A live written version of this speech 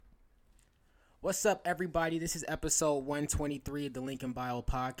What's up, everybody? This is episode 123 of the Lincoln Bio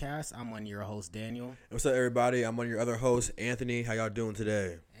Podcast. I'm one of your host, Daniel. What's up, everybody? I'm one of your other hosts, Anthony. How y'all doing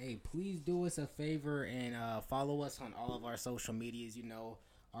today? Hey, please do us a favor and follow us on all of our social medias. You know,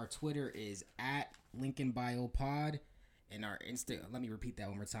 our Twitter is at Lincoln Bio Pod, and our let me repeat that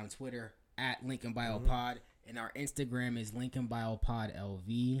one more time. Twitter at Lincoln Bio Pod, and our Instagram is Lincoln Bio Pod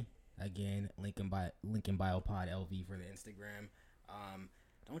LV. Again, Lincoln Bio Pod LV for the Instagram.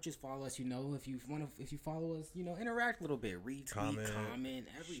 Don't just follow us, if you follow us, interact a little bit, retweet, comment,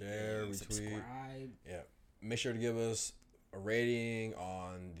 everything, share, retweet, subscribe. Yeah, make sure to give us a rating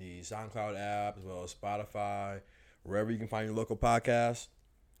on the SoundCloud app as well as Spotify, wherever you can find your local podcast.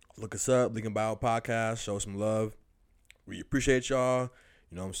 Look us up, Lincoln Bio Podcast. Show some love. We appreciate y'all.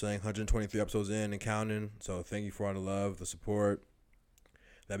 You know what I'm saying? 123 episodes in and counting. So thank you for all the love, the support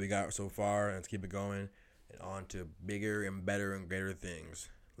that we got so far, and let's keep it going and on to bigger and better and greater things.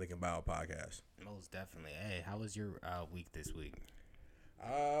 Lincoln Bio Podcast. Most definitely. Hey, how was your week this week?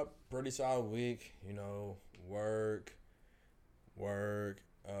 Pretty solid week. Work.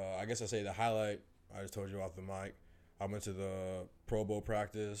 I guess I say the highlight. I just told you off the mic. I went to the Pro Bowl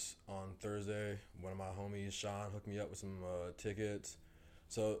practice on Thursday. One of my homies, Sean, hooked me up with some tickets.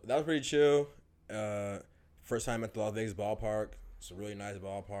 So that was pretty chill. First time at the Las Vegas ballpark. It's a really nice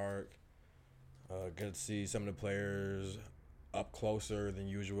ballpark. Good to see some of the players up closer than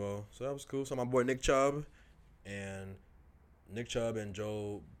usual. So that was cool. So my boy Nick Chubb and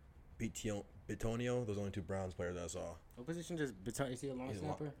Joe Bitonio, those are only two Browns players that I saw. What position does Bitonio? Is he a long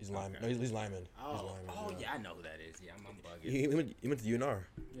snapper? He's lineman. Okay. No, he's lineman. Yeah, I know who that is. Yeah, I'm bugging. He went to UNR.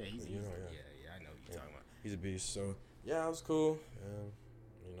 Yeah, he's UNR, yeah, I know who you're talking about. He's a beast. So yeah, it was cool. And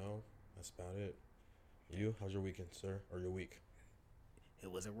that's about it. You? How's your weekend, sir? Or your week?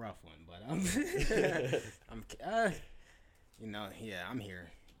 It was a rough one, but I'm here.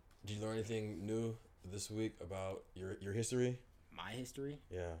 Did you learn anything new this week about your history? My history?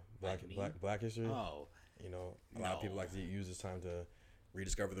 Yeah, black history. Oh, a lot of people like to use this time to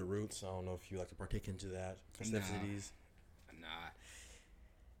rediscover the roots. I don't know if you like to partake into that festivities.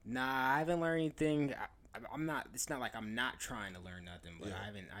 Nah, I haven't learned anything. I'm not. It's not like I'm not trying to learn nothing, but I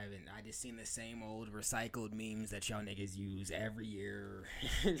haven't. I just seen the same old recycled memes that y'all niggas use every year.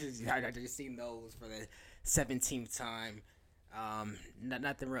 I just seen those for the 17th time.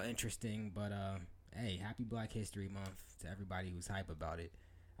 Nothing real interesting, but hey, happy Black History Month to everybody who's hype about it.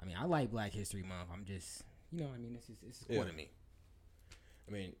 I mean, I like Black History Month. I'm just, it's cool to me.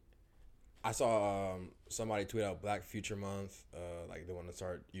 I mean, I saw somebody tweet out Black Future Month, like they want to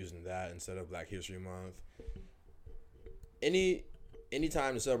start using that instead of Black History Month. Any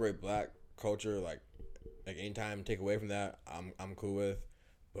time to celebrate Black culture, like any time to take away from that, I'm cool with.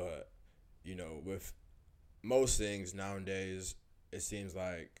 But with most things nowadays, it seems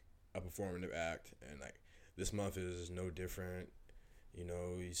like a performative act, and like this month is no different. You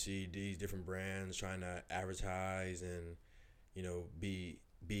see these different brands trying to advertise and be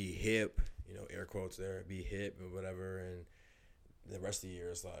hip, air quotes there, be hip and whatever, and the rest of the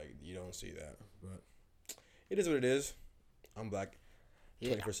year is like you don't see that. But it is what it is. I'm Black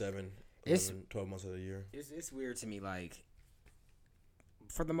 24/7, 12 months of the year. It's weird to me, like,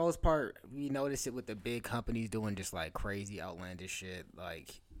 for the most part, we notice it with the big companies doing just like crazy outlandish shit,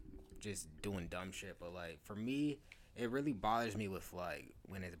 like just doing dumb shit. But like for me, it really bothers me with like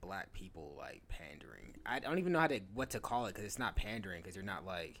when it's Black people like pandering. I don't even know what to call it, because it's not pandering, because you're not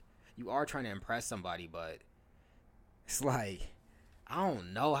like, you are trying to impress somebody, but it's like, I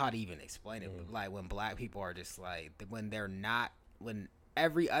don't know how to even explain it. But like when Black people are just like, when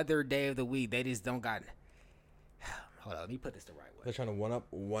every other day of the week they just don't got. Hold on, let me put this the right way. They're trying to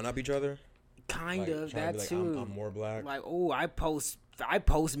one up each other. Kind of that like, too. I'm more Black. Like, oh, I post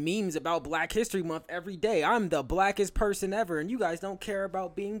memes about Black History Month every day. I'm the blackest person ever, and you guys don't care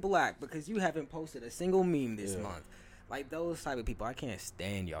about being Black because you haven't posted a single meme this month. Like those type of people, I can't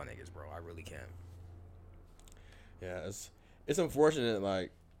stand y'all niggas, bro. I really can't. Yeah, it's unfortunate.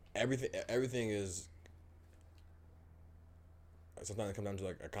 Like everything is. Sometimes it comes down to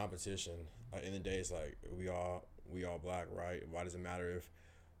like a competition. Like in the day, it's like we all Black, right? Why does it matter if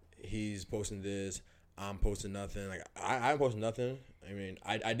he's posting this, I'm posting nothing? Like I post nothing. I mean,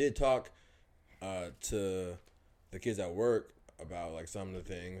 I did talk to the kids at work about like some of the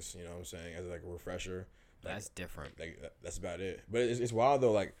things, you know what I'm saying, as like a refresher. Like, that's different. Like that's about it. But it's wild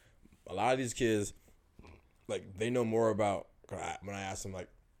though. Like a lot of these kids, like they know more about. When I ask them like,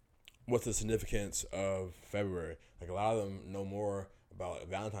 what's the significance of February? Like a lot of them know more about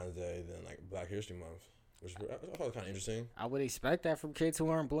Valentine's Day than like Black History Month, which I thought was kind of interesting. I would expect that from kids who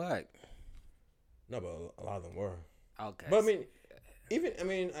aren't Black. No, but a lot of them were. Okay. But I mean, Even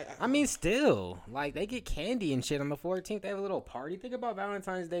I mean, still, like they get candy and shit on the 14th. They have a little party. Think about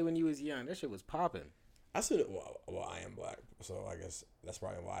Valentine's Day when you was young. That shit was popping. I still well, I am black, so I guess that's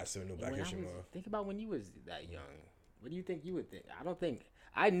probably why I still knew Black History Month. Think about when you was that young. What do you think you would think?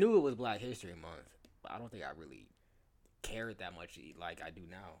 I knew it was Black History Month, but I don't think I really cared that much like I do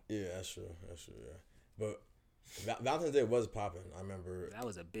now. Yeah, that's true. Yeah, but Valentine's Day was popping. I remember that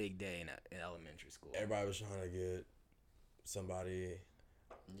was a big day in elementary school. Everybody was trying to get somebody.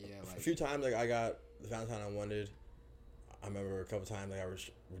 Yeah, like, a few times like I got the Valentine I wanted. I remember a couple times like I was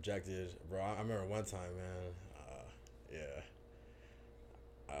rejected, bro. I remember one time, man.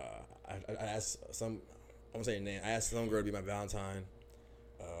 I asked some. I won't say her name. I asked some girl to be my Valentine.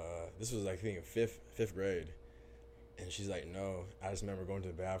 This was like I think in fifth grade, and she's like, no. I just remember going to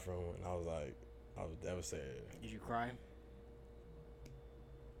the bathroom and I was devastated. Did you cry?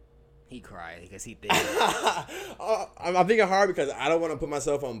 He cried because he thinks. I'm thinking hard because I don't want to put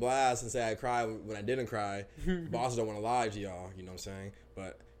myself on blast and say I cried when I didn't cry. But I also don't want to lie to y'all. You know what I'm saying?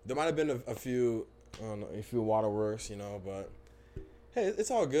 But there might have been a few waterworks. You know, but hey,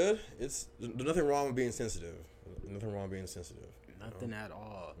 it's all good. There's nothing wrong with being sensitive. Nothing At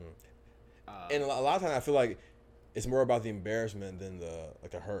all. And a lot of times I feel like it's more about the embarrassment than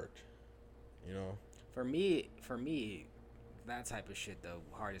the hurt. You know. For me. That type of shit, the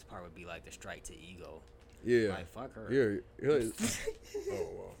hardest part would be like the strike to ego. Yeah. Like, fuck her. Yeah.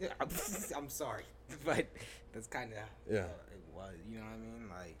 Oh, well. I'm sorry. But that's kind of it was. You know what I mean?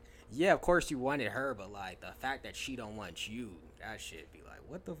 Like, yeah, of course you wanted her, but like the fact that she don't want you, that shit be like,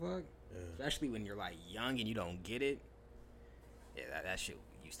 what the fuck? Yeah. Especially when you're like young and you don't get it. Yeah, that shit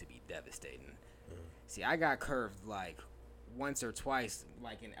used to be devastating. Mm. See, I got curved like once or twice,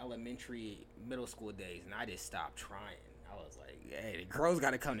 like in elementary, middle school days, and I just stopped trying. I was like, hey, the girls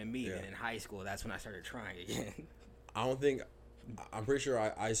got to come to me. Yeah. And in high school, that's when I started trying again. I'm pretty sure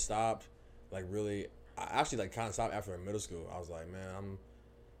I stopped, like, really. I actually, like, kind of stopped after middle school. I was like, man,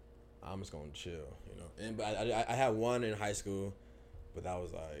 I'm just going to chill, you know. But I had one in high school, but that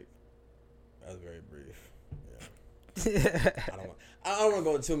was very brief. Yeah. I don't want to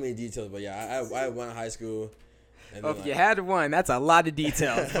go into too many details, but yeah, I had one in high school. And then, if you had one, that's a lot of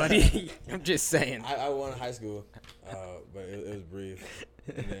details, buddy. I'm just saying. I won in high school, but it was brief.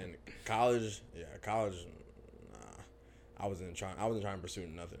 And then college, nah. I wasn't trying to pursue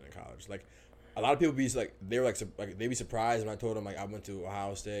nothing in college. Like, a lot of people they'd be surprised when I told them like I went to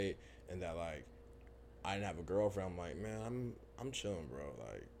Ohio State and that like I didn't have a girlfriend. I'm like, man, I'm chilling, bro.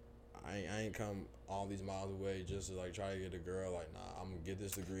 Like, I ain't come all these miles away just to like try to get a girl. Like, nah, I'm gonna get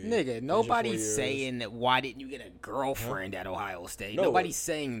this degree. Nigga, nobody's saying that. Why didn't you get a girlfriend at Ohio State? No, nobody's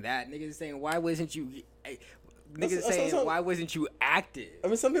saying that. Niggas saying why wasn't you? Niggas saying why wasn't you active? I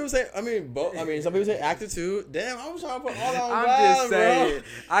mean, some people say. Some people say active too. Damn, I was trying to put all that on I'm blast, just saying. bro.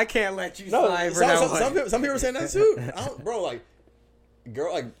 I can't let you slide for that one. Some people are saying that too. Bro, like,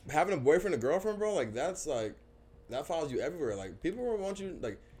 girl, like having a boyfriend, a girlfriend, bro, like that's like that follows you everywhere. Like people will want you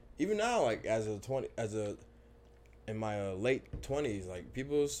like. Even now, like in my late 20s, like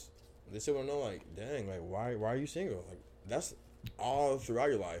they still want to know, like, dang, like why are you single? Like that's all throughout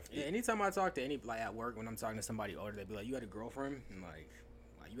your life. Yeah. Anytime I talk to like at work when I'm talking to somebody older, they be like, "You had a girlfriend?" And like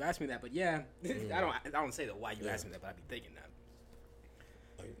you asked me that, but yeah, I don't say that. Why you asked me that, but I be thinking that.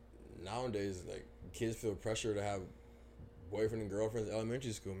 Like nowadays, like kids feel pressure to have boyfriend and girlfriends in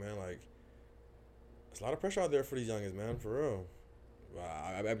elementary school, man. Like there's a lot of pressure out there for these youngins, man, for real.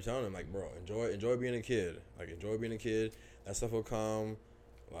 I be telling them like, bro, enjoy being a kid. Like, enjoy being a kid. That stuff will come.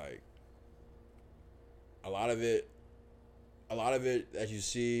 Like, a lot of it that you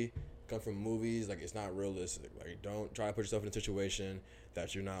see come from movies. Like, it's not realistic. Like, don't try to put yourself in a situation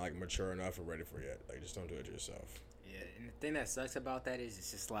that you're not like mature enough or ready for yet. Like, just don't do it to yourself. Yeah, and the thing that sucks about that is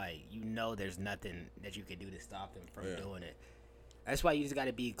it's just like there's nothing that you can do to stop them from doing it. That's why you just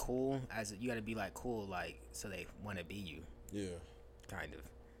gotta be cool. You gotta be like cool, like so they want to be you. Yeah. Kind of.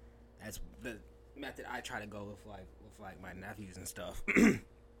 That's the method I try to go with my nephews and stuff. Do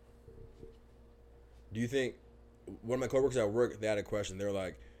you think one of my coworkers at work, they had a question. They were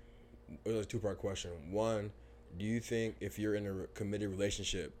like, it was a 2-part question. One, do you think if you're in a committed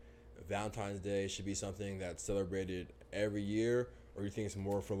relationship, Valentine's Day should be something that's celebrated every year, or do you think it's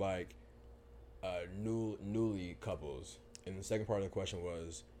more for like newly couples? And the second part of the question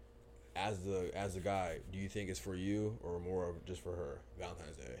was, as the guy, do you think it's for you or more of just for her,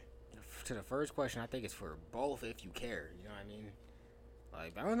 Valentine's Day? To the first question, I think it's for both if you care. You know what I mean?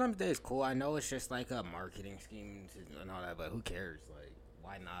 Like, Valentine's Day is cool. I know it's just like a marketing scheme and all that, but who cares? Like,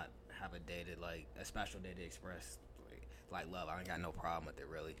 why not have a day to, like, a special day to express, like love? I ain't got no problem with it,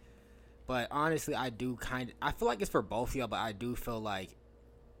 really. But honestly, I feel like it's for both of y'all, but I do feel like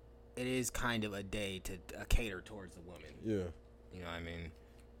it is kind of a day to cater towards the woman. Yeah. You know what I mean?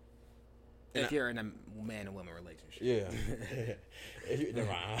 And if you're in a man and woman relationship. Yeah. If you, never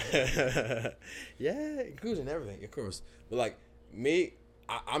mind. Yeah, inclusion everything, of course. But like me,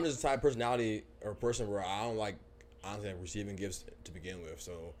 I'm just the type of personality or person where I don't like, honestly, like, receiving gifts to begin with.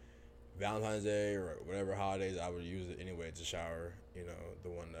 So Valentine's Day or whatever holidays, I would use it anyway to shower, you know, the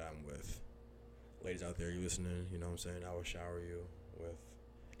one that I'm with. Ladies out there, you listening, you know what I'm saying? I will shower you with,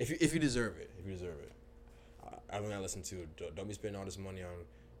 if you deserve it. If you deserve it. I learned that lesson too. Don't be spending all this money on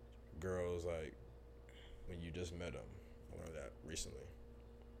girls like when you just met them. I learned that recently.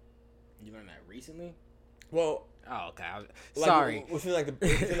 You learned that recently? Well, oh, okay. Like, sorry. Within like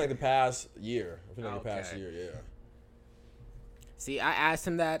the past year. Within like the past year, yeah. See, I asked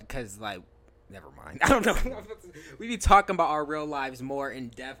him that because, like, never mind. I don't know. We be talking about our real lives more in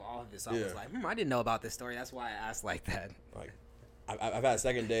depth, all of this. So I was like, I didn't know about this story. That's why I asked like that. Like, I've had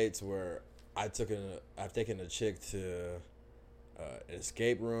second dates where I've taken a chick to an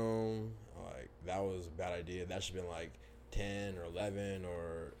escape room. Like, that was a bad idea. That should have been like 10 or 11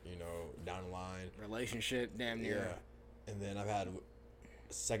 or, you know, down the line. Relationship, damn near. Yeah. And then I've had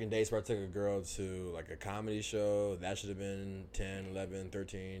second dates where I took a girl to like a comedy show. That should have been 10, 11,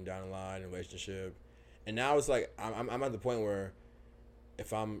 13 down the line in relationship. And now it's like I'm at the point where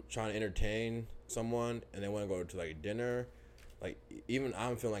if I'm trying to entertain someone and they want to go to like dinner, like even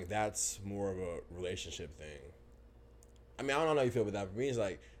I'm feeling like that's more of a relationship thing. I mean, I don't know how you feel about that. For me, it's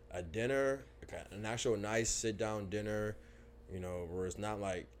like a dinner, okay, an actual nice sit down dinner, you know, where it's not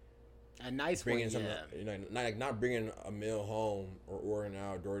like a nice bringing one, some, yeah. you know, not bringing a meal home or ordering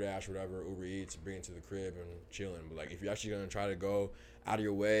out DoorDash, whatever, Uber Eats, bring it to the crib and chilling. But like, if you're actually gonna try to go out of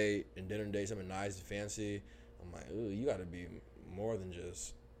your way and dinner date something nice and fancy, I'm like, ooh, you got to be more than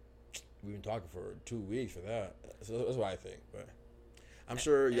just. We've been talking for 2 weeks for that. So that's what I think. But I'm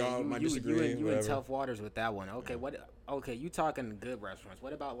sure y'all might disagree. You in tough waters with that one. Okay, Okay, you talking good restaurants.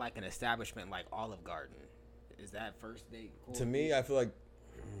 What about like an establishment like Olive Garden? Is that first date cool? To me, I feel like.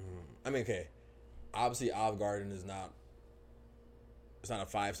 I mean, okay, obviously Olive Garden is not. It's not a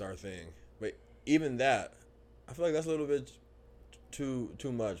 5-star thing, but even that, I feel like that's a little bit too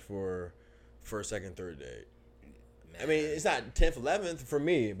much for first, second, third date. Man. I mean, it's not 10th, 11th for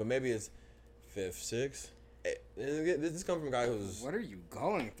me, but maybe it's 5th, 6th. This comes from a guy who's. What are you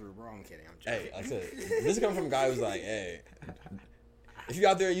going through, bro? I'm kidding. I'm joking. Hey, like I said, this comes from a guy who's like, hey, if you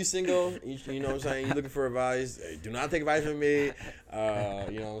out there, you single, you know what I'm saying, you looking for advice, hey, do not take advice from me. You know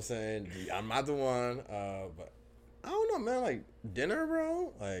what I'm saying? I'm not the one. But I don't know, man. Like dinner,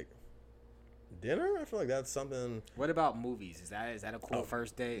 bro. Like dinner. I feel like that's something. What about movies? Is that a cool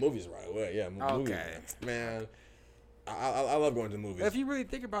first date? Movies right away. Yeah. Movies, okay. Man. I love going to the movies. But if you really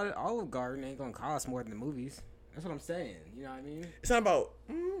think about it, Olive Garden ain't gonna cost more than the movies. That's what I'm saying. You know what I mean? It's not about.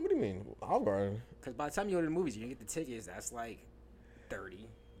 What do you mean, Olive Garden? Because by the time you go to the movies, you get the tickets. That's like 30.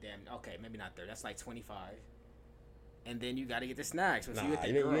 Damn. Okay, maybe not 30. That's like 25. And then you got to get the snacks. If nah, you with the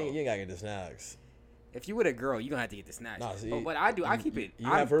you girl, ain't gotta get the snacks. If you with a girl, you gonna have to get the snacks. Nah, see, but what I do, I keep it. You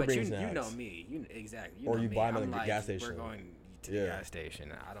have her bring you snacks. You know me. Exactly. Or know you me. buy them at the like, gas station. We're going to the gas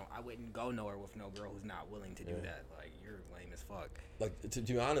station. I wouldn't go nowhere with no girl who's not willing to do that. Like, you're lame as fuck. Like to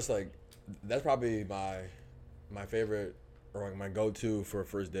be honest, like that's probably my favorite or like my go-to for a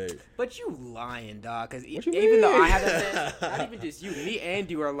first date. But you lying, dog. Because even though I haven't, not even just you, me and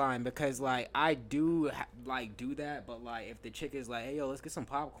you are lying. Because like I do do that, but like if the chick is like, hey yo, let's get some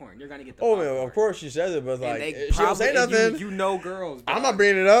popcorn, you're gonna get the. popcorn. Man, of course she says it, but like she don't say and nothing. You know, girls. I'm not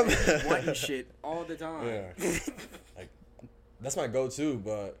bringing it up. Wanting shit all the time. Yeah. Like that's my go-to,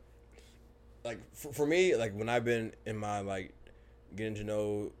 but like for me, like when I've been in my like getting to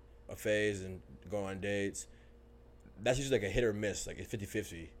know a phase and go on dates, that's usually like a hit or miss. Like it's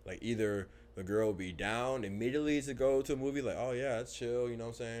 50-50. Like either the girl will be down immediately to go to a movie, like, oh yeah, it's chill, you know what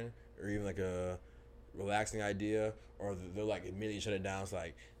I'm saying? Or even like a relaxing idea, or they'll like immediately shut it down. It's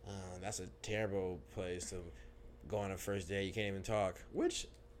like, that's a terrible place to go on a first date. You can't even talk, which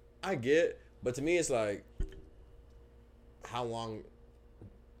I get, but to me it's like, how long?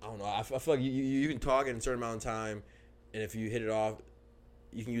 I don't know. I feel like you can talk in a certain amount of time, and if you hit it off,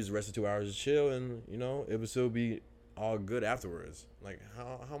 you can use the rest of 2 hours to chill, and you know it would still be all good afterwards. Like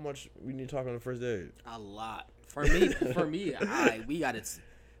how much we need to talk on the first date? A lot. For me, we got it.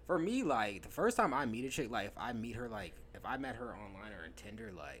 For me, like the first time I meet a chick, like if I met her online or in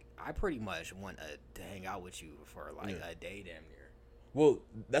Tinder, like I pretty much want to hang out with you for like a day, damn near. Well,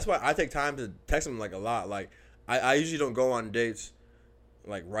 that's why I take time to text them like a lot. Like I usually don't go on dates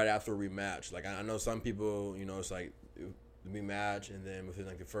like right after we match. Like I know some people, you know, it's like we match and then within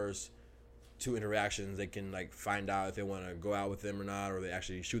like the first 2 interactions, they can like find out if they want to go out with them or not, or they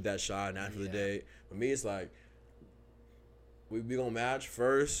actually shoot that shot and ask for the date. For me, it's like we gonna match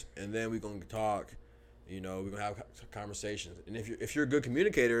first, and then we gonna talk. You know, we gonna have conversations, and if you're a good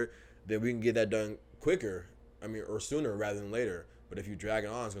communicator, then we can get that done quicker. I mean, or sooner rather than later. But if you drag it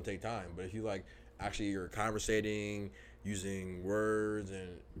on, it's gonna take time. But if you like actually you're conversating, using words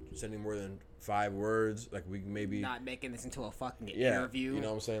and sending more than 5 words, like we maybe not making this into a fucking interview. You know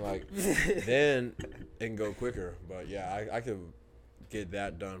what I'm saying? Like then it can go quicker. But yeah, I could get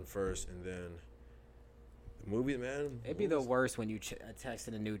that done first, and then the movies, man. It'd be the worst when you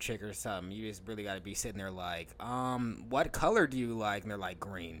texting a new chick or something. You just really got to be sitting there like, what color do you like? And they're like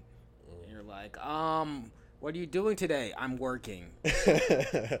green. And you're like, what are you doing today? I'm working. It's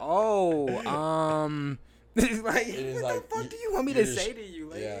like, what the fuck do you want me to say to you?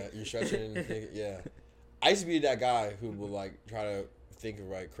 Like, yeah, you're stretching and thinking, yeah. I used to be that guy who would like try to think of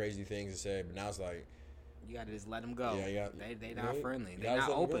like crazy things to say, but now it's like you gotta just let them go. Yeah, they not friendly. They're not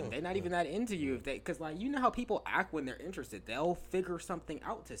open. They're not even that into you. If they, cause like you know how people act when they're interested. They'll figure something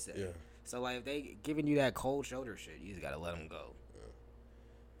out to say. Yeah. So like if they giving you that cold shoulder shit, you just gotta let them go.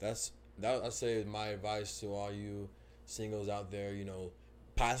 Yeah. That I say my advice to all you singles out there. You know,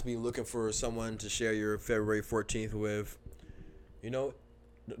 possibly looking for someone to share your February 14th with. You know,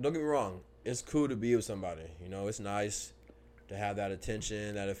 don't get me wrong. It's cool to be with somebody. You know, it's nice to have that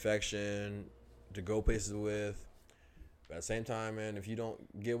attention, that affection, to go places with. But at the same time, man, if you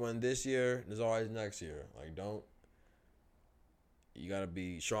don't get one this year, there's always next year. Like, you gotta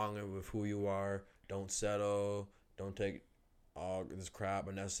be stronger with who you are. Don't settle. Don't take all this crap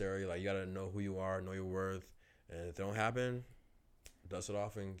unnecessary. Like, you gotta know who you are, know your worth. And if it don't happen, dust it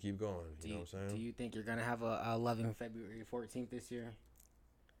off and keep going. You know what I'm saying? Do you think you're gonna have a loving February 14th this year?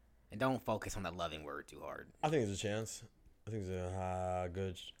 And don't focus on the loving word too hard. I think there's a chance. I think there's a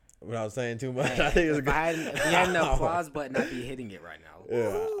good. Without saying too much, I think it's a good. If you had an applause button, I'd be hitting it right now.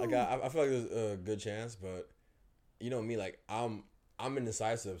 Yeah, I feel like there's a good chance, but you know me, like I'm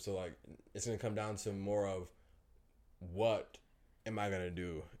indecisive, so like it's gonna come down to more of what am I gonna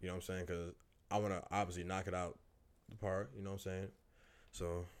do? You know what I'm saying? Because I want to obviously knock it out the park. You know what I'm saying?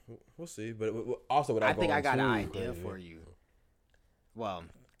 So we'll see. But also, I think I got an idea for you. Well,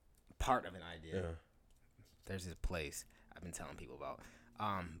 part of an idea. Yeah. There's this place I've been telling people about.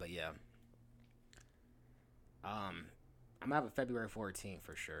 But yeah. I'm gonna have a February 14th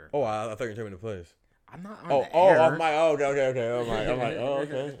for sure. Oh, I thought you were telling me the place. I'm not on the air. Okay. I'm like, oh,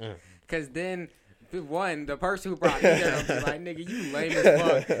 okay. Because then, one, the person who brought me there will be like, nigga, you lame as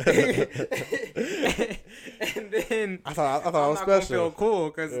fuck. And then I thought I was special. Gonna feel cool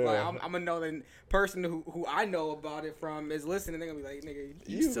because like I'm gonna know the person who I know about it from is listening. They're gonna be like, nigga,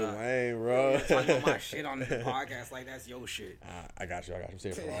 you suck. Lame, bro. Talking about my shit on the podcast like that's your shit. I got you. Say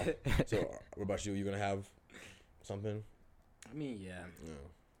it for a while. So, what about you? You gonna have something? I mean, yeah.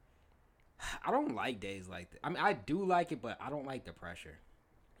 I don't like days like that. I mean, I do like it, but I don't like the pressure.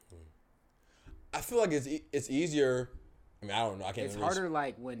 I feel like it's easier. I mean, I don't know. I can't. It's harder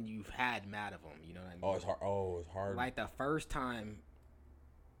like when you've had mad of them. You know what I mean? Oh, it's hard. It's hard. Like the first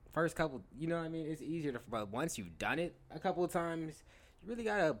couple. You know what I mean? It's easier but once you've done it a couple of times, you really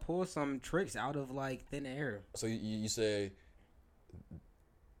gotta pull some tricks out of like thin air. So you say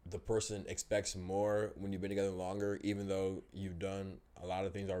the person expects more when you've been together longer, even though you've done a lot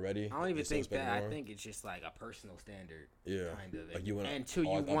of things already. I don't even think that. More? I think it's just like a personal standard. Yeah. Kind of. Like you want and two,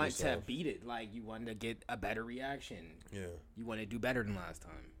 you want to beat it. Like you want to get a better reaction. Yeah. You want to do better than last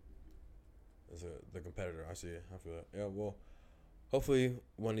time. As the competitor, I see it. I feel that. Yeah. Well, hopefully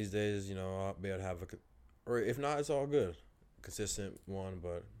one of these days, you know, I'll be able to have or if not, it's all good. Consistent one,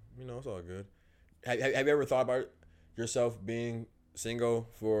 but you know, it's all good. Have you ever thought about yourself being single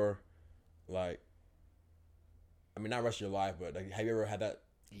for, like, I mean, not rest of your life, but like, have you ever had that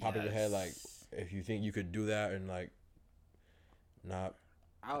pop in your head, like, if you think you could do that and like, not?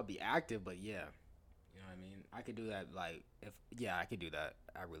 I would be active, but yeah, you know what I mean. I could do that. Like, I could do that.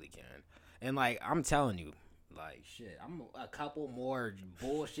 I really can. And like, I'm telling you, like, shit, I'm a couple more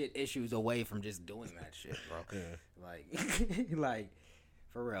bullshit issues away from just doing that shit, bro. Yeah. Like,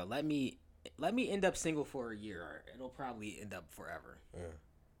 for real. Let me end up single for a year. It'll probably end up forever.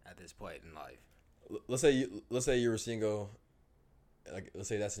 Yeah. At this point in life. Let's say you were single, like let's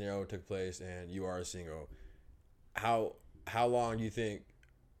say that scenario took place and you are single. How long do you think?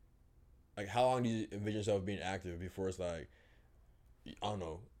 Like how long do you envision yourself being active before it's like, I don't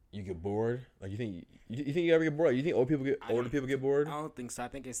know, you get bored? Like you think you ever get bored? You think older people get bored? I don't think so. I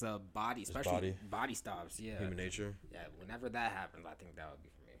think it's a body, especially body stops. Yeah. Human nature. Yeah. Whenever that happens, I think that would be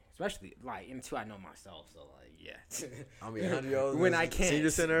for me. especially like until I know myself. So like, yeah. I mean, 100 when I can't senior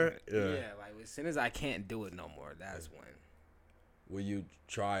center. Yeah, like as soon as I can't do it no more, that's when. Will you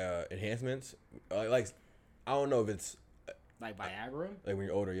try enhancements? Like, I don't know if it's like Viagra. Like when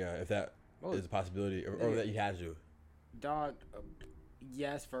you're older, yeah. If that is a possibility, or that you had to. Dog,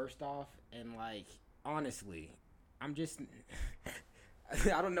 yes. First off, and like honestly, I'm just.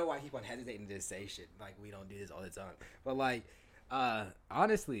 I don't know why I keep on hesitating to say shit. Like, we don't do this all the time. But, like,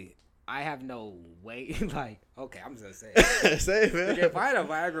 honestly, I have no way. Like, okay, I'm just going to say it. Say it, man. If I had a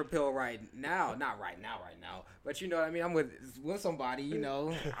Viagra pill right now, not right now, but you know what I mean? I'm with somebody, you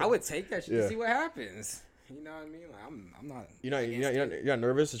know, I would take that shit to see what happens. You know what I mean? Like, I'm not. You're not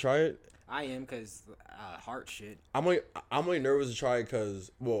nervous to try it? I am, because heart shit. I'm only nervous to try it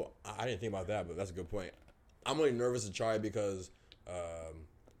because, well, I didn't think about that, but that's a good point. I'm only nervous to try it because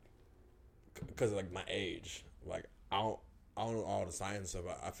of like my age. Like I don't know all the science stuff.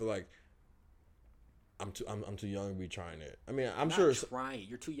 I feel like I'm too young to be trying it. I mean, I'm not sure trying.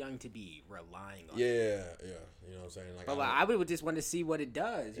 You're too young to be relying on. Yeah. it. You know what I'm saying? Like, but I would just want to see what it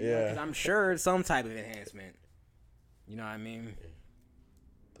does. You know, because I'm sure it's some type of enhancement. You know what I mean?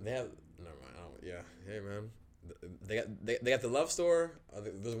 They have never mind. Hey man, they got the Love Store.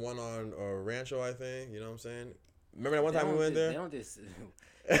 There's one on Rancho, I think. You know what I'm saying? Remember that one time we went there? They don't just.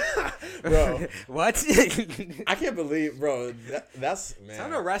 Bro, what? I can't believe, bro. That's man. Tell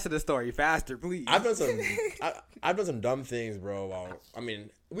the rest of the story faster, please. I've done some dumb things, bro. Well, I mean,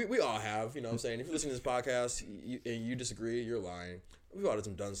 we all have. You know what I'm saying? If you listen to this podcast and you disagree, you're lying. We've all done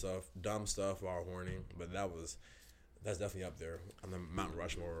some dumb stuff while horny, but that's definitely up there on the Mount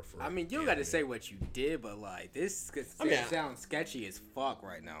Rushmore. I mean, you don't got to say what you did, but like this sounds sketchy as fuck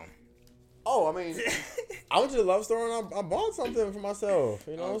right now. Oh, I mean, I went to the Love Store and I bought something for myself.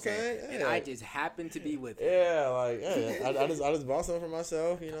 You know what I'm saying? Yeah. And I just happened to be with you. Yeah, like I just bought something for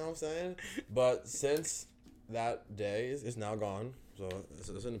myself. You know what I'm saying? But since that day, it's now gone. So it's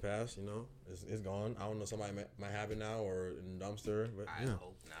in the past. You know, it's gone. I don't know. Somebody might have it now or in the dumpster. But I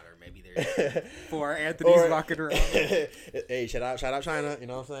hope not, or maybe there's for Anthony's rocking around. Hey, shout out China. You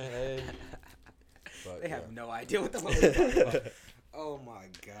know what I'm saying? Hey. But, they have no idea what the fuck we're talking about. Oh my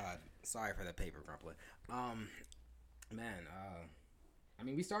god. Sorry for the paper crumpling. I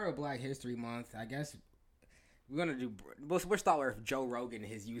mean, we started with Black History Month. I guess we're gonna do. We'll start with Joe Rogan,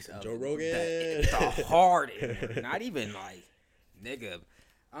 his use of Joe Rogan, the hard, not even like nigga.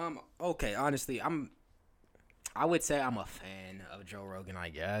 Okay, honestly, I would say I'm a fan of Joe Rogan. I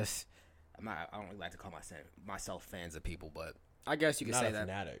guess I don't really like to call myself fans of people, but I guess you could say that.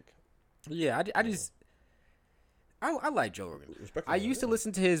 Fanatic. Yeah, I like Joe Rogan. I used to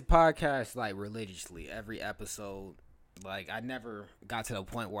listen to his podcast like religiously every episode. Like I never got to the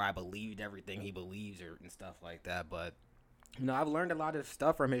point where I believed everything he believes and stuff like that. But you know, I've learned a lot of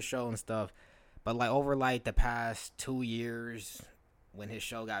stuff from his show and stuff. But like over like the past 2 years, when his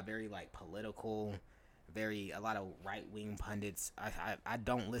show got very like political, a lot of right wing pundits, I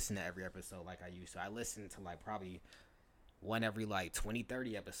don't listen to every episode like I used to. I listen to like probably one every like 20,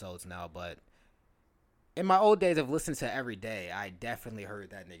 30 episodes now, but. In my old days of listening to every day, I definitely heard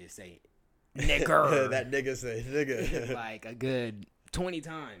that nigga say nigger. That nigga say nigga. Like a good 20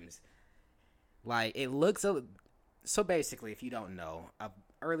 times. Like it looks so basically, if you don't know,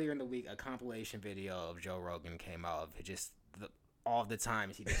 earlier in the week a compilation video of Joe Rogan came out of just all the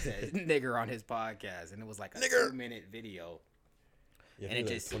times he just said nigger on his podcast, and it was like a 2-minute video. Yeah, and it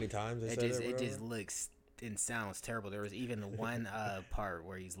just 20 times it just looks and sounds terrible. There was even one part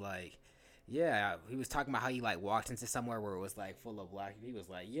where he's like, yeah, he was talking about how he like walked into somewhere where it was like full of black. He was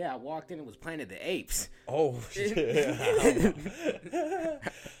like, yeah, I walked in, it was Planet of the Apes. Oh shit!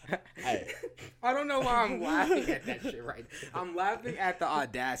 I don't know why I'm laughing at that shit right now. I'm laughing at the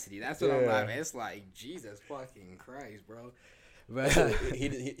audacity. That's what I'm laughing at. It's like, Jesus fucking Christ, bro. But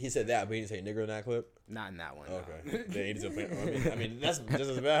he said that, but he didn't say nigger in that clip. Not in that one. Okay. No. I mean that's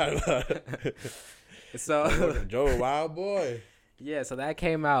just as bad. So Joe, wild boy. Yeah, so that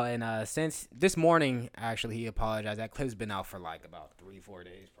came out, and since this morning, actually, he apologized. That clip's been out for like about 3-4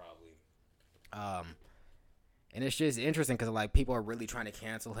 days, probably. And it's just interesting because like people are really trying to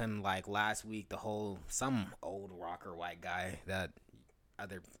cancel him. Like last week, some old rocker white guy I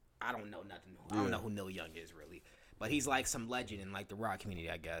don't know nothing. I don't know who Neil Young is really, but he's like some legend in like the rock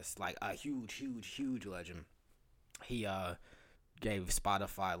community, I guess, like a huge legend. He gave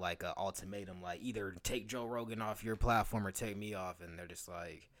Spotify like an ultimatum, like either take Joe Rogan off your platform or take me off, and they're just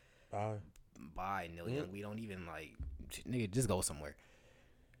like, bye Neil Young. We don't even like, nigga, just go somewhere.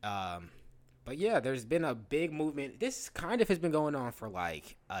 But yeah, there's been a big movement. This kind of has been going on for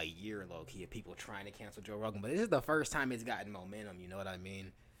like a year, low key, of people trying to cancel Joe Rogan. But this is the first time it's gotten momentum. You know what I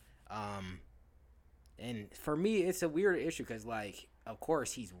mean? And for me, it's a weird issue because, like, of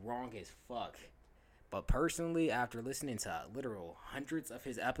course, he's wrong as fuck. But personally, after listening to literal hundreds of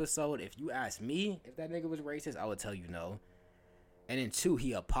his episode, if you ask me if that nigga was racist, I would tell you no. And then two,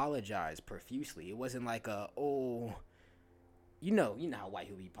 he apologized profusely. It wasn't like you know how white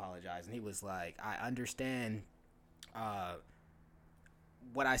people apologize. And he was like, I understand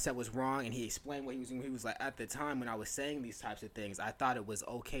what I said was wrong, and he explained what he was doing. He was like, at the time when I was saying these types of things, I thought it was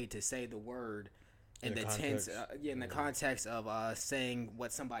okay to say the word in the tense, in the context of saying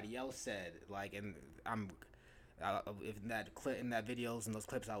what somebody else said. Like, and if in that clip, in that videos and those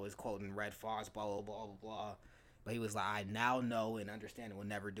clips, I was quoting Red Fox, blah blah blah blah blah. But he was like, I now know and understand and will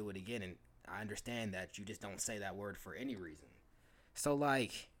never do it again, and I understand that you just don't say that word for any reason. So,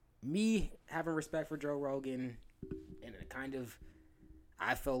 like, me having respect for Joe Rogan, and a kind of,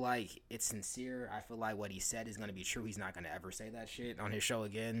 I feel like it's sincere. I feel like what he said is going to be true. He's not going to ever say that shit on his show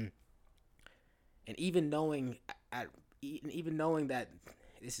again. And even knowing that,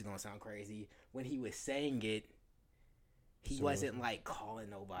 this is going to sound crazy, when he was saying it, he wasn't like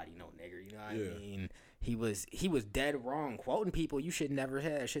calling nobody no nigger, you know what I mean? He was dead wrong. Quoting people you should never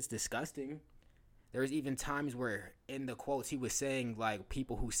have. That shit's disgusting. There's even times where in the quotes he was saying, like,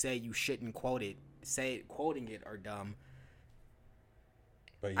 people who say you shouldn't quote it, quoting it are dumb.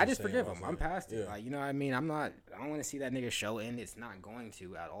 I just forgive him. I'm past it. Like, you know what I mean? I don't want to see that nigga show end. It's not going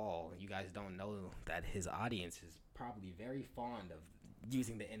to at all. You guys don't know that his audience is probably very fond of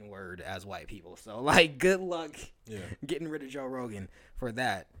using the N-word as white people. So, like, good luck getting rid of Joe Rogan for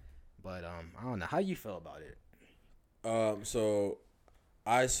that. But I don't know. How you feel about it? So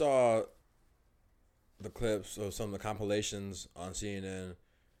I saw the clips of some of the compilations on CNN.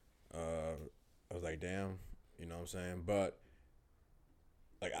 I was like, damn, you know what I'm saying? But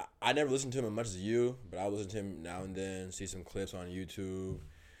like, I never listened to him as much as you, but I listen to him now and then, see some clips on YouTube.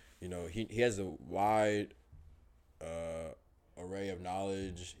 You know, he has a wide array of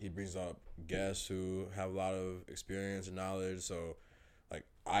knowledge. He brings up guests who have a lot of experience and knowledge. So, like,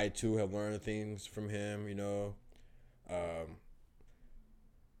 I too have learned things from him, you know. I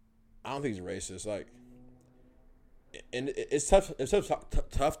don't think he's racist. Like, and it's tough. It's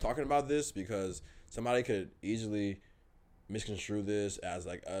tough talking about this because somebody could easily misconstrue this as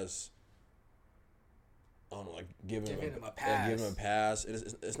like us. I don't know, like giving him a pass. Giving him a pass.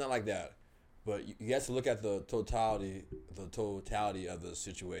 It's not like that, but you have to look at the totality of the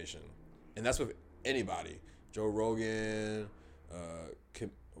situation, and that's with anybody. Joe Rogan,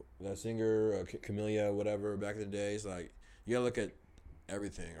 that singer, Camellia, whatever. Back in the day, it's like you gotta look at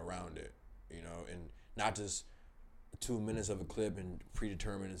everything around it, you know, and not just 2 minutes of a clip and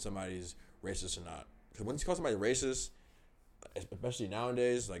predetermine if somebody's racist or not. Because once you call somebody racist, especially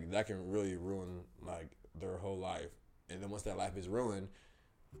nowadays, like, that can really ruin like their whole life. And then once that life is ruined,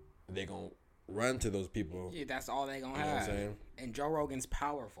 they gonna run to those people. Yeah, that's all they gonna have. Know what I'm saying? And Joe Rogan's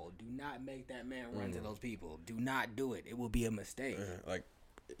powerful. Do not make that man run to those people. Do not do it. It will be a mistake. Like,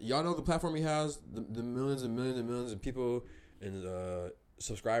 y'all know the platform he has, the millions and millions and millions of people and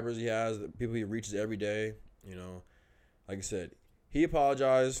subscribers he has, the people he reaches every day. You know, like I said, he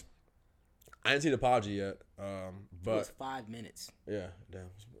apologized. I didn't see the apology yet, but it was 5 minutes. Yeah, damn,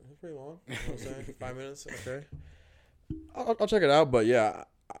 it's pretty long. You know what I'm saying? 5 minutes, okay. I'll check it out, but yeah,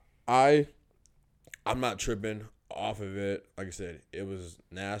 I'm not tripping off of it. Like I said, it was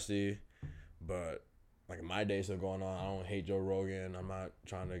nasty, but like, my day's still going on. I don't hate Joe Rogan. I'm not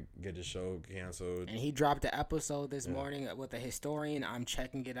trying to get the show canceled. And he dropped the episode this morning with a historian. I'm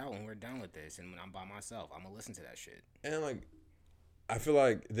checking it out when we're done with this, and when I'm by myself, I'm gonna listen to that shit. And like, I feel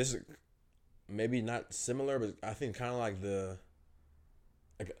like this is maybe not similar, but I think kind of like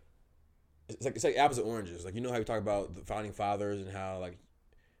it's like apples and oranges. Like, you know how you talk about the founding fathers and how like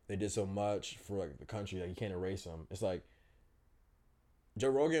they did so much for like the country, like you can't erase them. It's like Joe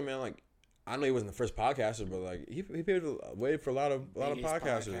Rogan, man. Like, I know he wasn't the first podcaster, but like he paved the way for a lot of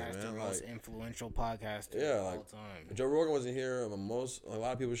podcasters, man. The most influential podcaster of all time. If Joe Rogan wasn't here, a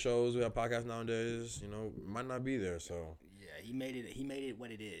lot of people's shows who have podcasts nowadays, you know, might not be there. So yeah, he made it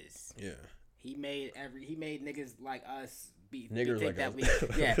what it is. Yeah, he made niggas like us be niggers like us.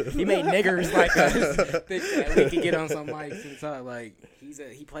 He made niggers like us think that we could get on some mics and talk. Like,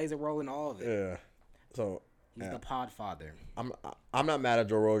 he plays a role in all of it. Yeah, so. He's the podfather. I'm not mad at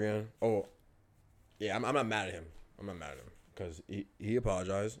Joe Rogan. Oh, yeah, I'm not mad at him. I'm not mad at him because he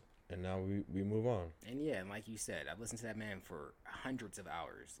apologized, and now we move on. And yeah, like you said, I've listened to that man for hundreds of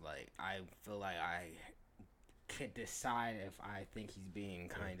hours. Like, I feel like I could decide if I think he's being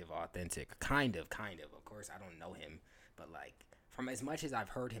kind of authentic. Kind of. Of course, I don't know him, but like, from as much as I've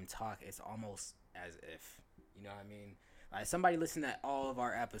heard him talk, it's almost as if, you know what I mean? Like somebody listen to all of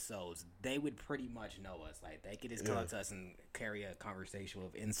our episodes, they would pretty much know us. Like they could just come up to us and carry a conversation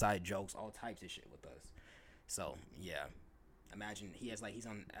with inside jokes, all types of shit with us. So yeah, imagine he's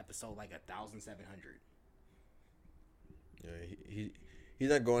on episode like 1,700. Yeah, he's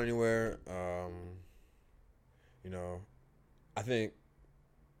not going anywhere. You know, I think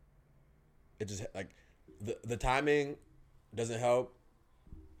it just like the timing doesn't help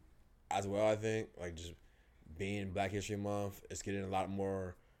as well. I think like just being Black History Month, it's getting a lot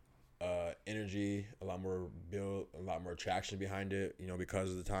more energy, a lot more build, a lot more traction behind it. You know, because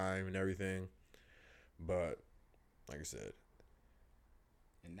of the time and everything. But like I said,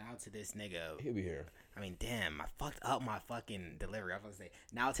 and now to this nigga. He'll be here. I mean, damn, I fucked up my fucking delivery. I was gonna say,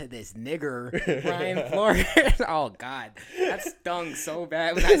 now to this nigger, Brian Flores. Oh, God. That stung so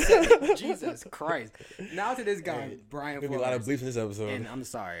bad when I said it. Jesus Christ. Now to this guy, Brian Flores. There'll be a lot of bleeps in this episode. And I'm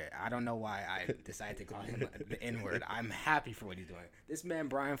sorry. I don't know why I decided to call him the N-word. I'm happy for what he's doing. This man,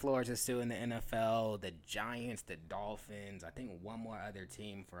 Brian Flores, is suing the NFL, the Giants, the Dolphins, I think one more other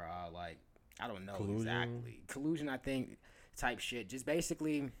team for, I don't know Collusion. Exactly. Collusion, I think, type shit. Just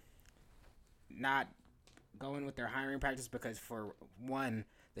basically not going with their hiring practice because, for one,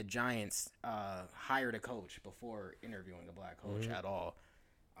 the Giants hired a coach before interviewing a black coach at all.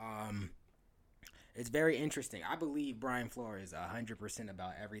 It's very interesting. I believe Brian Flores 100%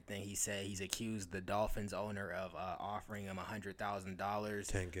 about everything he said. He's accused the Dolphins owner of offering him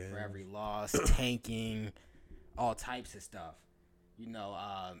 $100,000 for every loss, tanking, all types of stuff. You know,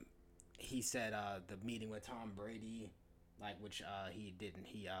 he said the meeting with Tom Brady, which he didn't.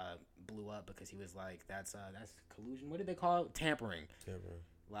 He blew up because he was like, that's collusion. What did they call it? Tampering.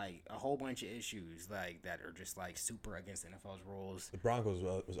 Like a whole bunch of issues that are just super against NFL's rules. The Broncos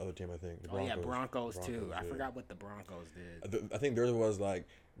was the other team, I think. Broncos too. Yeah. I forgot what the Broncos did. I think theirs was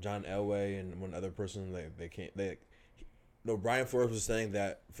John Elway and one other person. Brian Flores was saying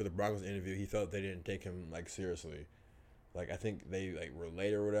that for the Broncos interview, he felt they didn't take him seriously. I think they were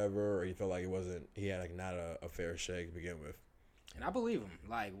late or whatever, or he felt like he had not a fair shake to begin with. And I believe him.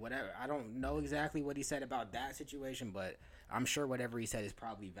 Whatever. I don't know exactly what he said about that situation, but I'm sure whatever he said is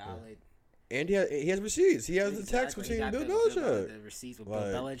probably valid. Yeah. And he has receipts. He has the text between Bill Belichick. The receipts with Bill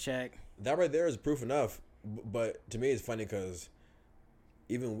Belichick. That right there is proof enough. But to me, it's funny because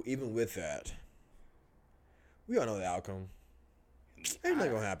even with that, we all know the outcome. It's not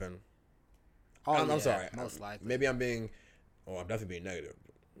going to happen. I'm sorry. Most likely. Maybe I'm definitely being negative.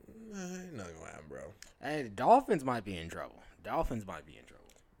 Ain't nothing gonna happen, bro. Hey, the Dolphins might be in trouble.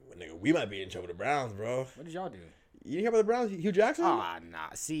 Well, nigga, we might be in trouble with the Browns, bro. What did y'all do? You didn't hear about the Browns? Hugh Jackson? Oh, nah.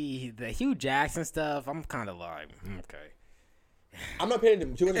 See, the Hugh Jackson stuff, I'm kind of okay. I'm not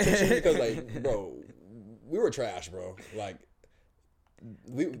paying too much attention because, bro, we were trash, bro.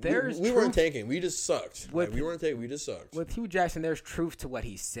 We weren't tanking. We just sucked. We weren't tanking. We just sucked. With Hugh Jackson, there's truth to what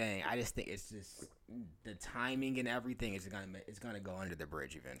he's saying. I just think it's just the timing and everything is gonna go under the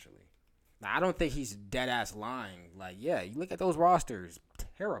bridge eventually. Now, I don't think he's dead ass lying. You look at those rosters,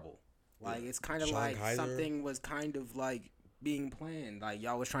 terrible. It's kind of something was kind of being planned.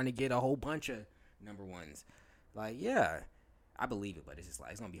 Y'all was trying to get a whole bunch of number ones. Yeah, I believe it, but it's just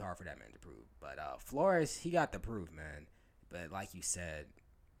it's gonna be hard for that man to prove. But Flores, he got the proof, man. But like you said,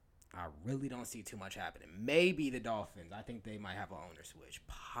 I really don't see too much happening. Maybe the Dolphins. I think they might have an owner switch,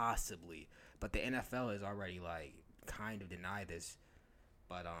 possibly. But the NFL has already kind of denied this.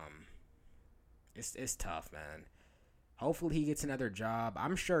 But it's tough, man. Hopefully he gets another job.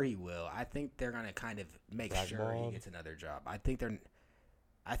 I'm sure he will. I think they're gonna kind of make sure he gets another job. I think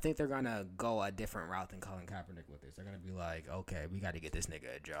they're gonna go a different route than Colin Kaepernick with this. They're gonna be like, okay, we got to get this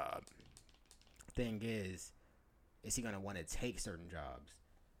nigga a job. Thing is he gonna want to take certain jobs?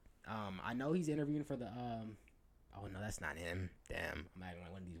 I know he's interviewing for the oh no, that's not him. Damn, I'm acting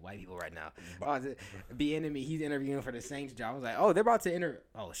like one of these white people right now. Bieniemy, he's interviewing for the Saints job. I was like, oh, they're about to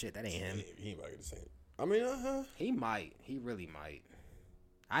oh shit, that ain't him. He might get the Saints. I mean, he might. He really might.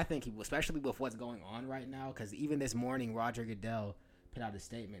 I think he will, especially with what's going on right now. Because even this morning, Roger Goodell put out a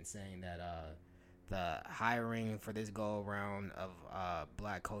statement saying that the hiring for this go around of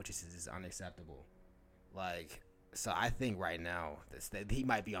black coaches is unacceptable. So I think right now that he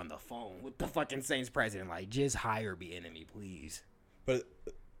might be on the phone with the fucking Saints president. Just hire Bieniemy, please. But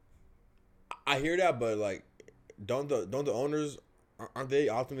I hear that, but don't the owners, aren't they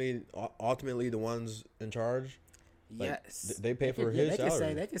ultimately the ones in charge? Yes, they pay for his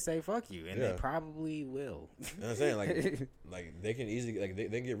salary. They can say fuck you, and they probably will. You know what I'm saying? They can easily they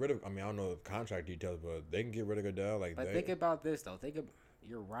can get rid of. I mean, I don't know the contract details, but they can get rid of Goodell. But think about this though.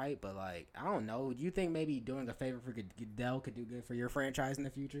 You're right, but I don't know. Do you think maybe doing a favor for Goodell could do good for your franchise in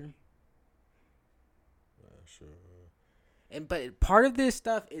the future? Sure. But part of this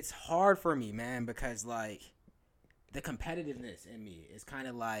stuff, it's hard for me, man, because like the competitiveness in me is kind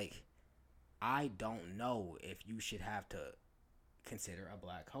of like I don't know if you should have to consider a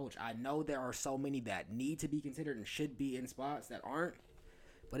black coach. I know there are so many that need to be considered and should be in spots that aren't.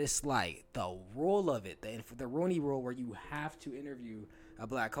 But it's like the rule of it, the Rooney Rule, where you have to interview a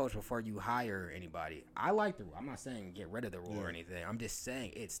black coach before you hire anybody. I like the rule. I'm not saying get rid of the rule or anything. I'm just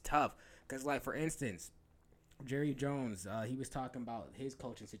saying it's tough. Because, like, for instance, Jerry Jones, he was talking about his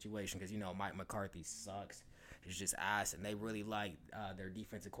coaching situation because, you know, Mike McCarthy sucks. He's just ass. And they really like their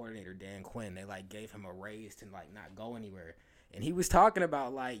defensive coordinator, Dan Quinn. They, like, gave him a raise to, like, not go anywhere. And he was talking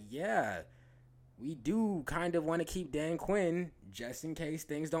about, like, yeah, we do kind of want to keep Dan Quinn just in case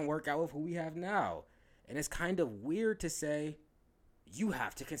things don't work out with who we have now. And it's kind of weird to say you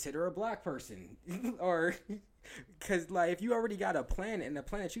have to consider a black person. Or because, like, if you already got a plan and the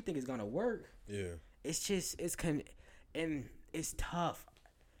plan that you think is going to work, it's just, and it's tough.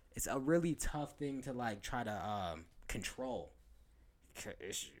 It's a really tough thing to, like, try to control.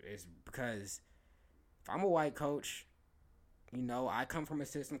 It's because if I'm a white coach, you know, I come from a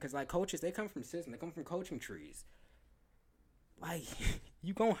system, because, like, coaches, they come from system. They come from coaching trees. Like,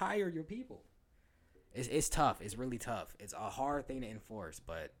 you gonna hire your people. It's tough. It's really tough. It's a hard thing to enforce,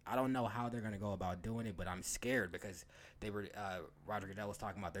 but I don't know how they're going to go about doing it, but I'm scared because they were, Roger Goodell was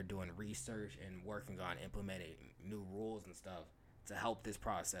talking about they're doing research and working on implementing new rules and stuff to help this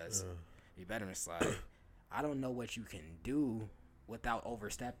process be better. It's like, I don't know what you can do without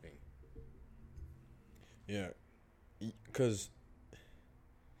overstepping. Yeah. Because,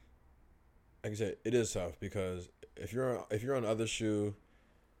 like I said, it is tough because if you're on the other shoe,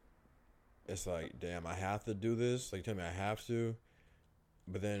 it's like, damn, I have to do this. Like, you tell me I have to,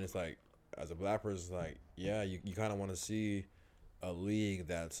 but then it's like, as a black person, it's like, yeah, you kind of want to see a league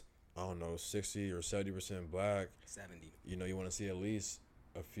that's, I don't know, 60 or 70% black. 70. You know, you want to see at least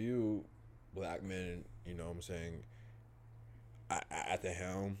a few black men. You know what I'm saying? At the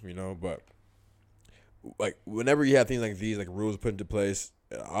helm. You know, but. Like, whenever you have things like these, like rules put into place,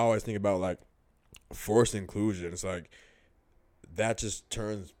 I always think about, like, forced inclusion. It's like, that just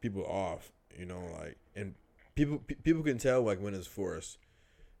turns people off, you know, like, and people can tell, like, when it's forced,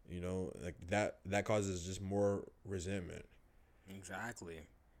 you know, like, that causes just more resentment. Exactly.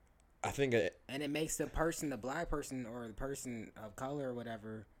 I think and it makes the black person or the person of color or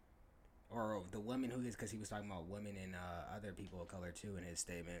whatever, or the woman who is, because he was talking about women and other people of color, too, in his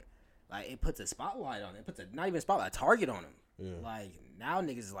statement. Like, it puts a spotlight on it. It puts not even a spotlight, a target on him. Yeah. Like, now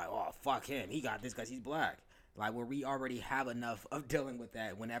niggas is like, oh, fuck him. He got this because he's black. Like, where we already have enough of dealing with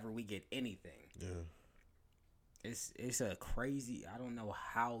that whenever we get anything. Yeah. It's a crazy, I don't know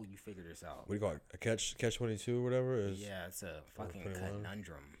how you figure this out. What do you call it? A catch 22 or whatever? Yeah, it's a fucking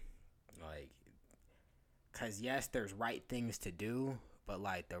conundrum. Like, because, yes, there's right things to do, but,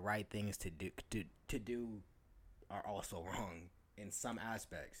 like, the right things to do are also wrong in some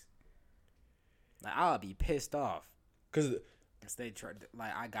aspects. Like, I'll be pissed off. Because they try,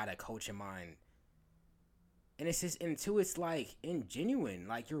 like, I got a coach in mind. And it's just, and two, it's, like, ingenuine.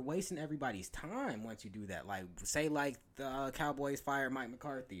 Like, you're wasting everybody's time once you do that. Like, say, like, the Cowboys fire Mike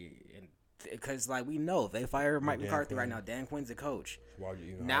McCarthy. And because, like, we know if they fire Mike McCarthy right now, Dan Quinn's the coach.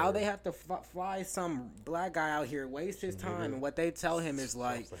 Now they have to fly some black guy out here, waste his time, and what they tell him is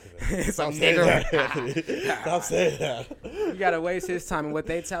like, Stop saying that. Stop saying that. You gotta waste his time, and what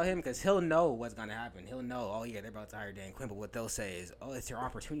they tell him, because he'll know what's gonna happen. He'll know, oh yeah, they're about to hire Dan Quinn, but what they'll say is, oh, it's your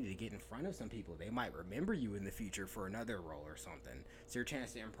opportunity to get in front of some people. They might remember you in the future for another role or something. It's your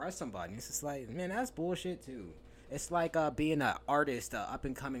chance to impress somebody. And it's just like, man, that's bullshit too. It's like being an artist, up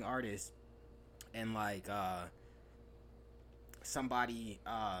and coming artist, and like somebody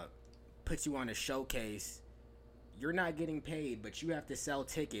puts you on a showcase, you're not getting paid, but you have to sell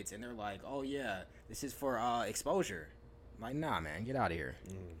tickets, and they're like, oh yeah, this is for exposure. I'm like, nah, man, get out of here.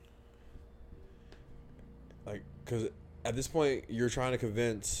 Like, because at this point, you're trying to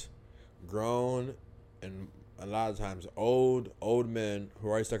convince grown and a lot of times old men who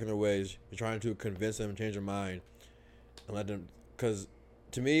are already stuck in their ways. You're trying to convince them and change their mind and let them, because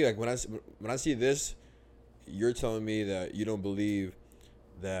to me, like, when I see this, you're telling me that you don't believe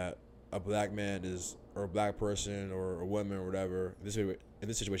that a black man is, or a black person or a woman or whatever, in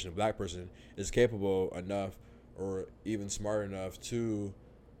this situation, a black person is capable enough or even smart enough to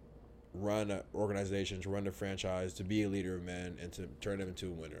run an organization, to run a franchise, to be a leader of men, and to turn them into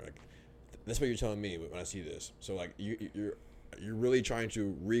a winner. Like, that's what you're telling me when I see this. So, like, you're really trying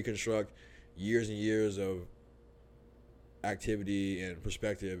to reconstruct years and years of activity and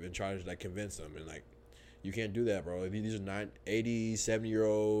perspective and try to, like, convince them. And, like, you can't do that, bro. Like, these are 80,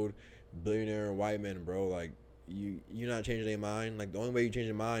 70-year-old billionaire white men, bro. Like, you're not changing their mind. Like the only way you change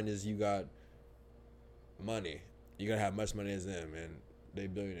your mind is you got money. You gotta have much money as them, and they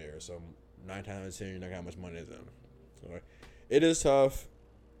billionaires. So 9 times out of 10, you're not gonna have much money as them. So it is tough.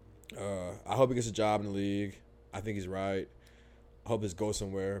 I hope he gets a job in the league. I think he's right. I hope this goes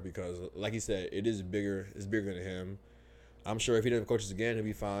somewhere because, like he said, it is bigger. It's bigger than him. I'm sure if he doesn't coach us again, he'll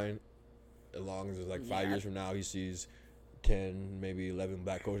be fine. As long as it's like 5 years from now, he sees 10, maybe 11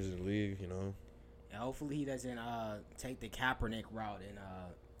 black coaches in the league. You know. And hopefully he doesn't take the Kaepernick route and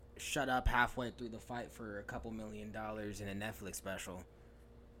shut up halfway through the fight for a couple $1 million in a Netflix special.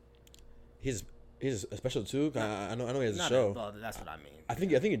 He's a special too. I know he has a show. Well, that's what I mean. I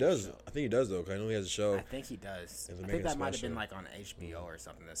think he does. I think he does though. Cause I know he has a show. I think he does. I think that might have been like on HBO or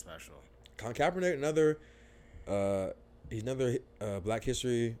something. That's special. Colin Kaepernick, he's another Black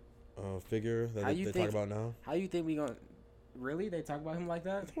History figure that they talk about now. How you think we gonna? Really, they talk about him like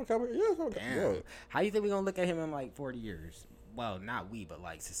that? Yeah. Damn. How you think we gonna look at him in like 40 years? Well, not we, but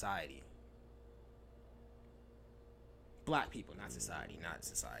like society. Black people, not society.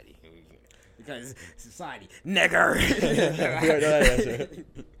 Because society, nigger.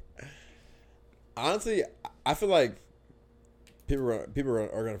 Honestly, I feel like people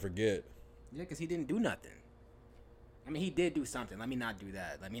are gonna forget. Yeah, because he didn't do nothing. I mean, he did do something. Let me not do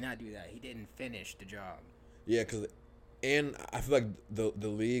that. He didn't finish the job. Yeah, and I feel like the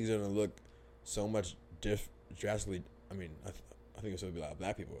leagues are gonna look so much drastically. I mean, I think it's gonna be a lot of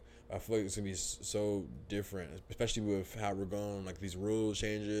black people. I feel like it's gonna be so different, especially with how we're going, like these rules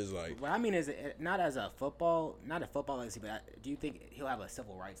changes. Like, what I mean is, not a football legacy, but do you think he'll have a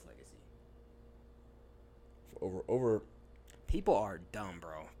civil rights legacy? Over. People are dumb,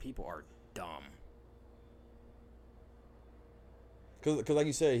 bro. People are dumb. Cause like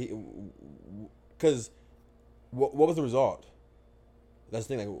you said, what was the result? That's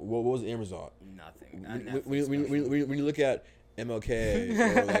the thing. Like, what was the end result? Nothing. When you look at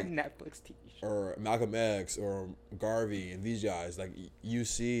MLK or like Netflix TV show. Or Malcolm X or Garvey and these guys, like you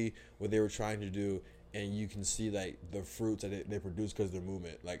see what they were trying to do, and you can see like the fruits that they produce because of their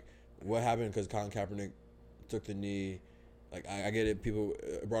movement. Like what happened because Colin Kaepernick took the knee. Like I get it, people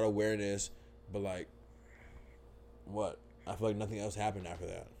brought awareness, but like what? I feel like nothing else happened after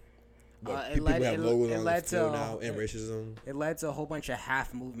that. People have logos on the field now and racism. It led to a whole bunch of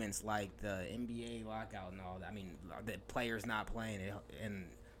half movements like the NBA lockout and all that. I mean, the players not playing and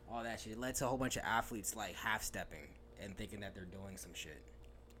all that shit. It led to a whole bunch of athletes like half stepping and thinking that they're doing some shit.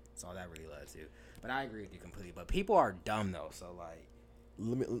 That's all that really led to. But I agree with you completely. But people are dumb though, so like,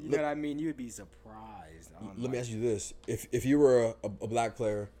 you know what I mean? You would be surprised. Let me ask you this: if you were a black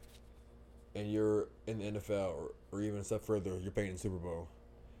player and you're in the NFL or even a step further, you're playing in the Super Bowl.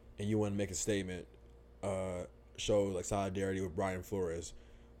 And you want to make a statement, show like solidarity with Brian Flores,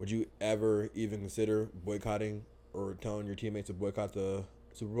 would you ever even consider boycotting or telling your teammates to boycott the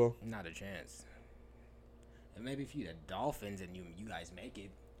Super Bowl? Not a chance. And maybe if you the Dolphins and you guys make it,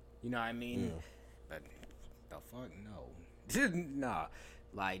 you know what I mean? Yeah. But the fuck no. Nah.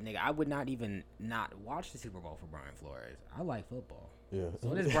 Like, nigga, I would not even not watch the Super Bowl for Brian Flores. I like football. Yeah.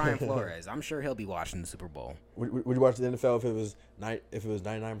 So does Brian Flores. I'm sure he'll be watching the Super Bowl. Would you watch the NFL if it was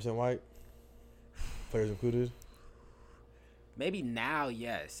 99% white, players included? Maybe now,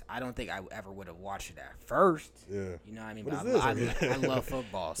 yes. I don't think I ever would have watched it at first. Yeah. You know what I mean? What But I love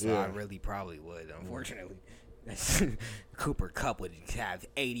football, so I really probably would. Unfortunately, Cooper Kupp would have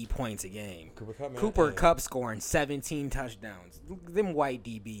 80 points a game. Cooper Kupp scoring 17 touchdowns. Them white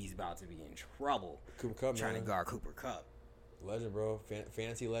DBs about to be in trouble. Cooper Kupp trying to guard Cooper Kupp. Legend, bro.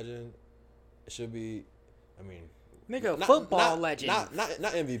 Fantasy legend. It should be. I mean, nigga, football legend. Not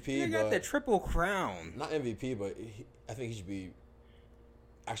MVP. He got the triple crown. Not MVP, but I think he should be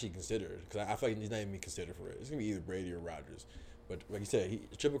actually considered because I feel like he's not even considered for it. It's gonna be either Brady or Rodgers. But like you said,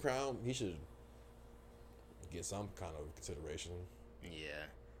 triple crown. He should get some kind of consideration. Yeah,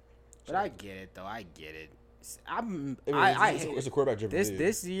 but I get it though. I get it. It's a quarterback driven league.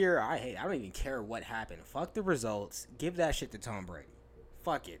 This year. I don't even care what happened. Fuck the results. Give that shit to Tom Brady.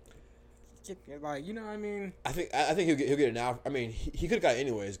 Fuck it. Like, you know what I mean? I think he'll get it now. I mean, he could have got it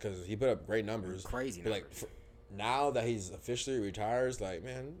anyways because he put up great numbers. Crazy numbers. Like now that he's officially retires, like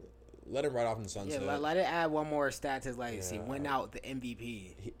man, let him ride off in the sunset. Yeah, let it add one more stat to his legacy. Yeah. Win out the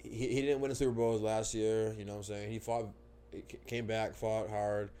MVP. He didn't win the Super Bowls last year. You know what I'm saying? He came back, fought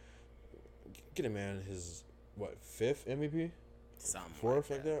hard. Get him, man. His fifth MVP? Something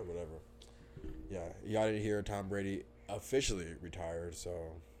fourth like that? Whatever. Yeah, y'all didn't hear Tom Brady officially retired, so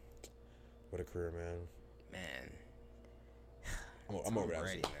what a career, man. I'm over that.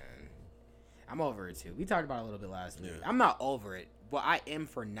 Man. I'm over it too. We talked about it a little bit last week. Yeah. I'm not over it, Well, I am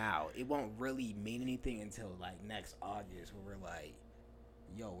for now. It won't really mean anything until like next August, where we're like,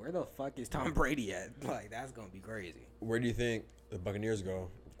 yo, where the fuck is Tom Brady at? Like, that's gonna be crazy. Where do you think the Buccaneers go?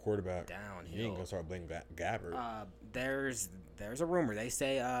 Quarterback. Downhill. You ain't gonna start blaming Gabbert. There's a rumor. They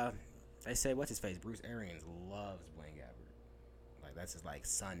say what's his face? Bruce Arians loves Blaine Gabbert. Like, that's his like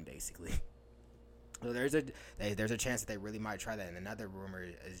son basically. So there's a chance that they really might try that. And another rumor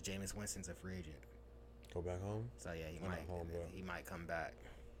is Jameis Winston's a free agent. Go back home. So yeah, home, he might come back.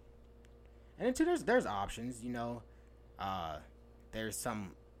 And then too, there's options. You know, there's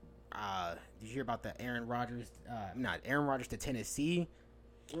some. Did you hear about the Aaron Rodgers to Tennessee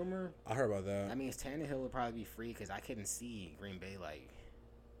rumor? I heard about that. That means Tannehill would probably be free because I couldn't see Green Bay like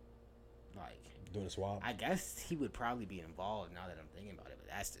doing a swap. I guess he would probably be involved now that I'm thinking about it, but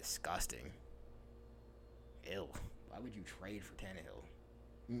that's disgusting. Ew. Why would you trade for Tannehill?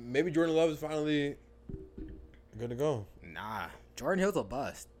 Maybe Jordan Love is finally good to go. Nah, Jordan Hill's a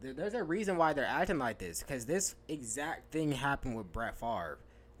bust. There's a reason why they're acting like this, because this exact thing happened with Brett Favre.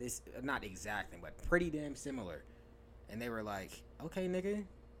 This, not exact thing, but pretty damn similar. And they were like, okay, nigga,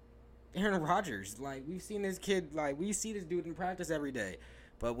 Aaron Rodgers, like, we've seen this kid, like, we see this dude in practice every day.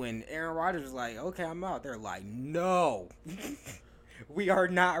 But when Aaron Rodgers was like, okay, I'm out, they're like, no. We are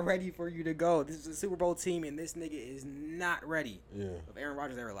not ready for you to go. This is a Super Bowl team, and this nigga is not ready. Yeah. With Aaron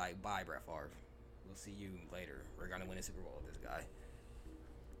Rodgers, they were like, bye, Brett Favre. We'll see you later. We're going to win a Super Bowl with this guy.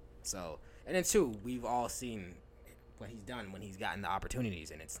 So, and then, too, we've all seen what he's done when he's gotten the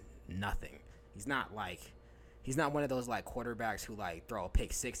opportunities, and it's nothing. He's not one of those, like, quarterbacks who, like, throw a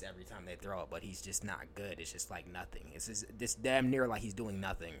pick six every time they throw it, but he's just not good. It's just, like, nothing. It's just this damn near like he's doing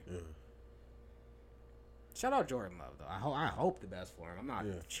nothing. Yeah. Shout out Jordan Love, though. I hope the best for him. I'm not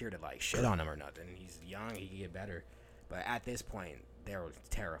here to, like, shit on him or nothing. He's young. He can get better. But at this point, they're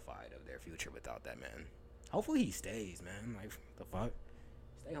terrified of their future without that man. Hopefully he stays, man. Like, the fuck?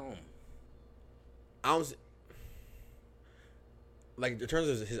 Stay home. I don't. Like, in terms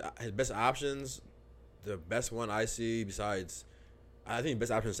of his best options, the best one I see besides, I think the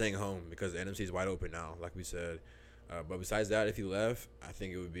best option is staying home because the NFC is wide open now, like we said. But besides that, if he left, I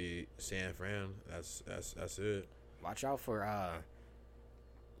think it would be San Fran. That's it. Watch out for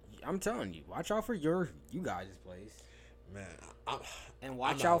I'm telling you, watch out for you guys' place. Man,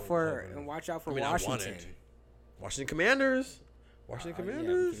 watch out for Washington. Washington Commanders. Washington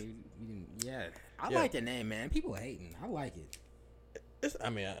Commanders. Yeah, I like the name, man. People hating. I like it. I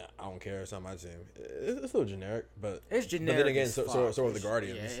don't care. It's not my team. It's a little generic, but it's generic. But then again, so are the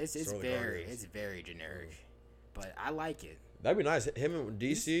Guardians. Yeah, it's very generic, but I like it. That'd be nice. Him and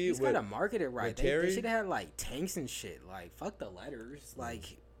DC. He's gotta market it right. They should have had like tanks and shit. Like, fuck the letters.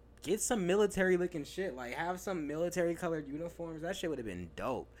 Like, get some military looking shit. Like, have some military colored uniforms. That shit would have been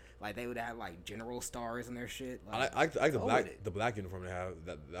dope. Like, they would have like general stars on their shit. Like, I like the black uniform they have.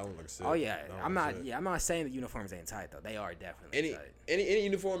 That one looks sick. Oh yeah, I'm not saying the uniforms ain't tight though. They are definitely tight. Any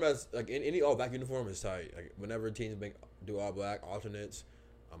uniform that's like any all black uniform is tight. Like, whenever teams do all black alternates,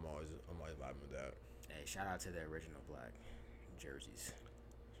 I'm always vibing with that. Hey, shout out to the original black jerseys.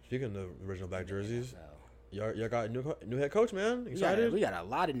 Speaking of the original black jerseys, y'all got a new head coach, man. Excited? We got a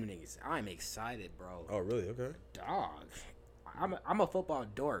lot of new niggas. I'm excited, bro. Oh really? Okay. Dog. I'm a football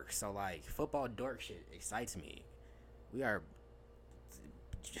dork, so like football dork shit excites me. We are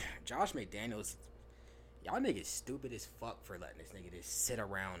Josh McDaniels. Y'all niggas stupid as fuck for letting this nigga just sit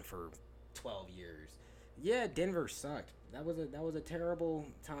around for 12 years. Yeah, Denver sucked. That was a terrible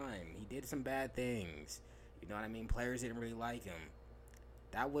time. He did some bad things. You know what I mean? Players didn't really like him.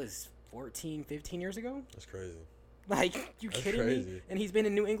 That was 14, 15 years ago? That's crazy. Like, you kidding me? And he's been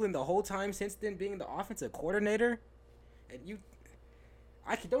in New England the whole time since then, being the offensive coordinator. And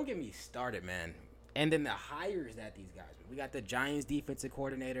don't get me started, man. And then the hires that these guys, we got the Giants defensive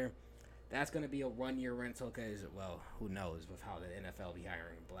coordinator. That's going to be a 1-year rental because, well, who knows with how the NFL be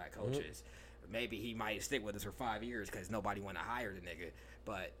hiring black coaches. Mm-hmm. Maybe he might stick with us for 5 years because nobody want to hire the nigga.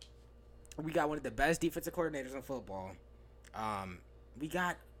 But we got one of the best defensive coordinators in football. We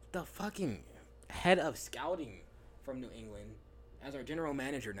got the fucking head of scouting from New England as our general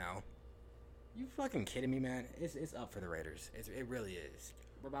manager now. You fucking kidding me, man? It's up for the Raiders. It really is.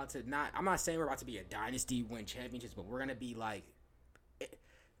 We're about to I'm not saying we're about to be a dynasty, win championships, but we're gonna be like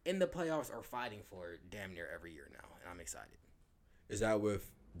in the playoffs or fighting for it damn near every year now, and I'm excited. Is that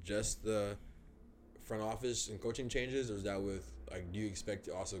with just the front office and coaching changes, or is that with like? Do you expect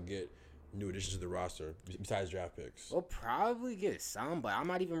to also get new additions to the roster besides draft picks? We'll probably get some, but I'm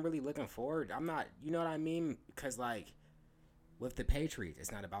not even really looking forward. I'm not. You know what I mean? Because like. With the Patriots,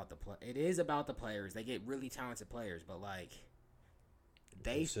 it's not about it is about the players. They get really talented players, but like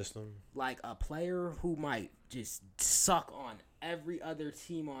the system, like a player who might just suck on every other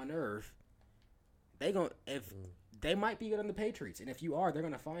team on earth, they might be good on the Patriots, and if you are, they're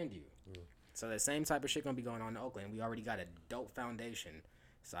gonna find you. So the same type of shit gonna be going on in Oakland. We already got a dope foundation,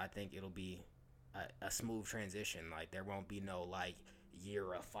 so I think it'll be a smooth transition. Like there won't be no like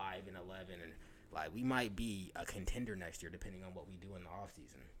year of 5-11, and like we might be a contender next year depending on what we do in the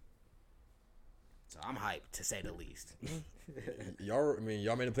offseason. So I'm hyped to say the least. y'all made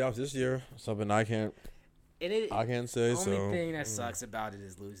the playoffs this year. Something I can't say. The only thing that sucks about it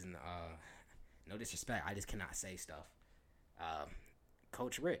is losing. No disrespect, I just cannot say stuff.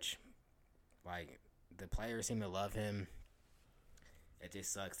 Coach Rich, like the players seem to love him. It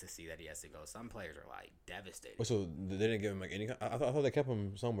just sucks to see that he has to go. Some players are like devastated. So they didn't give him like any. I thought they kept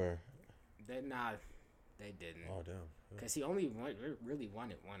him somewhere. They didn't. Oh damn. Because he only really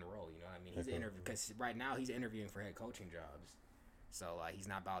wanted one role. You know what I mean? He's because right now he's interviewing for head coaching jobs. So like he's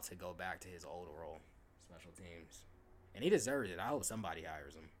not about to go back to his old role, special teams, and he deserves it. I hope somebody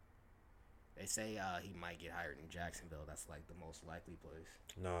hires him. They say he might get hired in Jacksonville. That's like the most likely place.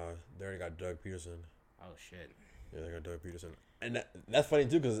 Nah, they already got Doug Peterson. Oh shit. Yeah, they got Doug Peterson, and that's funny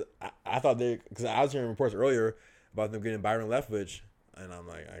too because I thought because I was hearing reports earlier about them getting Byron Leftwich, and I'm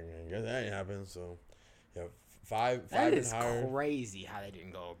like, I guess that ain't happened. So, yeah, five. That is crazy how they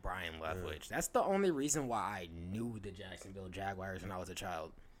didn't go Brian Leftwich. Yeah. That's the only reason why I knew the Jacksonville Jaguars when I was a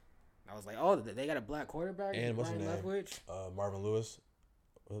child. I was like, oh, they got a black quarterback. And what's Brian his name? Leftwich? Marvin Lewis.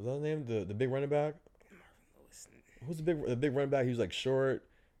 Was that his name? The big running back. Marvin Lewis. Who's the big running back? He was like short.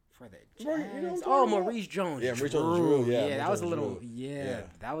 For the Jags. Maurice Jones. Yeah, Maurice Jones. Yeah, that was a little. Yeah,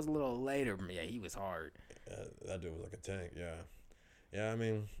 that was a little later. Yeah, he was hard. That dude was like a tank. Yeah. I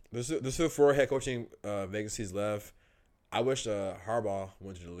mean, there's still 4 head coaching vacancies left. I wish Harbaugh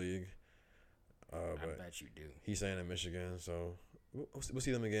went to the league. I bet you do. He's staying in Michigan, so we'll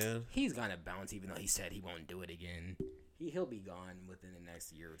see them again. He's gonna bounce, even though he said he won't do it again. He'll be gone within the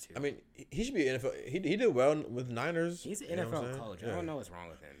next year or two. I mean, he should be NFL. He did well with the Niners. He's an NFL coach. Yeah. I don't know what's wrong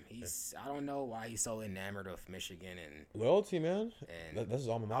with him. I don't know why he's so enamored of Michigan and loyalty, man. And that's his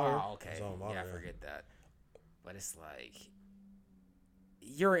alma mater. Oh, okay. Yeah, I forget that. But it's like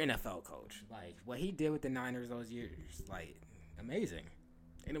you're an NFL coach. Like what he did with the Niners those years, like amazing.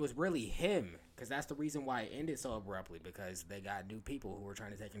 And it was really him, because that's the reason why it ended so abruptly, because they got new people who were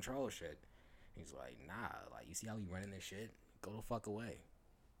trying to take control of shit. He's like, nah, like, you see how we running this shit? Go the fuck away.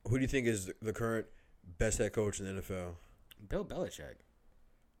 Who do you think is the current best head coach in the NFL? Bill Belichick.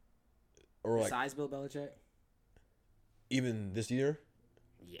 Or besides Bill Belichick? Even this year?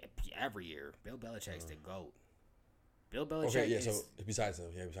 Yeah, every year. Bill Belichick's the GOAT. Bill Belichick is... so besides him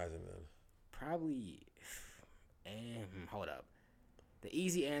then. Probably... hold up. The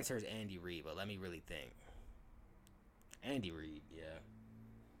easy answer is Andy Reid, but let me really think. Andy Reid, yeah.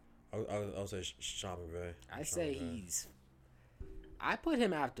 I'll say Sean McVay. I put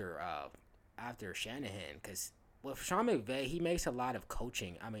him after Shanahan, because with Sean McVay, he makes a lot of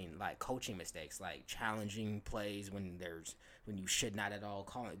coaching mistakes, like challenging plays when you should not at all,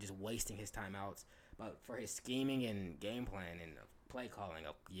 just wasting his timeouts. But for his scheming and game plan and play calling,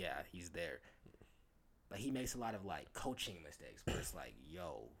 he's there. But he makes a lot of like coaching mistakes where it's like,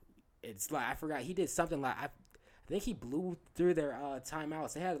 it's like, I forgot, he did something like, I think he blew through their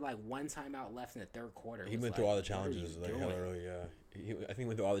timeouts. They had like one timeout left in the third quarter. He went through all the challenges like hella early. Yeah, I think he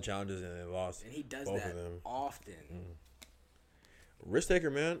went through all the challenges and they lost. And he does both that of them often. Risk taker,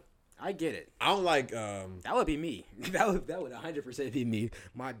 man. I get it. I don't like. That would be me. That would 100% be me.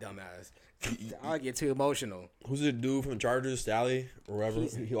 My dumb ass. I get too emotional. Who's the dude from the Chargers, Staley or whatever?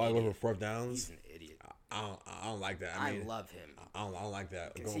 He always went for 4th downs. He's an idiot. I don't like that. I love him. I don't like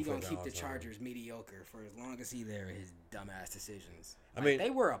that. Because he's going to keep the Chargers mediocre for as long as he's there in his dumbass decisions. I mean, they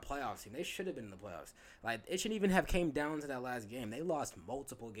were a playoff team. They should have been in the playoffs. Like, it shouldn't even have came down to that last game. They lost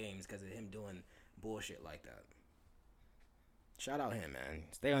multiple games because of him doing bullshit like that. Shout out him, man.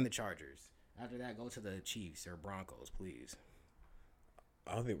 Stay on the Chargers. After that, go to the Chiefs or Broncos, please.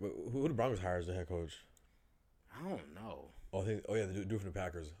 I don't think... Who the Broncos hire as the head coach? I don't know. The dude from the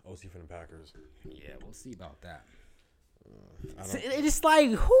Packers. OC from the Packers. Yeah, we'll see about that. It's like,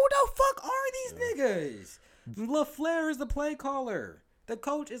 who the fuck are these niggas? LaFleur is the play caller. The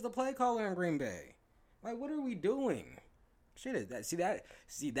coach is the play caller in Green Bay. Like, what are we doing? Shit is that?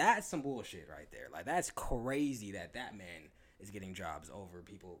 See, that's some bullshit right there. Like, that's crazy that man is getting jobs over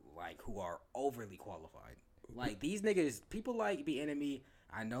people like who are overly qualified. Like, these niggas, people like Bieniemy.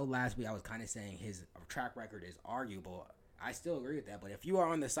 I know last week I was kind of saying his track record is arguable. I still agree with that. But if you are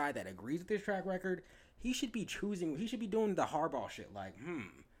on the side that agrees with his track record, he should be doing the Harbaugh shit. Like,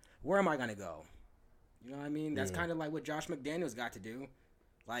 where am I going to go? You know what I mean? That's kind of like what Josh McDaniels got to do.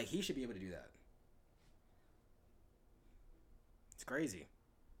 Like, he should be able to do that. It's crazy.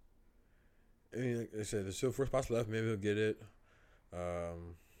 I mean, like I said, there's still 4 spots left. Maybe he'll get it.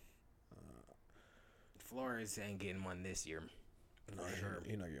 Flores ain't getting one this year. No, Sure.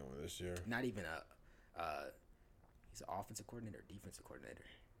 he's not getting one this year. Not even he's an offensive coordinator or defensive coordinator?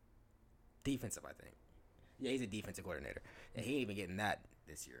 Defensive, I think. Yeah, he's a defensive coordinator. And he ain't even getting that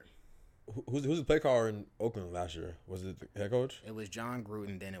this year. Who's the play caller in Oakland last year? Was it the head coach? It was John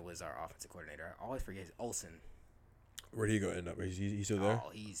Gruden, then it was our offensive coordinator. I always forget Olsen. Where did he go end up? He's still there? Oh,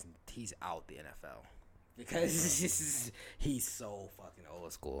 he's out the NFL. Because he's so fucking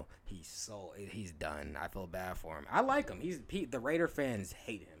old school. He's done. I feel bad for him. I like him. The Raider fans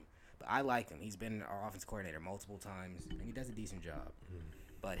hate him, but I like him. He's been our offensive coordinator multiple times, and he does a decent job.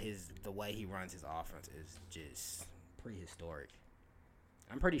 But the way he runs his offense is just prehistoric.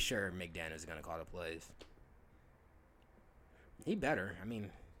 I'm pretty sure McDaniels is gonna call the plays. He better. I mean,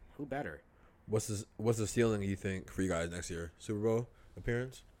 who better? What's the ceiling you think for you guys next year? Super Bowl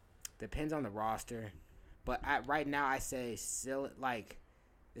appearance? Depends on the roster. But right now, I say this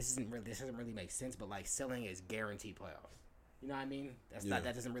doesn't really make sense. But like ceiling is guaranteed playoffs. You know what I mean? That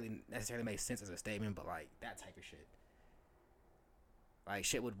doesn't really necessarily make sense as a statement. But like that type of shit, like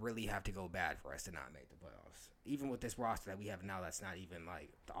shit would really have to go bad for us to not make the playoffs. Even with this roster that we have now, that's not even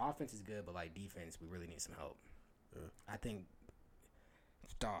like the offense is good, but like defense, we really need some help. Yeah. I think,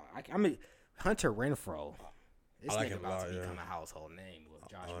 I mean Hunter Renfrow. This nigga about to become a household name with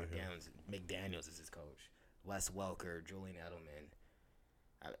Josh McDaniels as his coach. Wes Welker, Julian Edelman.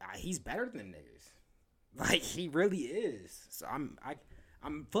 He's better than them niggas. Like, he really is. So I'm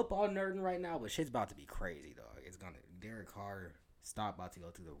football nerding right now, but shit's about to be crazy, dog. Derek Carr about to go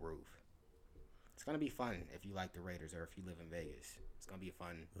through the roof. It's going to be fun if you like the Raiders or if you live in Vegas. It's going to be a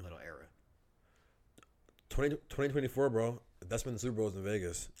fun little era. 2024, bro. That's when the Super Bowl's in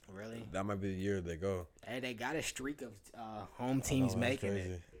Vegas. Really? That might be the year they go. Hey, they got a streak of home teams making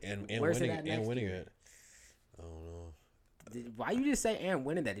it. And winning it. I don't know. Why you just say and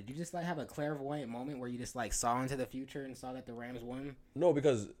winning that? Did you just like have a clairvoyant moment where you just like saw into the future and saw that the Rams won? No,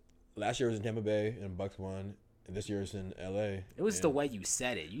 because last year was in Tampa Bay and Bucks won, and this year it's in LA. It was the way you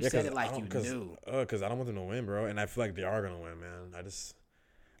said it. You said it like you knew. Because I don't want them to win, bro, and I feel like they are gonna win, man.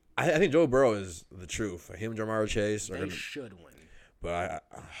 I think Joe Burrow is the truth. Him, Jamar Chase, should win. But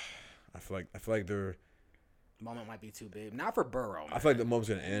I feel like their moment might be too big. Not for Burrow. Man. I feel like the moment's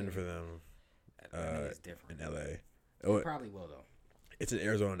gonna end for them. It's different in LA. It probably will though. It's in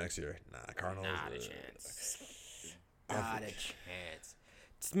Arizona next year. Nah, Cardinals. Not a chance. Not a chance.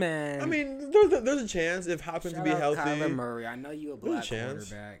 Man. I mean, there's a chance if Hopkins can be healthy. Kyler Murray. I know you a black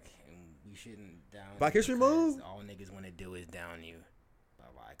quarterback, and we shouldn't down. Black History Month. All niggas want to do is down you.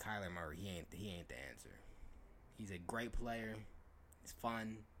 But like Kyler Murray, he ain't the answer. He's a great player. He's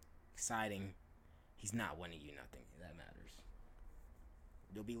fun, exciting. He's not winning you nothing. That matters.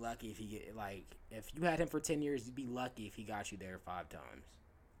 You'll be lucky if if you had him for 10 years, you'd be lucky if he got you there 5 times.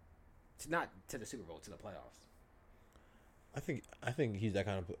 It's not to the Super Bowl, to the playoffs. I think he's that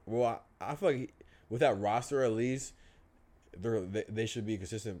kind of. Well, I feel like with that roster at least, they should be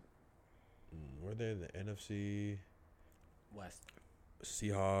consistent. Were they in the NFC West?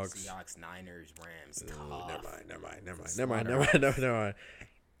 Seahawks, Niners, Rams. Never mind.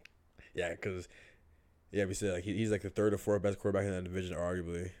 Yeah, because we said like he's like the 3rd or 4th best quarterback in that division,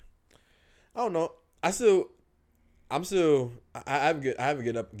 arguably. I don't know. I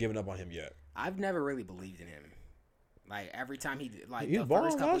haven't given up on him yet. I've never really believed in him. Like every time he was the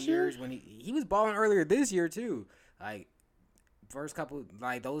first couple last year? years when he was balling earlier this year too. Like first couple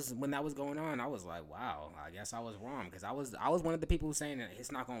those when that was going on, I was like, wow, I guess I was wrong because I was one of the people saying that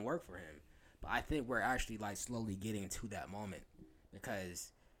it's not gonna work for him. But I think we're actually like slowly getting to that moment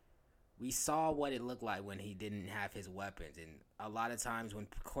because we saw what it looked like when he didn't have his weapons, and a lot of times when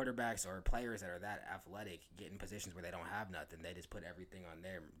quarterbacks or players that are that athletic get in positions where they don't have nothing, they just put everything on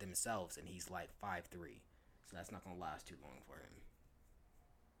themselves, and he's like 5'3", so that's not gonna last too long for him.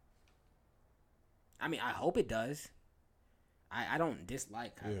 I mean, I hope it does. I don't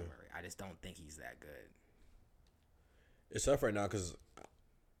dislike Kyler Murray. I just don't think he's that good. It's tough right now because,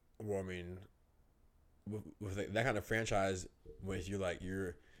 well, I mean, with that kind of franchise, with you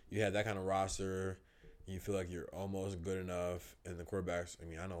have that kind of roster, you feel like you're almost good enough, and the quarterbacks. I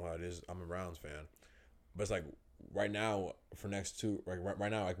mean, I know how it is. I'm a Browns fan, but it's like right now for next two, right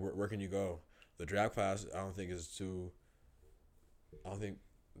now, like where can you go? The draft class, I don't think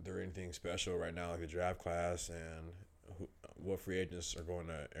they're anything special right now. Like the draft class and what free agents are going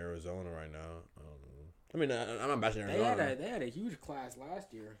to Arizona right now. I mean, I'm not bashing Arizona. They had a huge class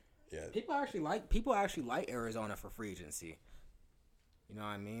last year. Yeah, people actually like Arizona for free agency. You know what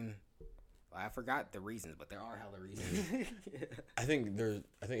I mean? I forgot the reasons, but there are hella reasons. I think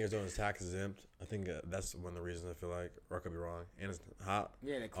Arizona's tax exempt. I think that's one of the reasons I feel like, or I could be wrong. And it's hot.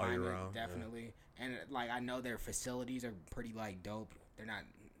 Yeah, the all year climate round. definitely, and like I know their facilities are pretty like dope. They're not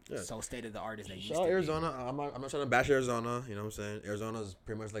so state of the art as they used to. Shout out Arizona. I'm not trying to bash Arizona. You know what I'm saying? Arizona's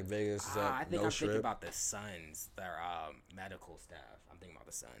pretty much like Vegas. I think I'm thinking about the Suns, their medical staff. I'm thinking about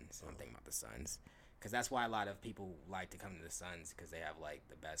the Suns. I'm thinking about the Suns. Because that's why a lot of people like to come to the Suns, because they have like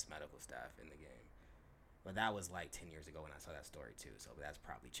the best medical staff in the game. But that was like 10 years ago when I saw that story too, so that's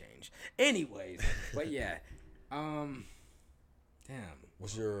probably changed. Anyways, but yeah, damn.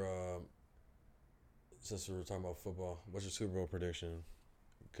 What's your since we were talking about football, what's your Super Bowl prediction?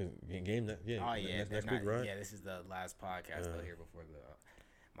 Game that next week, right? Yeah, this is the last podcast they'll hear before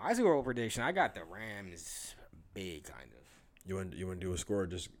my Super Bowl prediction. I got the Rams big, kind of. You want to do a score? Or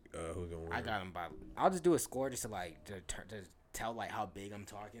just who's gonna win? I got them by. I'll just do a score just to tell like how big I'm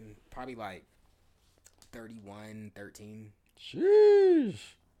talking. Probably like 31-13. Sheesh.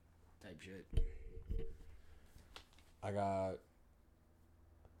 Type shit. I got.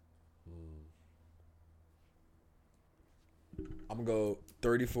 I'm gonna go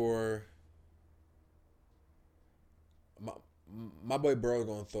 34. My boy Burrow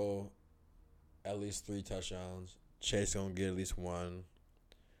gonna throw at least 3 touchdowns. Chase gonna get at least 1.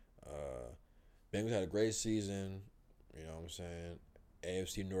 Bengals had a great season. You know what I'm saying?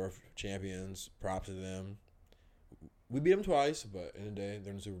 AFC North champions. Props to them. We beat them twice, but in the day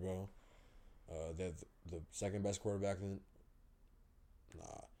they're in the Super Bowl. They're the second best quarterback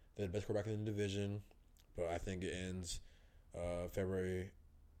they're the best quarterback in the division. But I think it ends February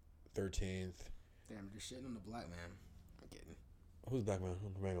 13th. Damn, just shitting on the black man. I'm kidding. Who's the black man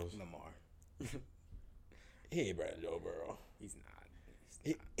on the Bengals? Lamar. He ain't better than Joe Burrow. He's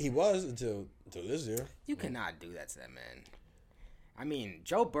not. He was until this year. You cannot do that to that man. I mean,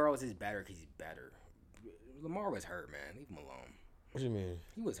 Joe Burrows is better because he's better. Lamar was hurt, man. Leave him alone. What do you mean?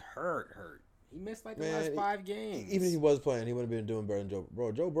 He was hurt. He missed like the last 5 games. Even if he was playing, he wouldn't have been doing better than Joe.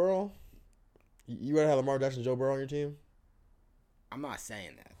 Bro, Joe Burrow. You rather have Lamar Jackson and Joe Burrow on your team? I'm not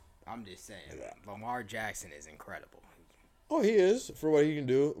saying that. I'm just saying Lamar Jackson is incredible. Oh, he is for what he can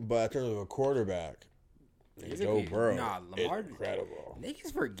do, but in terms of a quarterback, Joe Burrow, Lamar, incredible.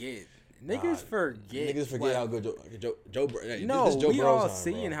 Niggas forget how good Joe Burrow. No, we all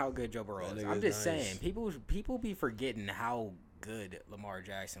seeing how good Joe Burrow is. I'm just saying, people be forgetting how good Lamar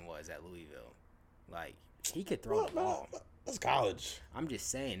Jackson was at Louisville. Like, he could throw the ball. That's college. I'm just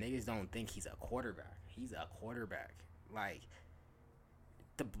saying, niggas don't think he's a quarterback. He's a quarterback. Like,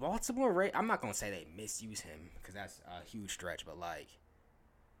 the Baltimore Ravens, I'm not going to say they misuse him because that's a huge stretch, but, like,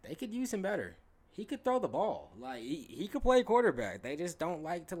 they could use him better. He could throw the ball. Like, he could play quarterback. They just don't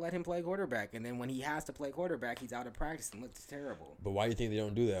like to let him play quarterback. And then when he has to play quarterback, he's out of practice and looks terrible. But why do you think they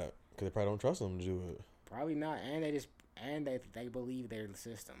don't do that? Because they probably don't trust him to do it. Probably not. And they believe their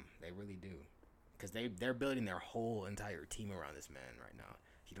system. They really do. Because they're building their whole entire team around this man right now.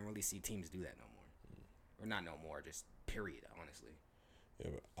 You don't really see teams do that no more. Or not no more, just period, honestly.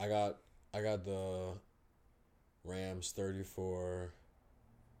 Yeah, but I got the Rams 34,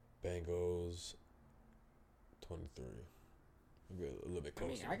 Bengals 23. Maybe a little bit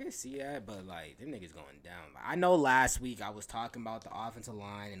closer. I mean, I can see that, but, like, them niggas going down. Like, I know last week I was talking about the offensive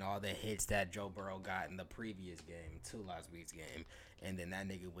line and all the hits that Joe Burrow got in the previous game to last week's game. And then that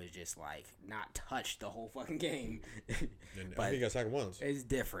nigga was just, like, not touched the whole fucking game. But I think he got sacked once. It's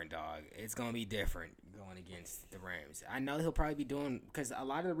different, dog. It's going to be different going against the Rams. I know he'll probably be doing – because a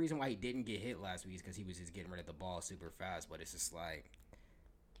lot of the reason why he didn't get hit last week is because he was just getting rid of the ball super fast. But it's just like –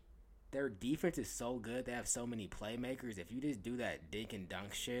 their defense is so good. They have so many playmakers. If you just do that dink and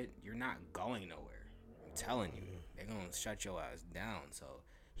dunk shit, you're not going nowhere. I'm telling you. They're going to shut your ass down. So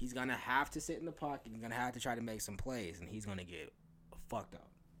he's going to have to sit in the pocket. He's going to have to try to make some plays, and he's going to get fucked up.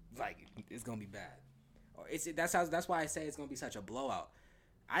 Like, it's going to be bad. That's why I say it's going to be such a blowout.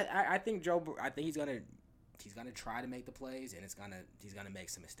 I think he's going to try to make the plays, and he's going to make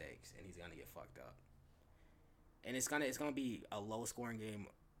some mistakes, and he's going to get fucked up. And it's going to be a low-scoring game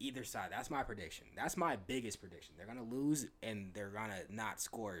either side. That's my prediction. That's my biggest prediction. They're going to lose, and they're going to not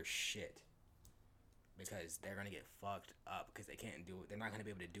score shit. Because they're going to get fucked up because they can't do it. They're not going to be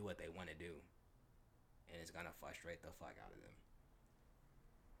able to do what they want to do. And it's going to frustrate the fuck out of them.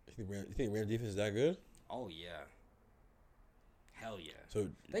 You think Rams defense is that good? Oh, yeah. Hell yeah. So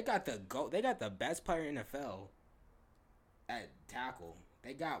they got the best player in the NFL at tackle.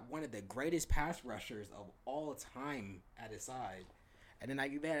 They got one of the greatest pass rushers of all time at his side. And then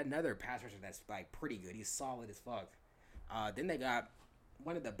they had another pass rusher that's, like, pretty good. He's solid as fuck. Then they got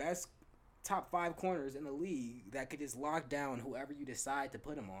one of the best top 5 corners in the league that could just lock down whoever you decide to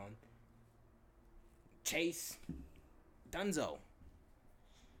put him on. Chase, Dunzo.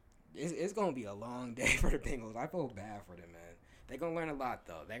 It's gonna be a long day for the Bengals. I feel bad for them, man. They're gonna learn a lot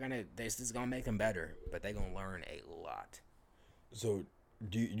though. This is gonna make them better, but they're gonna learn a lot. So,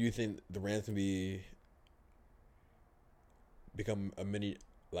 do you think the Rams can become a mini,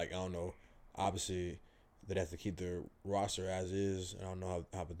 like, I don't know, obviously they'd have to keep their roster as is. I don't know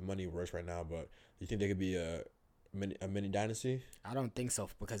how the money works right now, but do you think they could be a mini dynasty? I don't think so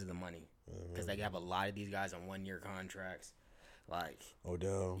because of the money. Because they have a lot of these guys on 1-year contracts. Like,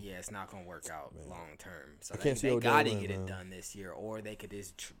 Odell. Yeah, it's not going to work out long term. So they got to get it done this year, or they could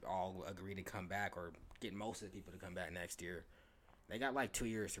just all agree to come back or get most of the people to come back next year. They got like 2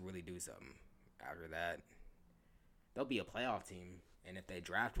 years to really do something. After that, they'll be a playoff team. And if they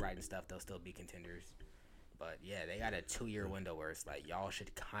draft right and stuff, they'll still be contenders. But, yeah, they got a 2-year window where it's like, y'all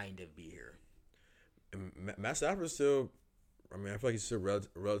should kind of be here. And Matt Stafford's still, I mean, I feel like he's still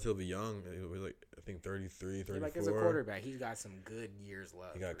relatively young. He was like, I think 33, 34. Like, as a quarterback, he's got some good years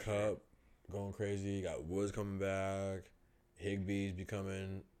left. He got Kupp going crazy. He got Woods coming back. Higbee's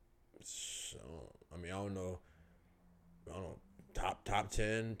becoming, I mean, I don't know, top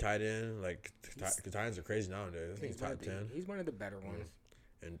 10 tight end. Like, tight ends are crazy nowadays. I think he's top 10. He's one of the better ones.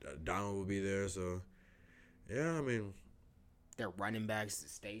 And Donald will be there, so, yeah, I mean. Their running backs,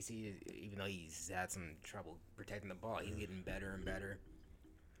 Stacy, even though he's had some trouble protecting the ball, he's getting better and better.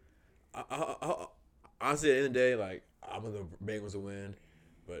 Honestly, at the end of the day, like, I want the Bengals to win,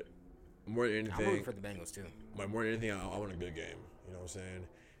 but more than anything, I'm rooting for the Bengals too. But more than anything, I want a good game. You know what I'm saying?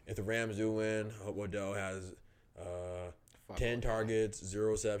 If the Rams do win, I hope Odell has 10 targets,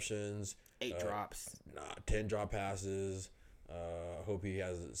 0 receptions, 8 drops, 10 drop passes. I hope he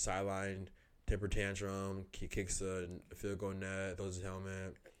has a sideline temper tantrum. He kicks a field goal net, throws his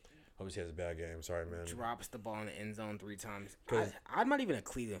helmet. Hope he has a bad game. Sorry, man. Drops the ball in the end zone 3 times. I'm not even a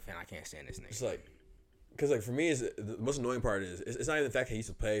Cleveland fan. I can't stand this nigga. It's like, because like for me, the most annoying part is it's not even the fact that he used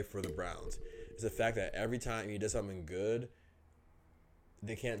to play for the Browns. It's the fact that every time he does something good,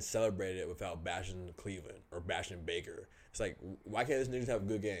 they can't celebrate it without bashing Cleveland or bashing Baker. It's like, why can't this nigga have a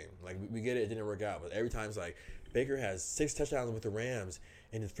good game? Like, we get it didn't work out, but every time it's like, Baker has 6 touchdowns with the Rams,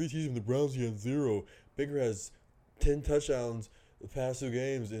 and in 3 seasons with the Browns he had 0. Baker has 10 touchdowns the past 2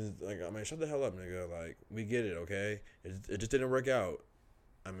 games, and like, I mean, shut the hell up, nigga. Like, we get it, okay? It just didn't work out.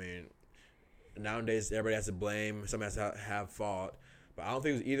 I mean, nowadays everybody has to blame, some has to have fault, but I don't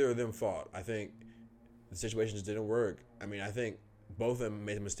think it was either of them fault. I think the situation just didn't work. I mean, I think both of them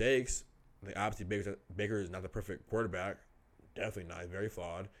made mistakes. Like, obviously Baker is not the perfect quarterback, definitely not. He's very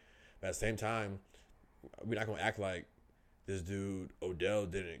flawed. But at the same time, we're not gonna act like this dude Odell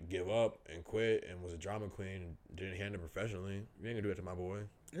didn't give up and quit and was a drama queen and didn't handle it professionally. You ain't gonna do it to my boy.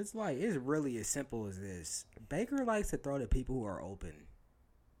 It's like, it's really as simple as this. Baker likes to throw to people who are open.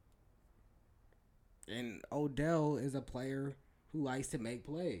 And Odell is a player who likes to make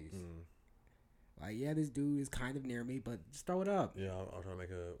plays. Like, yeah, this dude is kind of near me, but just throw it up. Yeah, I'll try to make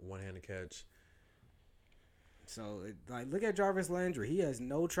a one-handed catch. So, like, look at Jarvis Landry. He has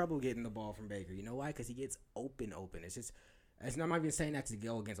no trouble getting the ball from Baker. You know why? Because he gets open. It's just, I'm not even saying that to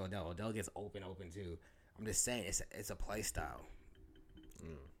go against Odell. Odell gets open too. I'm just saying it's a play style.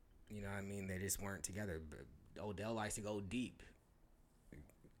 You know what I mean? They just weren't together. But Odell likes to go deep.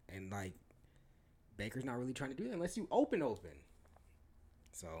 And, like, Baker's not really trying to do that unless you open.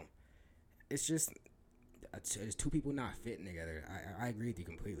 So, it's just, it's 2 people not fitting together. I agree with you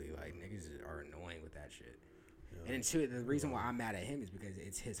completely. Like, niggas are annoying with that shit. Yeah. And then, the reason why I'm mad at him is because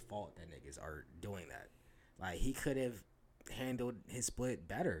it's his fault that niggas are doing that. Like, he could have handled his split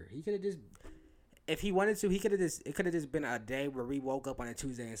better. He could have just, if he wanted to, it could have just been a day where we woke up on a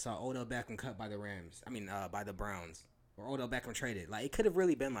Tuesday and saw Odell Beckham cut by the Rams. I mean, by the Browns. Or Odell Beckham traded. Like, it could have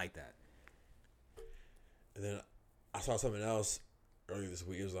really been like that. And then I saw something else earlier this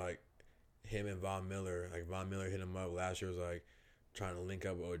week. It was like him and Von Miller. Like, Von Miller hit him up last year. Was like trying to link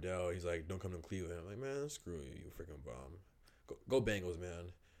up with Odell. He's like, don't come to Cleveland. I'm like, man, screw you, you freaking bum. Go Bengals,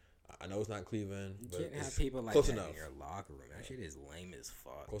 man. I know it's not Cleveland, but you can't have people like close that enough in your locker room. That shit is lame as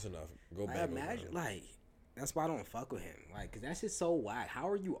fuck. Close enough. Go like, Bengals. Imagine, man. like, that's why I don't fuck with him. Like, cause that's just so whack. How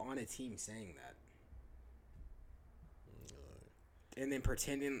are you on a team saying that? And then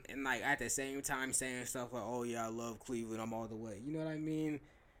pretending, and like at the same time saying stuff like, "Oh yeah, I love Cleveland, I'm all the way." You know what I mean?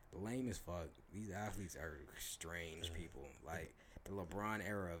 Lame as fuck. These athletes are strange people. Like, the LeBron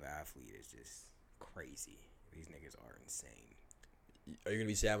era of athlete is just crazy. These niggas are insane. Are you gonna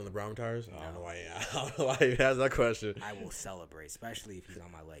be sad when LeBron retires? No. I don't know why. I don't know why you asked that question. I will celebrate, especially if he's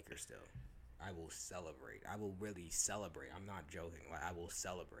on my Lakers still. I will celebrate. I will really celebrate. I'm not joking. Like, I will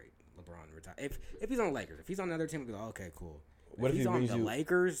celebrate LeBron retire. If he's on the Lakers, if he's on another team, I'll be like, okay, cool. What if if he's he on wins the you?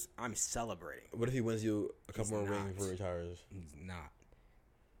 Lakers, I'm celebrating. What if he wins you a couple more He's rings not. before he retires? He's not.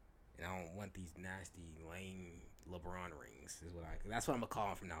 And I don't want these nasty, lame LeBron rings. That's what I'm gonna call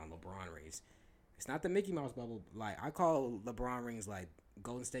him from now on. LeBron rings. It's not the Mickey Mouse bubble. Like I call LeBron rings like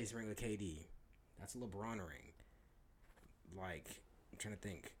Golden State's ring with KD. That's a LeBron ring. Like I'm trying to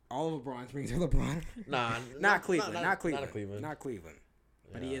think. All of LeBron's rings are LeBron. Nah, not Cleveland. Not Cleveland. Not Cleveland. Not Cleveland.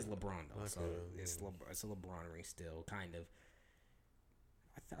 But he is LeBron though, Not so Cleveland. it's a LeBron ring still, kind of.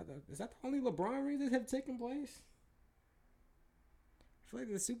 Is that the only LeBron rings that have taken place? I feel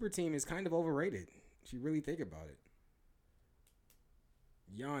like the super team is kind of overrated. If you really think about it.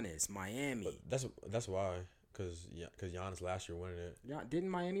 Giannis, Miami. But that's why, because Giannis last year won it. Didn't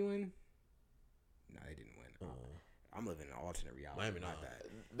Miami win? No, they didn't win. I'm living in an alternate reality. Miami, My not bad.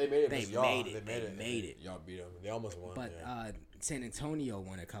 They made it. They Y'all. made it. They They made it. Y'all beat them. They almost won. But yeah. San Antonio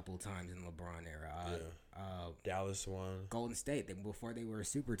won a couple times in the LeBron era. Dallas won. Golden State before they were a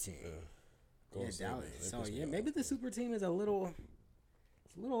super team. Golden State, Dallas. man, So they yeah, pissed me maybe off. the super team is a little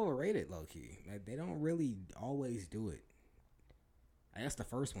overrated, low key. Like they don't really always do it. I guess the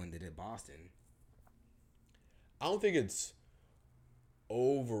first one did it, Boston. I don't think it's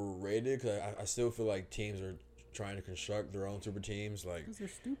overrated because I still feel like teams are trying to construct their own super teams. Like, Because they're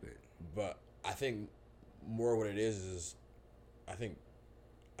stupid. but I think more what it is I think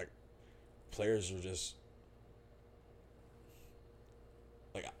like players are just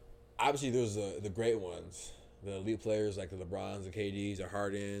like obviously there's the great ones, the elite players like the LeBrons, the KDs, the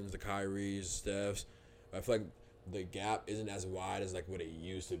Hardens, the Kyries, Stephs. I feel like the gap isn't as wide as like what it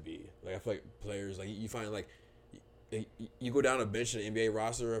used to be. Like I feel like players like you find like you go down a bench in the NBA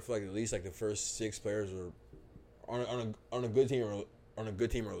roster. I feel like at least like the first 6 players are on a good team or on a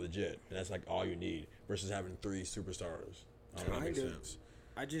good team are legit, and that's like all you need versus having 3 superstars. I don't know if that makes sense.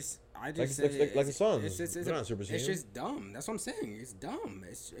 I just Like the Suns. It's They're not a super team. It's just dumb. That's what I'm saying. It's dumb.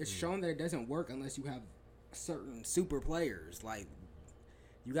 It's shown that it doesn't work unless you have certain super players. Like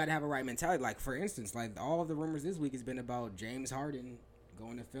you got to have a right mentality. Like for instance, like all of the rumors this week has been about James Harden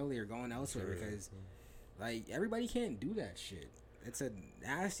going to Philly or going elsewhere because like everybody can't do that shit. It's a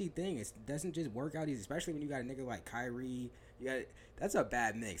nasty thing. It doesn't just work out easy, especially when you got a nigga like Kyrie. That's a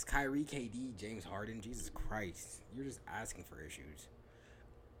bad mix. Kyrie, KD, James Harden. Jesus Christ, you're just asking for issues.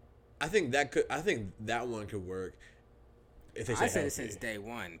 I think that one could work if they stay I said healthy. it since day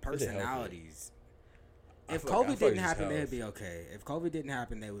one. If they stay healthy. Personalities. I If feel like COVID it's didn't just happen, they'd health. be okay. If COVID didn't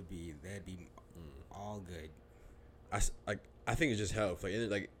happen, they'd be all good. I think it's just health.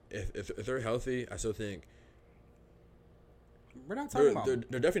 Like if they're healthy, I still think We're not talking about. they're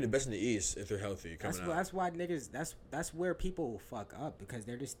definitely the best in the East if they're healthy coming out. That's why niggas. That's where people fuck up because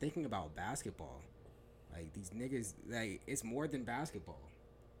they're just thinking about basketball. Like these niggas, like it's more than basketball.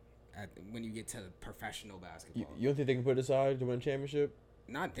 When you get to professional basketball, You don't think they can put it aside to win a championship?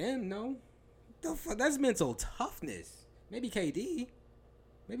 not them. No, the fuck. That's mental toughness. Maybe KD,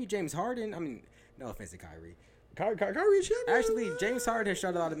 maybe James Harden. I mean, no offense to Kyrie. Kyrie champion. Actually, James Harden has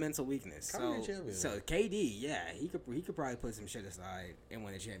showed a lot of mental weakness. Kyrie champion. So KD, yeah, he could probably put some shit aside and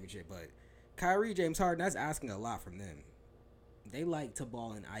win a championship. But Kyrie, James Harden, that's asking a lot from them. They like to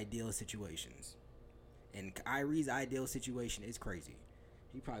ball in ideal situations, and Kyrie's ideal situation is crazy.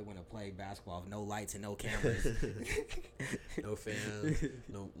 He probably want to play basketball with no lights and no cameras. No fans,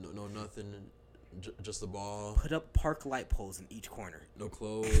 no nothing, just the ball. Put up park light poles in each corner. No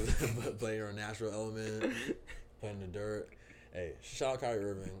clothes, but playing our natural element, playing in the dirt. Hey, shout out Kyrie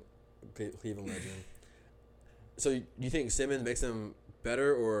Irving, Cleveland legend. So you think Simmons makes them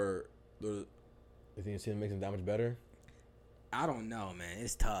better, or you think Simmons makes them that much better? I don't know, man.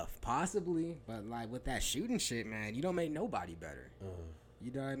 It's tough. Possibly, but like with that shooting shit, man, you don't make nobody better. You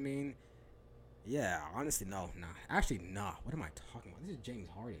know what I mean? Yeah, honestly, no, nah. Actually, nah. What am I talking about? This is James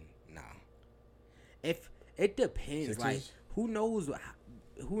Harden. Nah. If it depends, Sixers? like who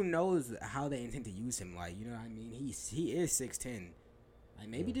knows how they intend to use him? Like, you know what I mean? He is 6'10". Like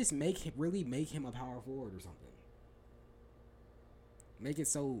maybe just make him a power forward or something. Make it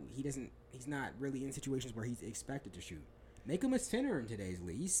so he's not really in situations where he's expected to shoot. Make him a center in today's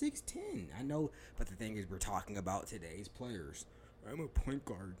league. He's 6'10". I know, but the thing is, we're talking about today's players. I'm a point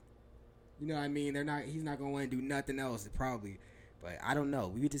guard. You know what I mean? He's not gonna want to do nothing else probably. But I don't know.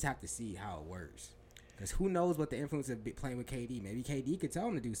 We would just have to see how it works. Because who knows what the influence of playing with KD. Maybe KD could tell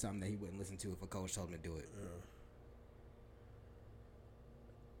him to do something that he wouldn't listen to if a coach told him to do it. Yeah.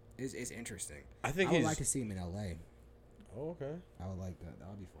 It's interesting. I would like to see him in LA. Oh, okay. I would like that. That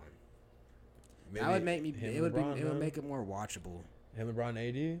would be fun. Maybe That would make me. him It would LeBron, be. It would man. make it more watchable. Him, LeBron,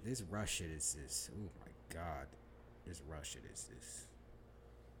 AD. This rush shit is this. Oh my god. This rush shit is this.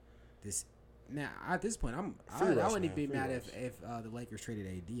 This Now at this point, I wouldn't be mad if the Lakers traded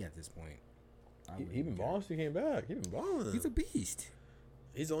AD at this point. He been balling since he came back. He been balling. He's a beast.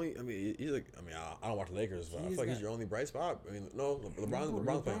 He's only. I mean, he's like. I mean, I don't watch the Lakers, but I feel like he's your only bright spot. I mean, no,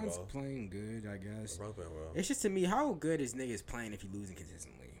 LeBron's playing good, I guess. LeBron's playing well. It's just to me, how good is niggas playing if you losing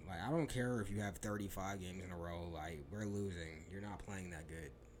consistently? Like, I don't care if you have 35 games in a row. Like, we're losing. You're not playing that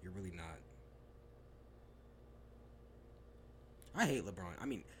good. You're really not. I hate LeBron. I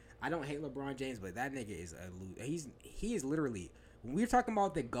mean, I don't hate LeBron James, but that nigga is a he is literally. When we're talking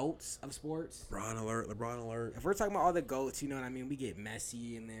about the GOATs of sports, LeBron alert. If we're talking about all the GOATs, you know what I mean? We get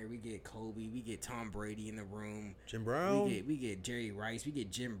Messi in there, we get Kobe, we get Tom Brady in the room. Jim Brown. We get Jerry Rice, we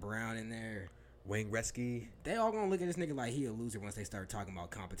get Jim Brown in there. Wayne Gretzky. They all gonna look at this nigga like he a loser once they start talking about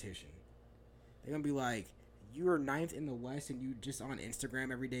competition. They're gonna be like, you are 9th in the West and you just on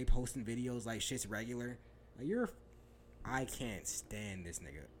Instagram every day posting videos like shit's regular. Like I can't stand this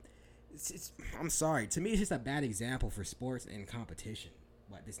nigga. I'm sorry. To me, it's just a bad example for sports and competition.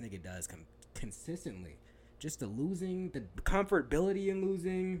 What this nigga does consistently. Just the losing, the comfortability in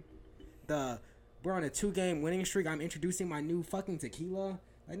losing. We're on a 2-game winning streak. I'm introducing my new fucking tequila.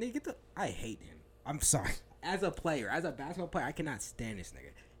 Like, nigga, I hate him. I'm sorry. As a player, as a basketball player, I cannot stand this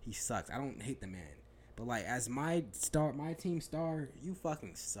nigga. He sucks. I don't hate the man. But, like, as my team star, you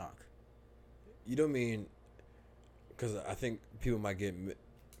fucking suck. You don't mean... Because I think people might get...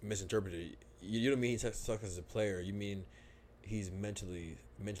 misinterpreted. You don't mean he sucks as a player. You mean he's mentally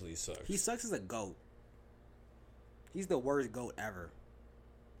sucks. He sucks as a GOAT. He's the worst GOAT ever.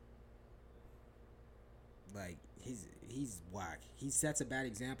 Like, he's whack. He sets a bad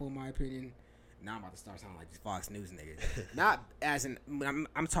example in my opinion. Now I'm about to start sounding like these Fox News niggas. Not as in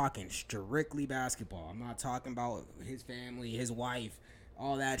I'm talking strictly basketball. I'm not talking about his family, his wife,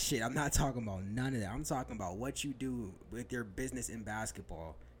 all that shit. I'm not talking about none of that. I'm talking about what you do with your business in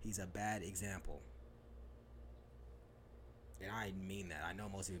basketball. He's a bad example. And I mean that. I know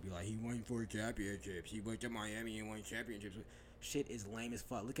most people be like, he won 4 championships. He went to Miami and won championships. Shit is lame as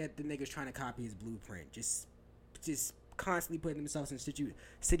fuck. Look at the niggas trying to copy his blueprint. Just constantly putting themselves in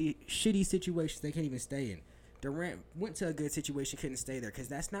shitty situations they can't even stay in. Durant went to a good situation, couldn't stay there, because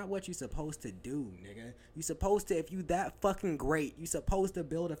that's not what you're supposed to do, nigga. You supposed to, if you that fucking great, you supposed to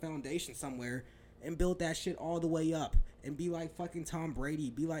build a foundation somewhere and build that shit all the way up and be like fucking Tom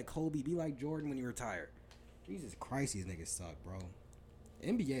Brady, be like Kobe, be like Jordan when you retire. Jesus Christ, these niggas suck, bro.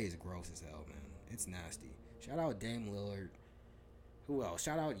 NBA is gross as hell, man. It's nasty. Shout out Dame Lillard. Who else?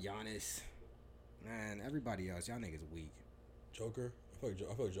 Shout out Giannis. Man, everybody else, y'all niggas weak. Joker? I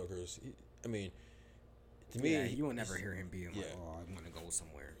feel like Joker is... I mean... To me, yeah, you will never hear him being like, "Oh, I want to go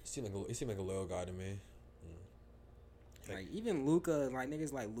somewhere." He seemed like a loyal guy to me. Like even Luka, like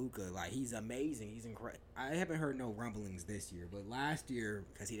niggas like Luka, like he's amazing. He's incredible. I haven't heard no rumblings this year, but last year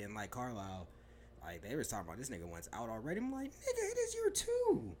because he didn't like Carlisle, like they were talking about this nigga wants out already. I'm like, nigga, it is year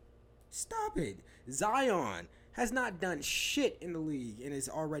 2. Stop it. Zion has not done shit in the league and is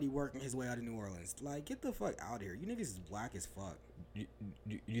already working his way out of New Orleans. Like, get the fuck out of here. You niggas is whack as fuck. Do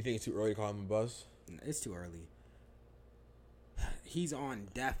you think it's too early to call him a bust? It's too early. He's on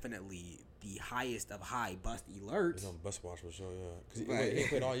definitely the highest of high bust alerts. He's on bust watch for sure, yeah. Because he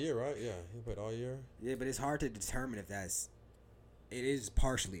played all year, right? Yeah, he played all year. Yeah, but it's hard to determine if that's... It is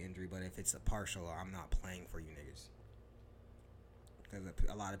partially injury, but if it's a partial, I'm not playing for you niggas. Because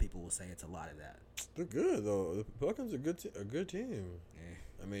a lot of people will say it's a lot of that. They're good, though. The Pelicans are a good team.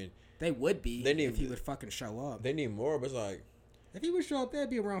 Yeah. I mean... They would be if he would fucking show up. They need more, but it's like... If he would show up, they'd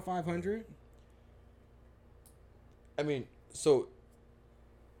be around 500. I mean, so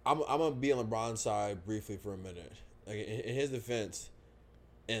I'm gonna be on LeBron's side briefly for a minute. Like in his defense,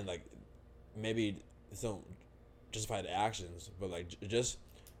 and like maybe don't justify the actions, but like just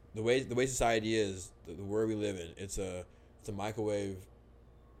the way society is, the world we live in, it's a microwave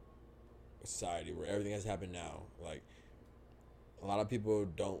society where everything has happened now. Like a lot of people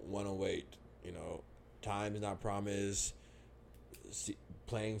don't want to wait. You know, time is not promised.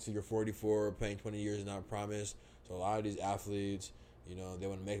 Playing till you're 44, playing 20 years is not promised. So a lot of these athletes, you know, they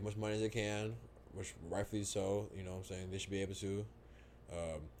want to make as much money as they can, which rightfully so. You know what I'm saying? They should be able to.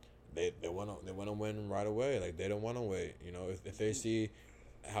 They want to win right away. Like they don't want to wait. You know, if they see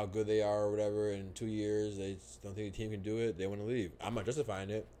how good they are or whatever in 2 years, they don't think the team can do it, they want to leave. I'm not justifying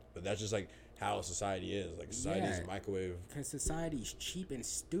it, but that's just like how society is. Like society is a microwave. Because society's cheap and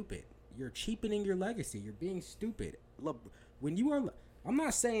stupid. You're cheapening your legacy. You're being stupid. Look, when you are, I'm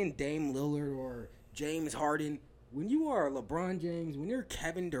not saying Dame Lillard or James Harden. When you are LeBron James, when you're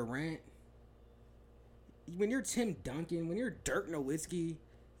Kevin Durant, when you're Tim Duncan, when you're Dirk Nowitzki,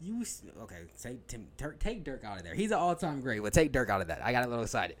 Okay, take Dirk out of there. He's an all-time great, but take Dirk out of that. I got a little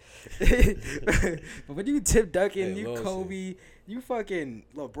excited. But when you Tim Duncan, you Kobe, you fucking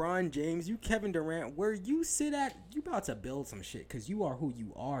LeBron James, you Kevin Durant, where you sit at, you about to build some shit because you are who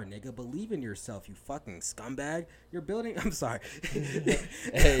you are, nigga. Believe in yourself, you fucking scumbag. You're building. I'm sorry.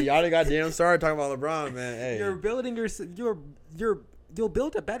 Hey, y'all got damn sorry talking about LeBron, man. Hey, you're building you'll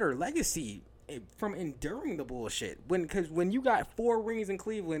build a better legacy from enduring the bullshit. Because when you got 4 rings in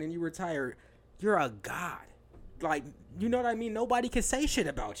Cleveland and you retired, you're a god. Like, you know what I mean? Nobody can say shit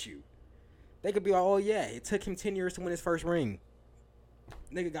about you. They could be like, oh yeah, it took him 10 years to win his first ring.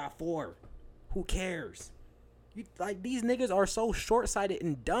 Nigga got 4. Who cares? These niggas are so short-sighted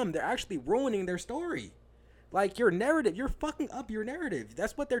and dumb. They're actually ruining their story. Like, your narrative, you're fucking up your narrative.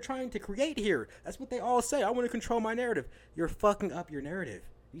 That's what they're trying to create here. That's what they all say. I want to control my narrative. You're fucking up your narrative.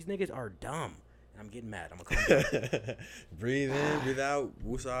 These niggas are dumb. I'm getting mad. I'm gonna calm down. Breathe in, breathe out.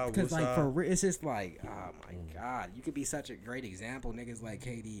 Woosah, woosah. Because, like, for real, it's just like, oh my God. You could be such a great example. Niggas like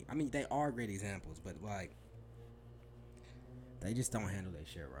KD. I mean, they are great examples, but, like, they just don't handle that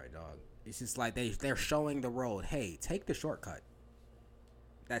shit right, dog. It's just like they're showing the road. Hey, take the shortcut.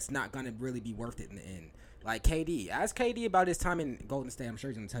 That's not gonna really be worth it in the end. Like KD, ask KD about his time in Golden State. I'm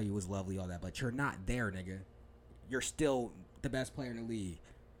sure he's gonna tell you it was lovely, all that, but you're not there, nigga. You're still the best player in the league.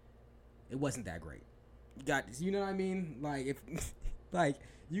 It wasn't that great. You know what I mean? Like, if like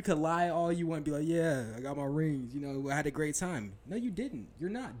you could lie all you want, be like, yeah, I got my rings. You know, I had a great time. No, you didn't. You're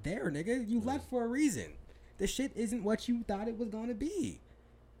not there, nigga. You left for a reason. This shit isn't what you thought it was gonna be.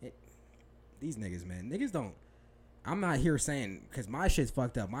 These niggas, man, niggas don't. I'm not here saying, because my shit's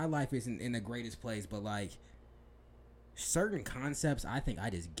fucked up. My life isn't in the greatest place, but, like, certain concepts I think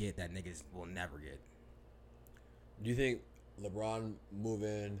I just get that niggas will never get. Do you think LeBron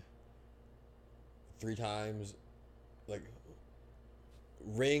moving 3 times, like,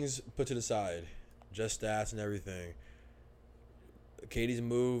 rings put to the side, just stats and everything, KD's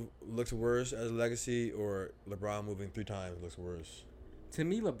move looks worse as a legacy, or LeBron moving 3 times looks worse? To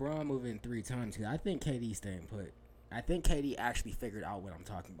me, LeBron moving 3 times, because I think KD's staying put. I think KD actually figured out what I'm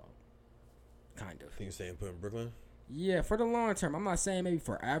talking about. Kind of. Think he's staying put in Brooklyn? Yeah, for the long term. I'm not saying maybe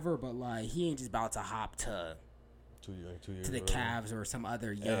forever, but, like, he ain't just about to hop to 2 years to the Cavs or some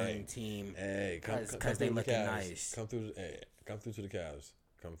other young team. Hey, because they looking nice. Come through to the Cavs.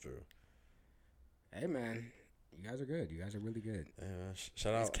 Come through. Hey, man. You guys are good. You guys are really good. Hey, man.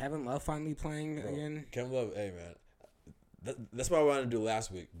 Shout out. Is Kevin Love finally playing again? Kevin Love, hey, man. That's what I wanted to do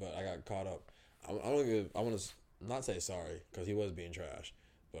last week, but I got caught up. I want to not say sorry because he was being trash,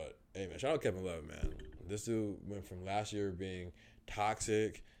 but hey, man, shout out Kevin Love, man. This dude went from last year being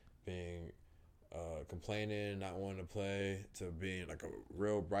toxic, being complaining, not wanting to play, to being like a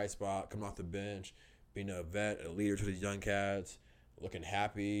real bright spot, coming off the bench, being a vet, a leader to these young cats, looking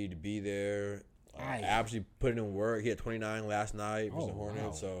happy to be there, actually putting in work. He had 29 last night versus the Hornets,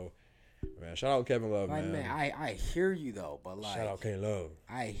 wow. So. Man, shout out Kevin Love, like, man. I hear you though, but like, shout out K Love.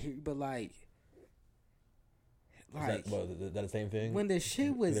 I hear, but like, is that the same thing? When the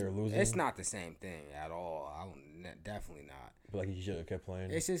shit was, it's not the same thing at all. Definitely not. But like, he should have kept playing.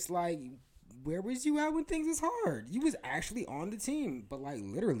 It's just like, where was you at when things was hard? You was actually on the team, but like,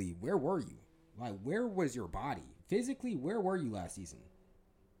 literally, where were you? Like, where was your body physically? Where were you last season?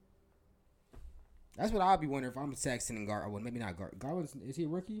 That's what I'll be wondering if I'm Sexton and Garland. Well, maybe not Garland. Garland, is he a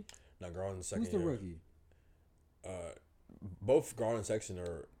rookie? No, Garland's second year. Who's the rookie? Both Garland and Sexton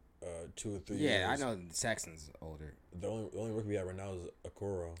are 2 or 3 years. Yeah, I know Sexton's older. The only rookie we have right now is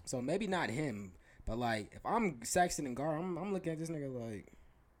Okoro. So maybe not him, but like if I'm Sexton and Garland, I'm looking at this nigga like,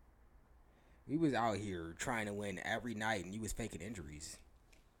 we was out here trying to win every night and you was faking injuries,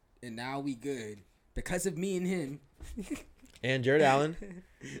 and now we good because of me and him. And Jared Allen.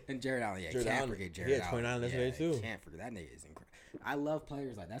 And Jared Allen, yeah, can't forget Jared Allen. He had 29 this day too. Can't forget that nigga is incredible. I love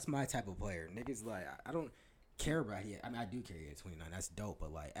players like that's my type of player. Niggas like I don't care about he. I mean I do care he had 29. That's dope.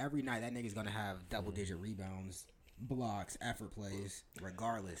 But like every night that nigga's gonna have double digit rebounds, blocks, effort plays,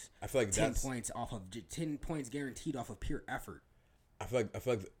 regardless. I feel like 10 points guaranteed off of pure effort. I feel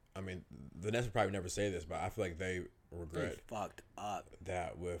like I mean the Nets would probably never say this, but I feel like they regret fucked up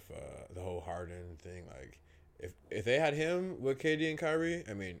that with the whole Harden thing. Like if they had him with KD and Kyrie,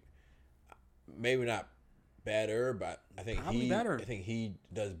 I mean maybe not better, but I think he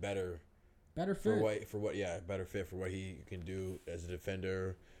does better. Better fit for what better fit for what he can do as a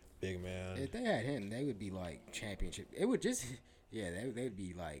defender, big man. If they had him, they would be like championship. It would just they'd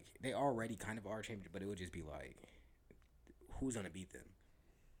be like they already kind of are championship, but it would just be like who's gonna beat them?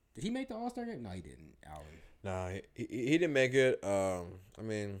 Did he make the All-Star game? No, he didn't. Allen. Nah, he didn't make it. I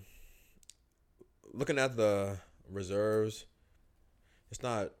mean, looking at the reserves, It's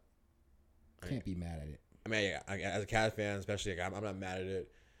not. Can't be mad at it. I mean, yeah, as a Cavs fan, especially, like, I'm not mad at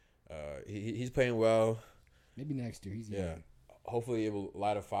it. He's playing well. Maybe next year. He's young. Hopefully, it will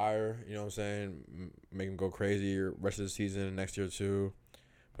light a fire. You know what I'm saying? Make him go crazy rest of the season, next year too.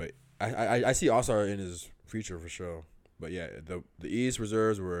 But I see All-Star in his future for sure. But yeah, the East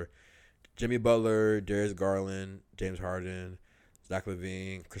reserves were Jimmy Butler, Darius Garland, James Harden, Zach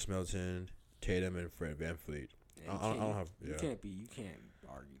LaVine, Chris Middleton, Tatum, and Fred VanVleet. Yeah, I don't have. Yeah. You can't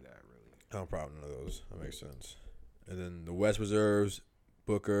argue that really. I don't have a problem with none of those. That makes sense. And then the West reserves: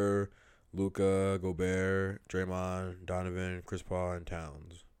 Booker, Luka, Gobert, Draymond, Donovan, Chris Paul, and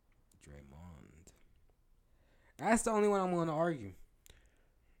Towns. Draymond. That's the only one I'm going to argue.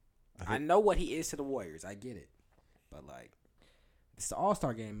 I know what he is to the Warriors. I get it. But, like, it's the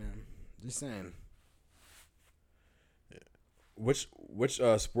All-Star game, man. Just saying. Yeah. Which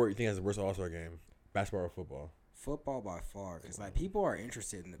sport you think has the worst All-Star game? Basketball or football? Football by far. Because, like, people are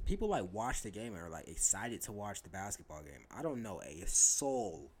interested in it. People, like, watch the game and are, like, excited to watch the basketball game. I don't know a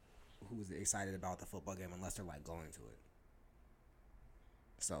soul who's excited about the football game unless they're, like, going to it.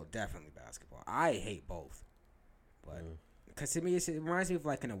 So, definitely basketball. I hate both. But... Because to me, it reminds me of,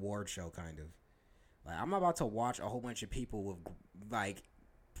 like, an award show, kind of. Like, I'm about to watch a whole bunch of people with, like,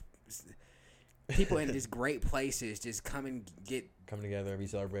 people in just great places just come together and be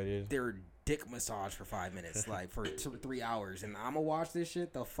celebrated. Their dick massage for 5 minutes, like, for 3 hours. And I'm going to watch this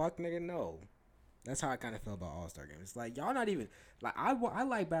shit? The fuck, nigga? No. That's how I kind of feel about All-Star games. It's like, y'all not even, like, I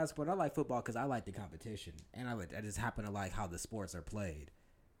like basketball and I like football because I like the competition. And I just happen to like how the sports are played.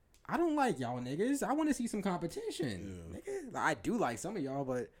 I don't like y'all niggas. I want to see some competition. Yeah. Nigga. Like, I do like some of y'all,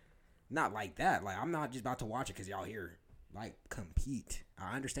 but not like that. Like, I'm not just about to watch it because y'all here. Like, compete.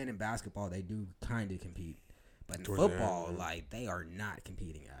 I understand in basketball they do kind of compete. But in football, like, they are not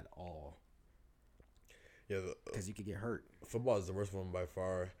competing at all. Yeah. Because you could get hurt. Football is the worst one by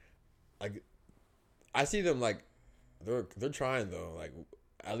far. Like, I see them, like, they're trying, though. Like,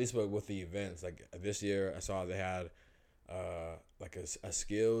 at least with the events. Like, this year, I saw they had... like a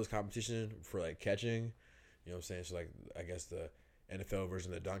skills competition for like catching, you know what I'm saying? So like I guess the NFL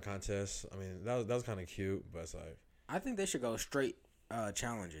version of the dunk contest. I mean that was kind of cute, but it's like I think they should go straight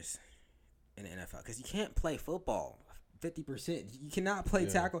challenges in the NFL because you can't play football 50%. You cannot play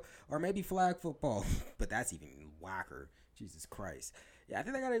tackle or maybe flag football, but that's even whacker. Jesus Christ. Yeah, I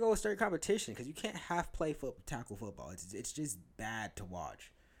think they gotta go straight competition because you can't half play tackle football. It's just bad to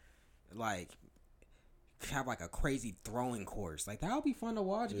watch. Like. Have like a crazy throwing course. Like that would be fun to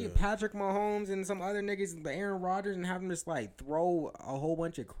watch. Get Patrick Mahomes and some other niggas, Aaron Rodgers, and have them just like throw a whole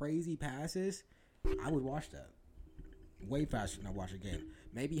bunch of crazy passes. I would watch that way faster than I watch a game.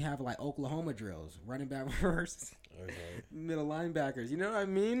 Maybe have like Oklahoma drills, running back versus middle linebackers. You know what I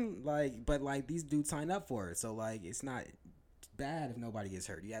mean? Like, but like these dudes sign up for it, so like it's not bad if nobody gets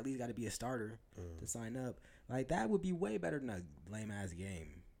hurt. You at least got to be a starter to sign up. Like that would be way better than a lame ass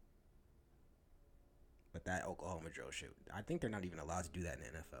game. But that Oklahoma drill shit, I think they're not even allowed to do that in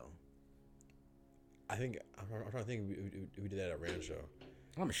the NFL. I'm trying to think we did that at Rancho.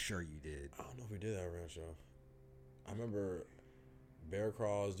 I'm sure you did. I don't know if we did that at Rancho. I remember Bear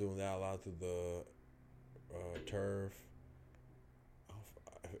Crawls doing that a lot through the turf.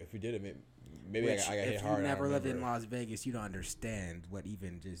 If we did it, maybe I got hit hard. If you never lived in Las Vegas, you don't understand what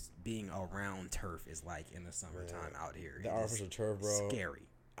even just being around turf is like in the summertime out here. The artificial turf, bro. Scary.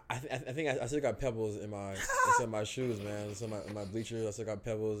 I think I still got pebbles in my my shoes, man. It's in my bleachers. I still got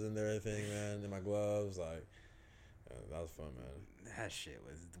pebbles in there, everything, man. In my gloves, like that was fun, man. That shit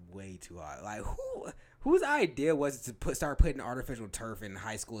was way too hot. Like whose idea was it to start putting artificial turf in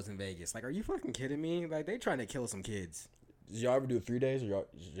high schools in Vegas? Like, are you fucking kidding me? Like they trying to kill some kids. Did y'all ever do 3 days or y'all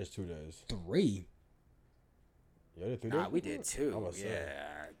just 2 days? 3. Y'all did 3 days? Nah, we did 2. Yeah,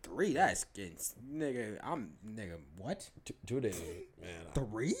 3. That's nigga. What? 2 days, man.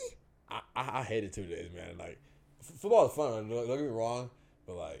 3? I hated 2 days, man. Like football is fun. Don't get me wrong,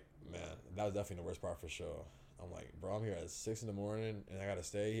 but like, man, that was definitely the worst part for sure. I'm like, bro, I'm here at 6 a.m. and I gotta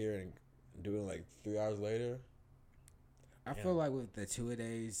stay here and do it like 3 hours later. I feel like with the 2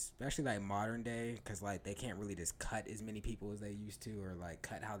 days, especially like modern day, because like they can't really just cut as many people as they used to, or like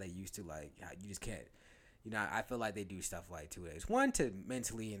cut how they used to. Like you just can't. You know, I feel like they do stuff like 2 days. 1, to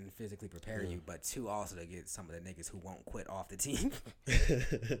mentally and physically prepare you, but 2, also to get some of the niggas who won't quit off the team.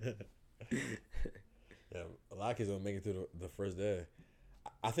 Yeah, a lot of kids don't make it through the first day.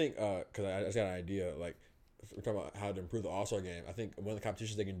 I think, because I just got an idea, like, we're talking about how to improve the All-Star game. I think one of the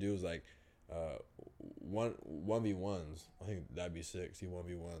competitions they can do is, like, one v ones. I think that'd be sick. See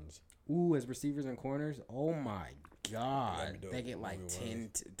 1v1s. Ooh, as receivers and corners. Oh my god, they get like 1v1s.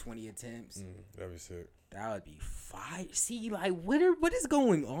 10, 20 attempts. That'd be sick. That would be fire. See, like, what is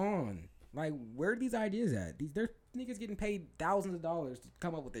going on? Like, where are these ideas at? There's niggas getting paid thousands of dollars to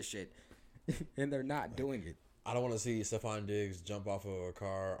come up with this shit, and they're not doing it. I don't want to see Stephon Diggs jump off of a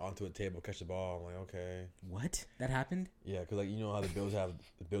car onto a table, catch the ball. I'm like, okay. What? That happened? Yeah, because, like, you know how the Bills have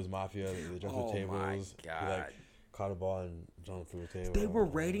the Bills Mafia. They jump through tables. My He, God. like, caught a ball and jumped through the table. They were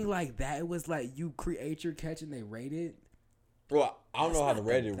rating like that. It was like you create your catch and they rate it. Well, I don't know how the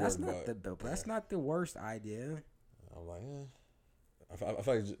rating works, but that's not the worst idea. I'm like, I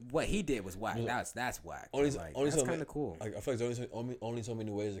feel like What he did was whack. That's whack. only that's kind of cool. Like, I feel like there's only so many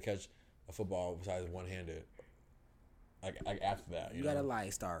ways to catch a football besides one-handed. Like after that, you gotta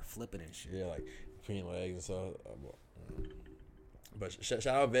like start flipping and shit. Yeah, like between legs and stuff. But shout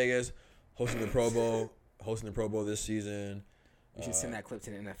out Vegas hosting the Pro Bowl this season. You should send that clip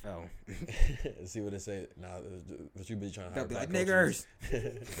to the NFL. See what they say. Nah, they're too busy trying to hire They'll be like, coaches.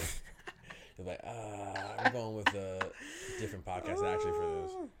 niggers. They're like, we're going with a different podcast actually for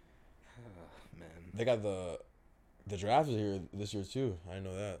this. Oh, man. They got the draft is here this year too. I didn't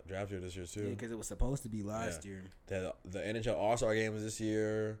know that. Draft here this year too. Yeah, because it was supposed to be last year. The NHL All-Star Game is this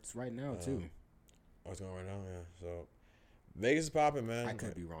year. It's right now too. Oh, it's going right now. Yeah. So Vegas is popping, man. I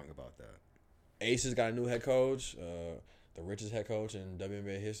could be wrong about that. Aces got a new head coach. The richest head coach in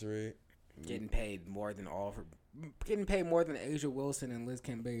WNBA history. Getting paid more than Asia Wilson and Liz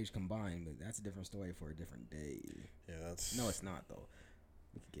Cambage combined, but that's a different story for a different day. Yeah, that's no, it's not though.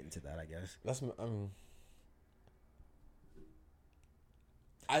 We could get into that, I guess. That's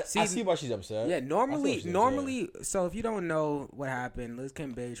I see why she's upset. Yeah, normally. So if you don't know what happened, Liz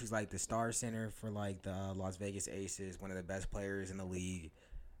Cambage, who's like the star center for like the Las Vegas Aces, one of the best players in the league.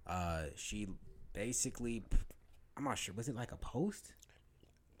 She basically, I'm not sure. Was it like a post?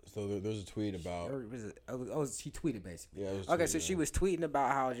 So there's a tweet about. Or was it? Oh, she tweeted basically. Yeah. Okay, so she was tweeting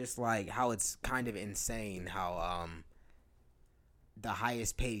about how it's kind of insane how the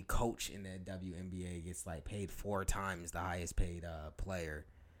highest paid coach in the WNBA gets like paid 4 times the highest paid player.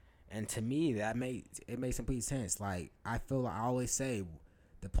 And to me, it makes complete sense. Like, I always say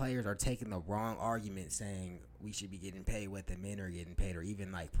the players are taking the wrong argument saying we should be getting paid what the men are getting paid, or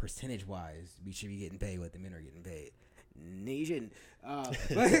even like percentage wise, we should be getting paid what the men are getting paid. Nation.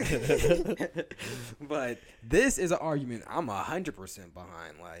 But this is an argument I'm 100%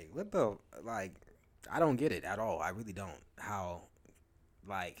 behind. I don't get it at all. I really don't. How,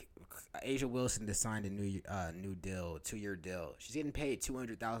 like, Asia Wilson just signed a new deal, 2-year deal. She's getting paid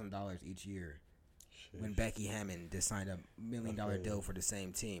 $200,000 each year. Sheesh. When Becky Hammond just signed a $1 million deal for the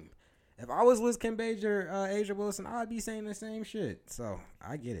same team. If I was Liz Cambage or Asia Wilson, I'd be saying the same shit. So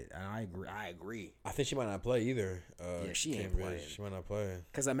I get it, and I agree. I think she might not play either. Yeah, she ain't playing. She might not play.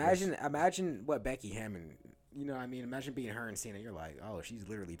 Because imagine what Becky Hammond. You know what I mean? Imagine being her and Cena. You're like, oh, she's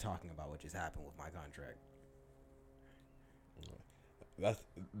literally talking about what just happened with my contract.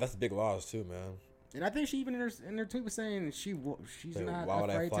 That's a big loss too, man. And I think she even in her tweet was saying she's like, not why would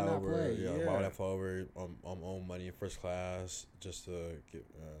afraid I fly to not over, play. Yeah, why would I fly over on own money in first class just to get?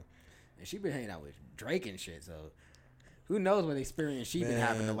 And she been hanging out with Drake and shit, so who knows what experience she been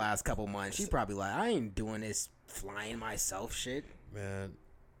having the last couple months. She probably like, I ain't doing this flying myself shit. Man,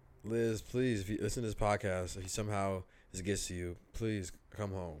 Liz, please, if you listen to this podcast, if somehow this gets to you, please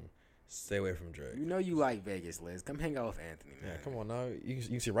come home. Stay away from Drake. You know you like Vegas, Liz. Come hang out with Anthony, man. Yeah, come on now. You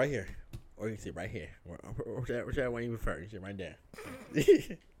can sit right here. Or you can sit right here. Whichever one you prefer. You can sit right there.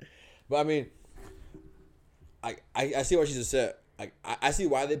 But, I mean, I see what she just said. Like, I see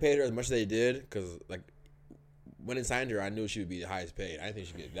why they paid her as much as they did. Because, like, when they signed her, I knew she would be the highest paid. I didn't think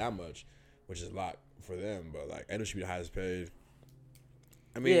she'd get that much, which is a lot for them. But, like, I knew she'd be the highest paid.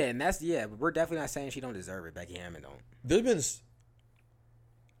 I mean, yeah, and but we're definitely not saying she don't deserve it. Becky Hammond don't. There's been...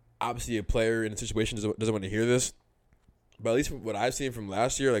 Obviously, a player in a situation doesn't want to hear this, but at least from what I've seen from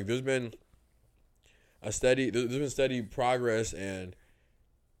last year, like there's been steady progress and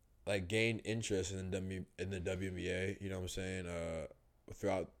like gained interest in the WNBA. You know what I'm saying?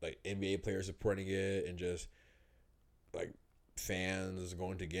 Throughout like NBA players supporting it and just like fans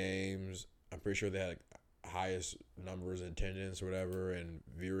going to games. I'm pretty sure they had like, highest numbers in attendance or whatever and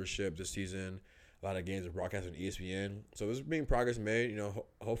viewership this season. A lot of games are broadcast on ESPN. So there's being progress made. You know,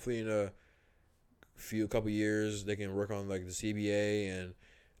 hopefully in a couple years they can work on like the CBA and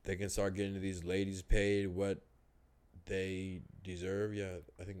they can start getting these ladies paid what they deserve. Yeah,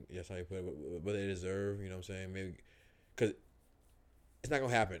 I think that's how you put it. What they deserve. You know what I'm saying? Maybe because it's not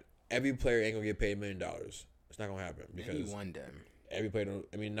gonna happen. Every player ain't gonna get paid $1 million. It's not gonna happen because maybe one day. every player.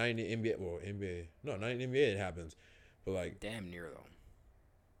 I mean, not in the NBA. Well, NBA. No, not in the NBA. It happens, but like damn near though.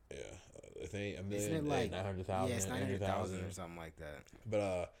 Yeah, I think a Isn't million, it like 900,000, yeah, it's 900,000 or something like that.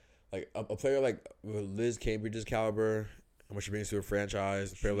 But like a player like with Liz Cambridge's caliber, and what she brings to a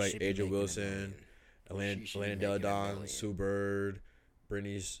franchise, a player like should be AJ making Wilson, She should be Elena making $1 Deladon, million. Sue Bird,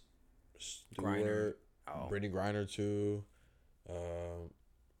 Brittany Griner. Stewart, Brittany Griner too,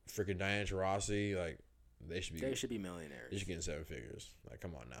 freaking Diane Taurasi. Like they should be millionaires. They should get in 7 figures. Like,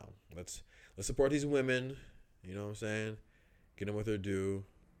 come on now, let's support these women. You know what I'm saying? Get them what they're due.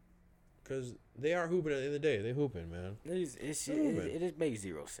 Because they are hooping at the end of the day. They hooping, man. It makes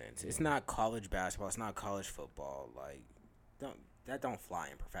zero sense. It's not college basketball. It's not college football. Like, don't fly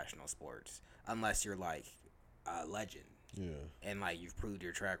in professional sports unless you're like a legend. Yeah. And like you've proved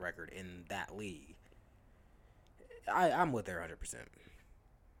your track record in that league. I'm with her 100%,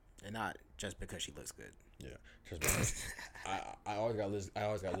 and not just because she looks good. Yeah, trust me. I always got Liz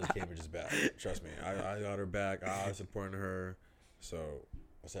Cambridge's back. Trust me, I got her back. I was supporting her. So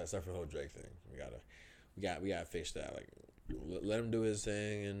except for the whole Drake thing, we gotta fix that. Like, let him do his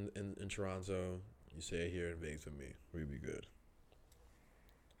thing in Toronto. You say it here in Vegas with me, we'd be good.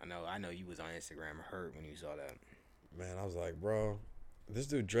 I know you was on Instagram hurt when you saw that. Man, I was like, bro, this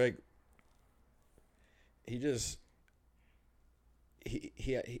dude Drake. He got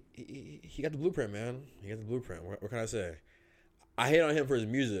the blueprint, man. He got the blueprint. What can I say? I hate on him for his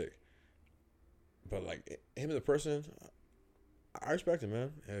music, but like him as a person, I respect him,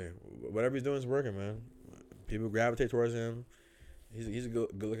 man. Hey, whatever he's doing is working, man. People gravitate towards him. He's a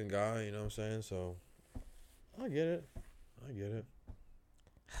good looking guy. You know what I'm saying? So I get it.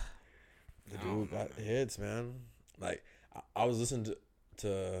 The dude got hits, man. Like I was listening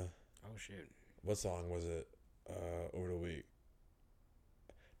to oh shit, what song was it over the week?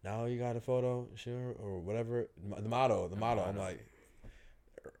 Now you got a photo, sure, or whatever. The motto. I'm like,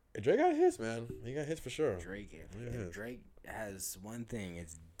 Drake got hits, man. He got hits for sure. If Drake has one thing,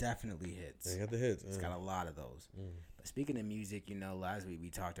 it's definitely hits. Yeah, he got the hits. He's got a lot of those. But speaking of music, last week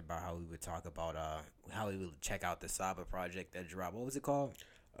we talked about how we would talk about how we would check out the Saba project that dropped. What was it called?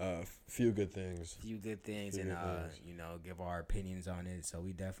 Few Good Things. Give our opinions on it. So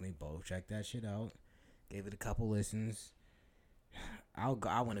we definitely both checked that shit out. Gave it a couple listens. I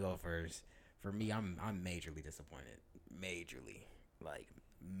want to go first. For me, I'm majorly disappointed. Majorly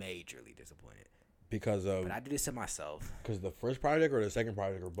disappointed. Because of. But I did this to myself. Because the first project or the second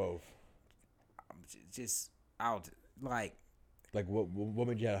project or both. Just out like. Like what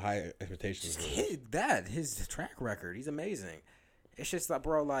made you have high expectations? His track record. He's amazing. It's just like,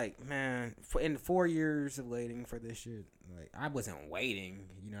 bro, like, man, in 4 years of waiting for this shit, like, I wasn't waiting,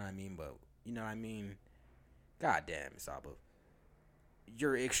 you know what I mean? But, you know what I mean? God damn, Saba.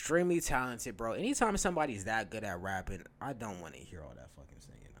 You're extremely talented, bro. Anytime somebody's that good at rapping, I don't want to hear all that fucking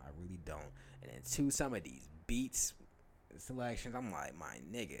singing. I really don't. And then, too, some of these beats selections, I'm like, my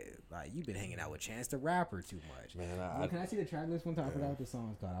nigga, like, you've been hanging out with Chance the Rapper too much. Man, can I see the track list one time? I forgot what the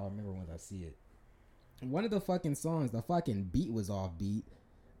song's called. I'll remember once I see it. One of the fucking songs, the fucking beat was off beat.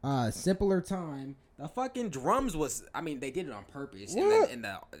 Simpler Time. The fucking drums was, I mean, they did it on purpose in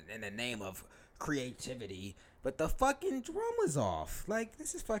the name of creativity, but the fucking drum was off. Like,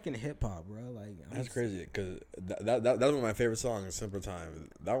 this is fucking hip hop, bro. Like, that's crazy because that was one of my favorite songs. Simpler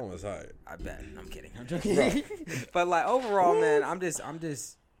Time. That one was high. I bet. I'm kidding. I'm joking. But like overall, man, I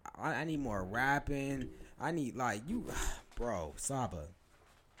need more rapping. I need bro, Saba.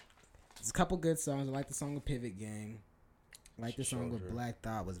 There's a couple good songs. I like the song with Pivot Gang. I like the song with Black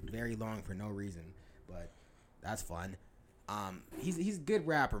Thought. Was very long for no reason, but that's fun. He's a good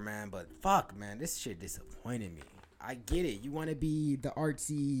rapper, man. But fuck, man, this shit disappointed me. I get it. You want to be the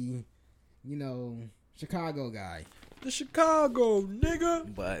artsy, Chicago guy. The Chicago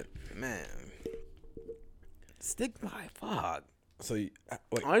nigga. But man, stick by fuck. So I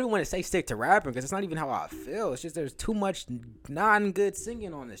don't even want to say stick to rapping because it's not even how I feel. It's just there's too much non-good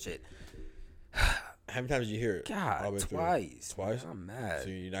singing on this shit. How many times did you hear it? God, twice. Twice? I'm mad. So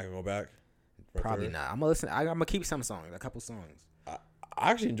you're not gonna go back? Probably not. I'm gonna listen. I'm gonna keep some songs, a couple songs. I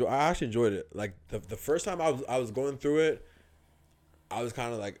actually enjoyed it. Like the first time I was going through it, I was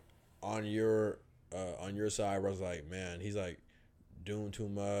kind of like on your side. Where I was like, man, he's like doing too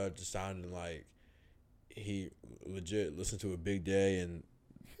much. It sounded like he legit listened to a Big Day and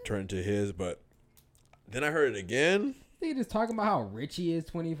turned to his. But then I heard it again. He just talking about how rich he is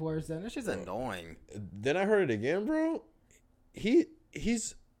 24/7. That's just annoying. Then I heard it again, bro.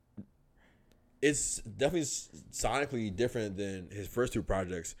 It's definitely sonically different than his first two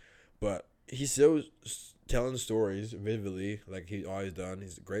projects, but he's still telling stories vividly, like he's always done.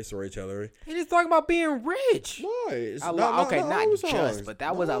 He's a great storyteller. He just talking about being rich. No, it's Not not all just, songs. but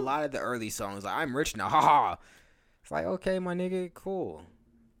that was a lot of the early songs. Like, I'm rich now, haha. It's like, okay, my nigga, cool.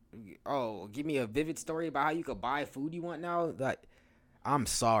 Oh, give me a vivid story about how you could buy food you want now. Like, I'm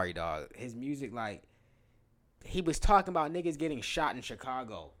sorry, dog. His music, like, he was talking about niggas getting shot in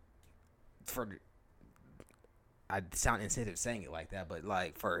Chicago I sound insensitive saying it like that, but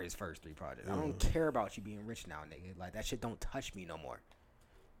like for his first 3 projects. I don't care about you being rich now, nigga. Like, that shit don't touch me no more.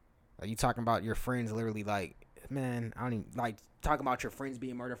 Like, you talking about your friends literally, like, man, I don't even like talking about your friends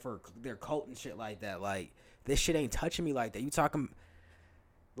being murdered for their cult and shit like that. Like, this shit ain't touching me like that. You talking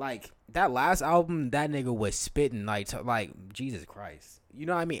like that last album, that nigga was spitting like Jesus Christ. You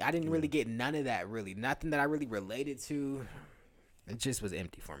know what I mean? I didn't really get none of that, really. Nothing that I really related to. It just was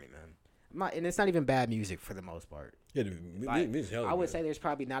empty for me, man. And it's not even bad music for the most part. Yeah, like, I would say there's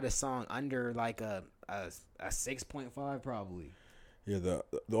probably not a song under like a 6.5 probably. Yeah, the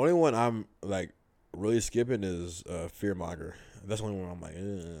only one I'm like really skipping is Fearmonger. That's the only one I'm like,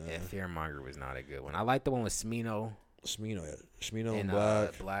 yeah, Fearmonger was not a good one. I like the one with Smino. Smino and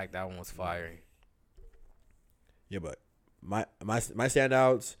Black. Black, that one was fire. Yeah, but my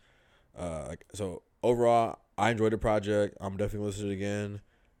standouts. So overall, I enjoyed the project. I'm definitely listening to it again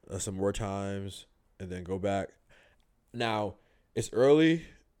some more times and then go back. Now it's early,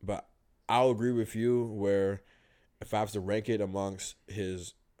 but I'll agree with you where if I have to rank it amongst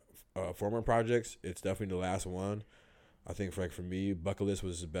his former projects, it's definitely the last one. I think for me, Bucket List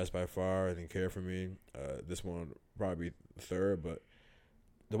was the best by far. I think Care for Me. This one probably third, but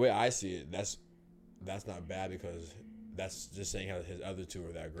the way I see it, that's not bad because that's just saying how his other 2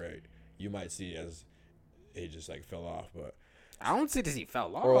 are that great. You might see it as he just like fell off, but I don't see this he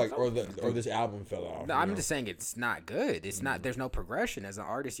fell off. Or this album fell off. No, I'm just saying it's not good. It's not. There's no progression as an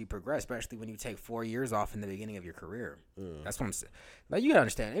artist. You progress, especially when you take 4 years off in the beginning of your career. That's what I'm saying. Like, you gotta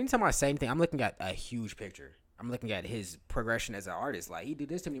understand. Anytime I say anything, I'm looking at a huge picture. I'm looking at his progression as an artist. Like, he do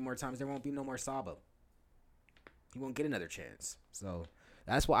this too many more times, there won't be no more Saba. He won't get another chance. So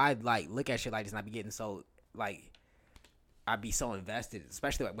that's why I like look at shit like this and I be getting so like I'd be so invested,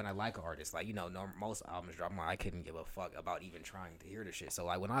 especially like when I like an artist. Like, you know, most albums drop, I couldn't give a fuck about even trying to hear the shit. So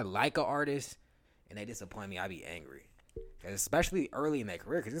like when I like an artist and they disappoint me, I be angry, especially early in their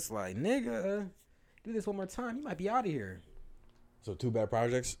career, because it's like, nigga, do this one more time, you might be out of here. So 2 bad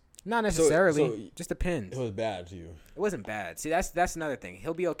projects. Not necessarily. So just depends. It was bad to you. It wasn't bad. See, that's another thing.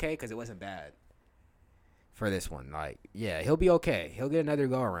 He'll be okay because it wasn't bad for this one. Like, yeah, he'll be okay. He'll get another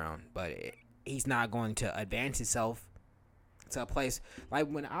go around, but he's not going to advance himself to a place. Like,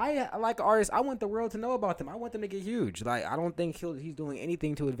 when I like artists, I want the world to know about them. I want them to get huge. Like, I don't think he's doing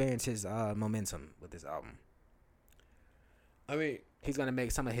anything to advance his momentum with this album. I mean, he's going to make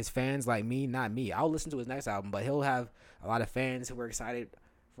some of his fans like me, not me. I'll listen to his next album, but he'll have a lot of fans who are excited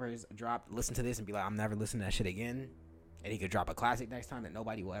for his drop, listen to this and be like, I'm never listening to that shit again. And he could drop a classic next time that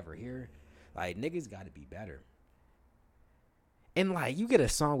nobody will ever hear. Like, niggas got to be better. And like, you get a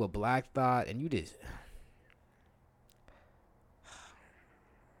song with Black Thought and you just,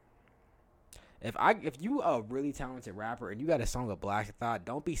 if you a really talented rapper and you got a song with Black Thought,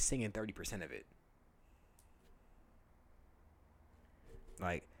 don't be singing 30% of it.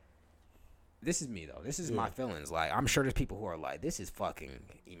 Like, this is me, though. This is my feelings. Like, I'm sure there's people who are like, this is fucking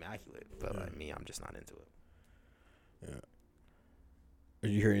immaculate. But, like, me, I'm just not into it. Yeah.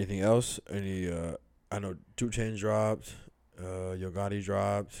 Did you hear anything else? I know 2 Chainz dropped. Yo Gotti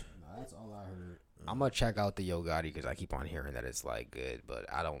dropped. No, that's all I heard. I'm going to check out the Yo Gotti because I keep on hearing that it's, like, good. But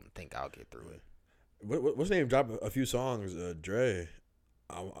I don't think I'll get through it. What's his name? Dropped a few songs. Dre.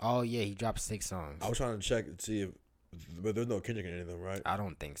 Oh, yeah. He dropped 6 songs. I was trying to check and see if. But there's no Kendrick in any of them, right? I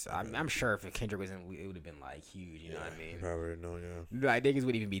don't think so. I'm sure if Kendrick was in, it would have been like huge. You know what I mean? Probably no, yeah. Like, niggas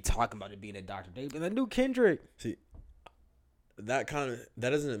wouldn't even be talking about it being a Dr. Dre, but the new Kendrick. See, that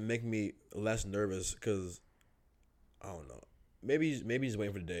doesn't make me less nervous because I don't know. Maybe he's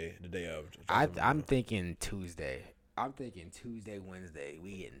waiting for the day of. I'm thinking Tuesday. I'm thinking Tuesday, Wednesday.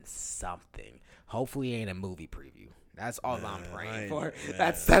 We getting something. Hopefully, it ain't a movie preview. That's all I'm praying for.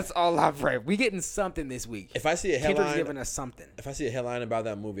 That's all I'm praying. We getting something this week. If I see a headline, Kendrick's giving us something. If I see a headline about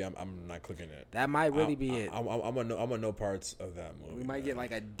that movie, I'm not clicking it. That might really be it. I want no parts of that movie. We might get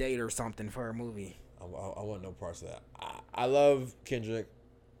like a date or something for a movie. I want no parts of that. I love Kendrick.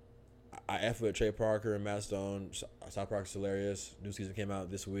 I F with Trey Parker and Matt Stone. South Park's hilarious. New season came out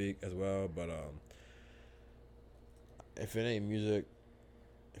this week as well. But if it ain't music,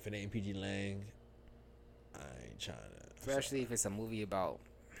 if it ain't PG Lang, I ain't trying to. Especially if it's a movie about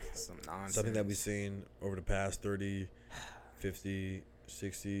some nonsense. Something that we've seen over the past 30, 50,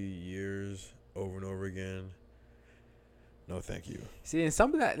 60 years over and over again. No, thank you. See, and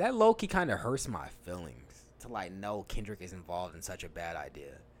some of that low key kind of hurts my feelings to like know Kendrick is involved in such a bad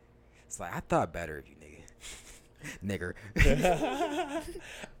idea. It's like I thought better of you, nigger.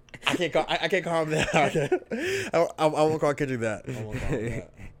 I can't call him that. I won't call Kendrick that. I won't call him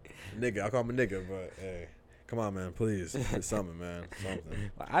that. Nigga, I'll call him a nigga, but hey. Come on, man, please. It's something, man.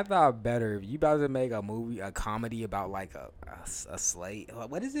 Something. I thought better if you about to make a comedy about like a slave.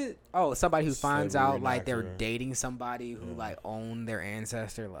 What is it? Oh, somebody who finds Slavery out like they're reenactor. dating somebody who like owned their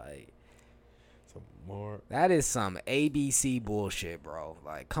ancestor. Like Some more. that is some ABC bullshit, bro.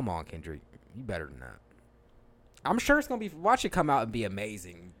 Like, come on, Kendrick, you better than that. I'm sure it's gonna be watch it come out and be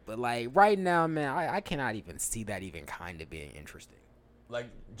amazing, but like right now, man, I cannot even see that even kind of being interesting. Like,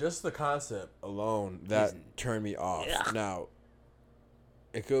 just the concept alone that turned me off. Ugh. Now,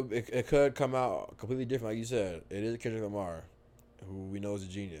 it could come out completely different, like you said. It is Kendrick Lamar, who we know is a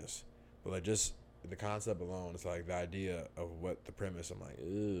genius. But, like, just the concept alone, it's like the idea of what the premise, I'm like,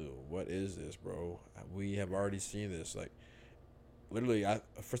 ew, what is this, bro? We have already seen this. Like, literally,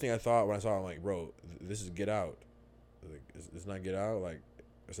 first thing I thought when I saw it, I'm like, bro, this is Get Out. Like, it's not Get Out. Like,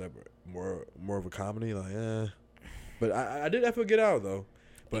 it's like more of a comedy. Like, eh. But I did definitely Get Out, though.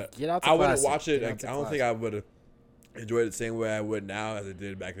 But Get Out's a I wouldn't classic. watch it. Get I Out's a don't think classic. I would have enjoyed it the same way I would now as I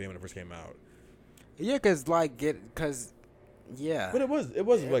did back then when it first came out. Yeah, yeah. But it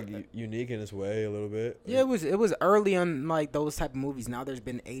was like unique in its way a little bit. Yeah, it was early on like those type of movies. Now there's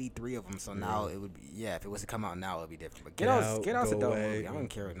been 83 of them, so now it would be if it was to come out now it would be different. But Get Out's a Go dope Away. movie. I don't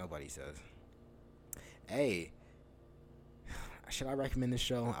care what nobody says. Hey, should I recommend this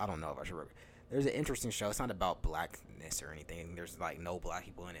show? I don't know if I should. There's an interesting show. It's not about blackness or anything. There's like no black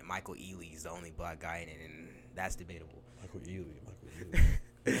people in it. Michael Ealy's the only black guy in it, and that's debatable. Michael Ealy.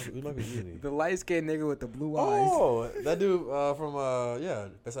 Who's Michael Ealy? The light skinned nigga with the blue eyes. Oh, that dude from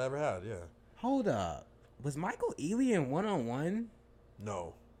Best I Ever Had. Yeah. Hold up, was Michael Ealy in 1-on-1?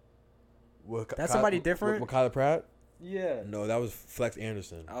 No. That's somebody different? With Kyler Pratt? Yeah. No, that was Flex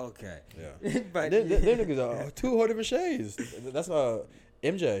Anderson. Okay. Yeah. But Them niggas are two whole different shades. That's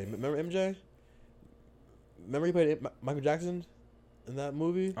MJ. Remember MJ? Remember he played Michael Jackson in that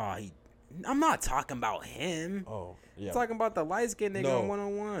movie? I'm not talking about him. Oh, yeah. I'm talking about the light skinned nigga No. on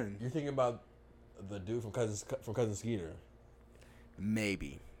 1-on-1. You're thinking about the dude from Cousin Skeeter.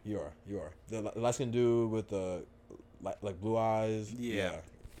 Maybe. You are. The light skinned dude with the like blue eyes. Yeah.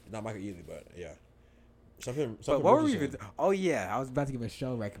 Not Michael Ealy, but yeah. Something But what were we Richardson. even? Oh yeah, I was about to give a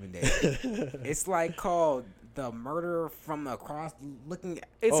show recommendation. It's like called The Murder from Across Looking.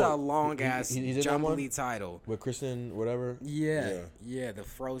 It's a long ass he's in that one? jumbly title. With Kristen, whatever. Yeah, the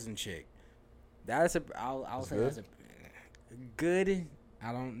Frozen chick. That's I'll say that's a good.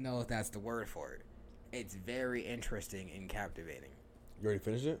 I don't know if that's the word for it. It's very interesting and captivating. You already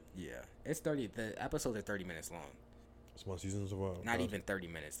finished it? Yeah, it's 30. The episodes are 30 minutes long. It's one season so far. Not even 30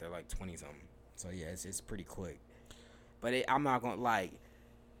 minutes. They're like 20 something. So yeah, it's pretty quick. But I'm not gonna like.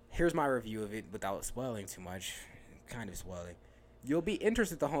 Here's my review of it without spoiling too much. Kind of spoiling. You'll be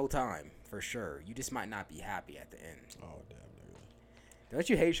interested the whole time for sure. You just might not be happy at the end. Oh damn, nigga. Don't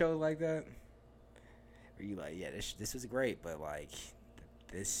you hate shows like that? Where you like, yeah, this was great, but like,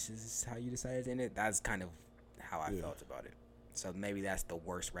 this is how you decided to end it. That's kind of how I felt about it. So maybe that's the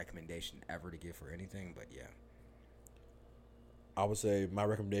worst recommendation ever to give for anything. But yeah. I would say my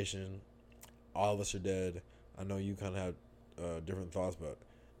recommendation, All of Us Are Dead. I know you kind of have different thoughts, but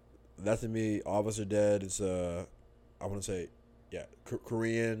that to me, All of Us Are Dead. It's I want to say,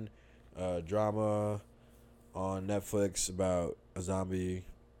 Korean drama on Netflix about a zombie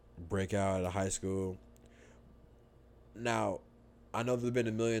breakout at a high school. Now, I know there's been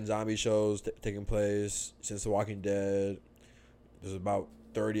a million zombie shows taking place since The Walking Dead. There's about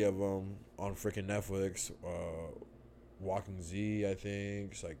 30 of them on freaking Netflix. Walking Z, I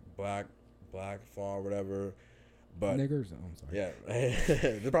think. It's like Black Fall, whatever. But Niggers. Oh, I'm sorry. yeah,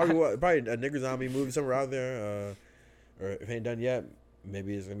 there's probably a nigger zombie movie somewhere out there. Or if it ain't done yet,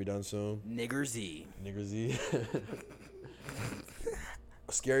 maybe it's gonna be done soon. Nigger Z. Nigger Z.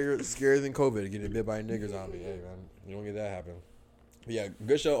 Scarier than COVID, getting bit by a nigger zombie. Hey man, you don't get that happen. But yeah,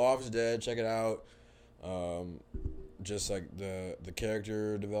 good show. Office Dead. Check it out. Just like the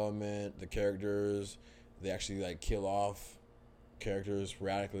character development, the characters, they actually like kill off characters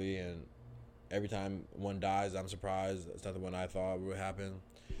sporadically, and every time one dies, I'm surprised. It's not the one I thought would happen.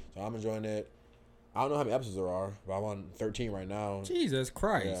 So I'm enjoying it. I don't know how many episodes there are, but I'm on 13 right now. Jesus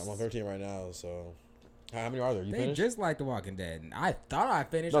Christ. Yeah, I'm on 13 right now. So how many are there? You They finished? just like The Walking Dead. I thought I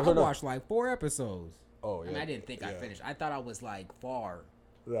finished. No, I no, no. watched like 4 episodes. Oh yeah. I mean, I didn't think I finished. I thought I was like far.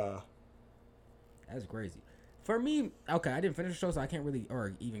 Yeah. That's crazy. For me, okay, I didn't finish the show, so I can't really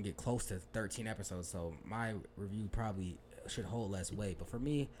or even get close to 13 episodes. So my review probably should hold less weight. But for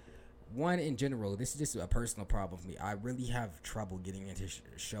me, one in general, this is just a personal problem for me. I really have trouble getting into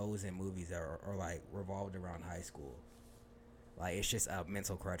shows and movies that are like revolved around high school. Like it's just a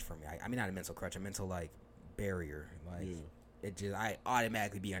mental crutch for me. I mean, not a mental crutch, a mental like barrier. Like it just I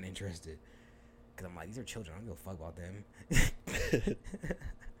automatically be uninterested because I'm like these are children. I don't give a fuck about them.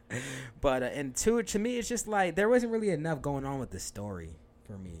 But and two, to me, it's just like there wasn't really enough going on with the story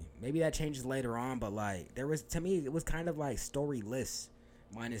for me. Maybe that changes later on, but like there was, to me, it was kind of like storyless,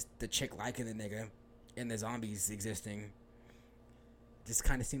 minus the chick liking the nigga and the zombies existing. Just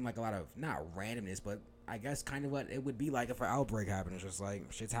kind of seemed like a lot of not randomness, but I guess kind of what it would be like if an outbreak happened. It's just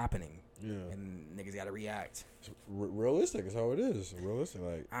like shit's happening, and niggas got to react. It's realistic is how it is. Realistic,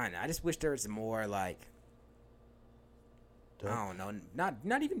 like I don't know. I just wish there was more like. I don't know,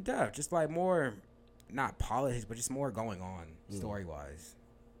 not even depth, just like more, not politics, but just more going on story wise.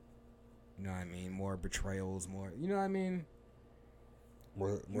 You know what I mean? More betrayals, more. You know what I mean?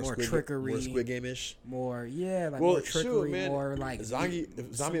 More trickery, more Squid Game-ish. More more trickery, man. more like zombie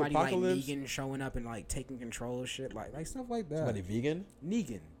somebody apocalypse. like Negan showing up and like taking control of shit, like stuff like that. Somebody vegan?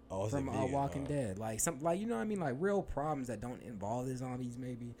 Negan from vegan? Walking Dead, like some like you know what I mean, like real problems that don't involve the zombies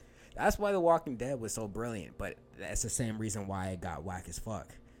maybe. That's why The Walking Dead was so brilliant, but that's the same reason why it got whack as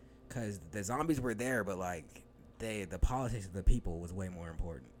fuck. Because the zombies were there, but like the politics of the people was way more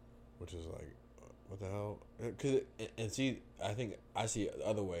important. Which is like, what the hell? Cause and see, I think I see it the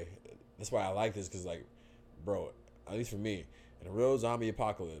other way. That's why I like this, because like, bro, at least for me, in a real zombie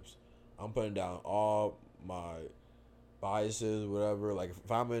apocalypse, I'm putting down all my biases, whatever. Like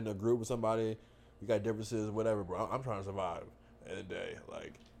if I'm in a group with somebody, we got differences, whatever, bro. I'm trying to survive in the day.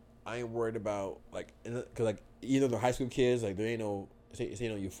 Like I ain't worried about like, cause like either the high school kids, like there ain't no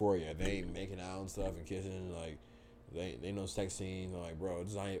euphoria. They ain't making out and stuff and kissing. Like they ain't no sex scenes. Like bro,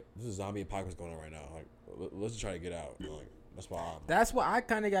 this is zombie apocalypse going on right now. Like let's just try to get out. Like that's why I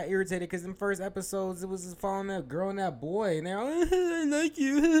kind of got irritated, because in first episodes it was just following that girl and that boy, and they're like, I like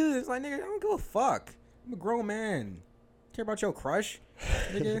you. It's like, nigga, I don't give a fuck. I'm a grown man. Care about your crush,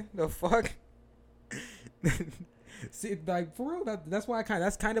 nigga? The fuck. See, like for real, that's why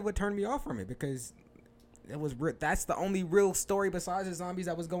that's kind of what turned me off from it, because it was that's the only real story besides the zombies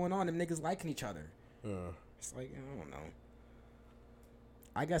that was going on. Them niggas liking each other. It's like I don't know.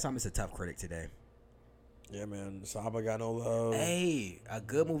 I guess I'm just a tough critic today. Yeah, man. Saba got no love. Hey, a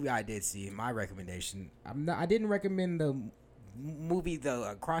good movie I did see. My recommendation. I didn't recommend the movie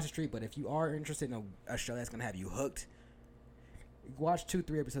Across the Street, but if you are interested in a show that's gonna have you hooked, watch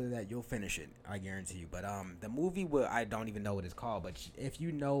 2-3 episodes of that. You'll finish it, I guarantee you. But the movie I don't even know what it's called, but if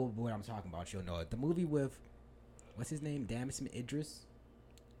you know what I'm talking about, you'll know it. The movie with what's his name, Damson Idris.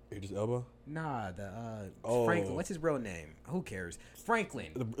 Idris Elba? Nah, Franklin. What's his real name? Who cares?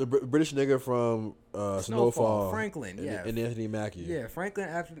 Franklin. The British nigga from Snowfall. Franklin, yeah. And Anthony Mackie. Yeah, Franklin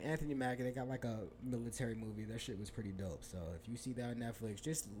after Anthony Mackie. They got like a military movie. That shit was pretty dope. So if you see that on Netflix,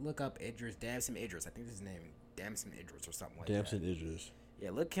 just look up Damson Idris. I think that's his name. Damson Idris or something like that. Damson Idris. Yeah,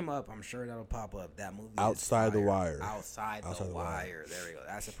 look him up. I'm sure that'll pop up. That movie. Outside the Wire. Outside the Wire. There we go.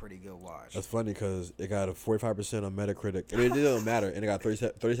 That's a pretty good watch. That's funny because it got a 45% on Metacritic. I mean, it doesn't matter, and it got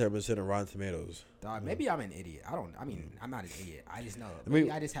 37% on Rotten Tomatoes. Dog, maybe I'm an idiot. I'm not an idiot. I just know.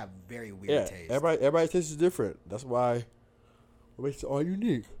 I just have very weird taste. Everybody's taste is different. That's why what makes it all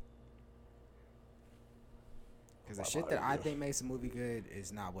unique. Because the shit that I think makes a movie good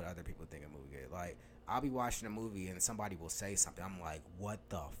is not what other people think a movie good. Like, I'll be watching a movie and somebody will say something. I'm like, what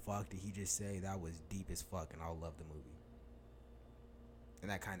the fuck did he just say? That was deep as fuck, and I'll love the movie.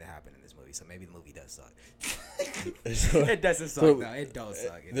 And that kind of happened in this movie, so maybe the movie does suck. It doesn't suck, though. It don't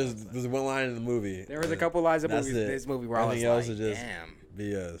suck. There's one line in the movie. There was a couple lines of this movie where everything I was like, just damn.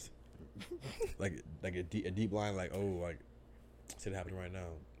 BS. like a deep line, like, oh, like, shit happening right now.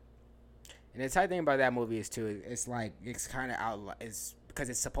 And the tight thing about that movie is, too, it's like, it's kind of out, it's because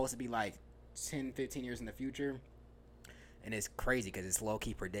it's supposed to be like 10, 15 years in the future. And it's crazy because it's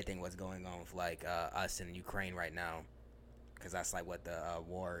low-key predicting what's going on with, like, us in Ukraine right now. Because that's, like, what the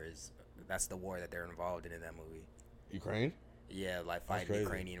war is. That's the war that they're involved in that movie. Ukraine? Yeah, like, fighting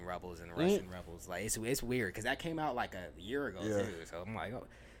Ukrainian rebels and Russian rebels. Like, it's weird because that came out, like, a year ago, too. So I'm like, oh.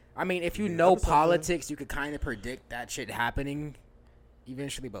 I mean, if you know politics, you could kind of predict that shit happening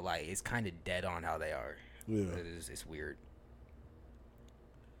eventually. But, like, it's kind of dead on how they are. Yeah. It's weird.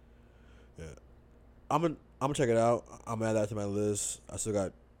 Yeah, I'm gonna check it out. I'm gonna add that to my list. I still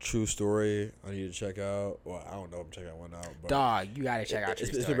got True Story I need to check out. Well, I don't know if I'm checking that one out. But dog, you gotta check out True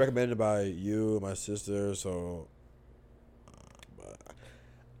Story. It's been recommended by you and my sister, so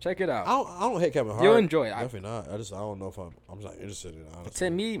Check it out. I don't hate Kevin Hart. You'll enjoy it. Definitely not. I don't know if I'm just not interested in it, honestly. To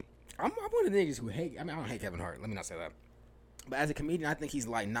me, I'm one of the niggas who hate. I mean, I don't hate Kevin Hart. Let me not say that. But as a comedian, I think he's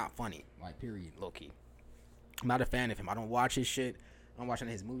like not funny. Like, period, low key. I'm not a fan of him. I don't watch his shit. I'm watching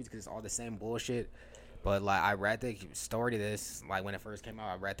his movies because it's all the same bullshit. But like, I read the story to this. Like when it first came out,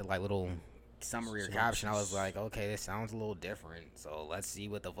 I read the like little summary or caption. I was like, okay, this sounds a little different. So let's see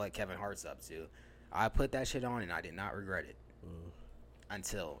what the fuck Kevin Hart's up to. I put that shit on and I did not regret it.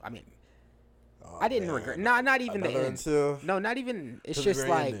 Until I mean. I didn't regret. Not even the end. No, not even. It's just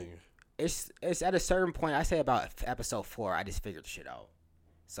like it's at a certain point. I say about episode 4, I just figured the shit out,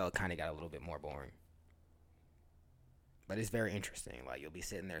 so it kind of got a little bit more boring. But it's very interesting. Like you'll be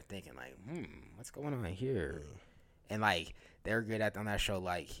sitting there thinking, like, what's going on here? And like they're good at on that show.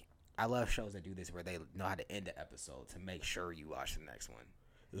 Like I love shows that do this where they know how to end the episode to make sure you watch the next one.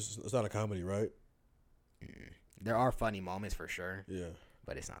 It's not a comedy, right? There are funny moments for sure. Yeah,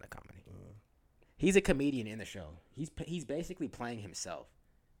 but it's not a comedy. He's a comedian in the show. He's basically playing himself.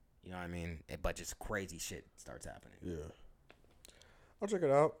 You know what I mean? But just crazy shit starts happening. Yeah. I'll check it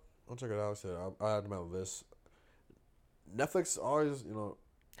out. I'll add to my list. Netflix always,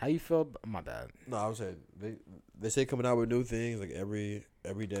 How you feel? My bad. No, I would say they say coming out with new things like every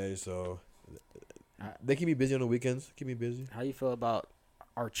day, so they keep me busy on the weekends. Keep me busy. How you feel about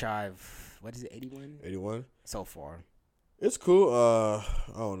Archive? What is it? 81. 81. So far, it's cool. I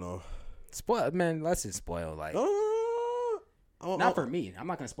don't know. Spoil, man. Let's just spoil. Like, not for me. I'm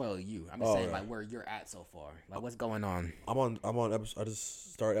not gonna spoil you. I'm just saying like where you're at so far. Like, what's going on? I'm on episode. I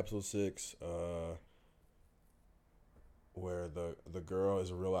just started episode 6. Where the girl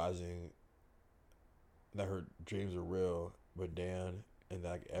is realizing that her dreams are real, but Dan and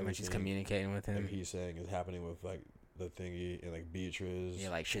like everything when she's communicating with him, like he's saying is happening with like the thingy and like Beatrice. Yeah,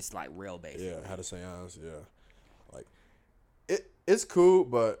 like shit's like real, basically. Yeah, had a seance. Yeah, like it's cool,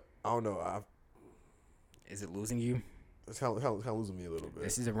 but I don't know. Is it losing you? It's kind of losing me a little bit.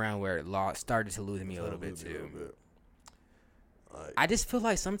 This is around where it started to lose me a little bit too. I just feel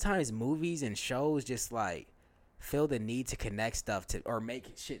like sometimes movies and shows just like feel the need to connect stuff to or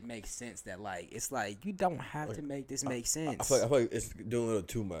make shit make sense. That like it's like you don't have to make this make sense. I feel like it's doing a little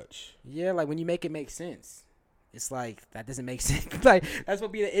too much. Yeah, like when you make it make sense, it's like that doesn't make sense. Like that's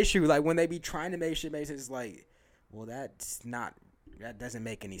what be the issue. Like when they be trying to make shit make sense, it's like, well, that doesn't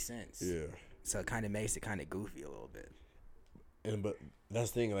make any sense. Yeah. So it kind of makes it kind of goofy a little bit. But that's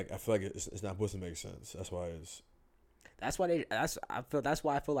the thing. Like I feel like it's not supposed to make sense. That's why it's. That's why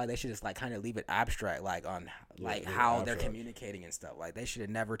I feel like they should just like kind of leave it abstract, like on like how abstract. They're communicating and stuff. Like they should have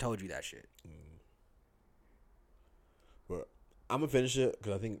never told you that shit. But I'm gonna finish it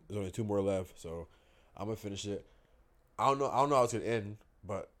because I think there's only 2 more left. So I'm gonna finish it. I don't know how it's gonna end,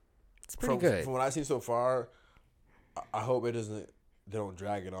 but it's pretty good. From what I've seen so far, I hope it doesn't. They don't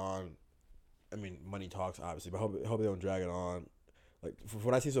drag it on. I mean, money talks obviously, but I hope they don't drag it on. Like from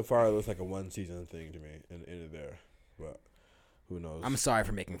what I see so far, it looks like a 1 season thing to me, and end it there. But who knows? I'm sorry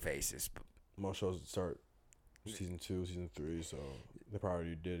for making faces. But most shows start season 2, season 3, so they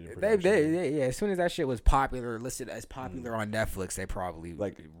probably did it. Yeah. As soon as that shit was listed as popular on Netflix, they probably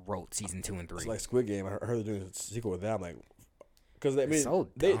like wrote season 2 and 3. It's like Squid Game. I heard they're doing a sequel with that. I'm like, because I mean, so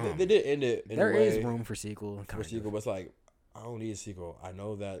they did end it. There is room for sequel. But it's like I don't need a sequel. I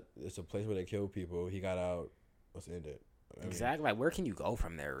know that it's a place where they kill people. He got out. Let's end it. Exactly. Like, where can you go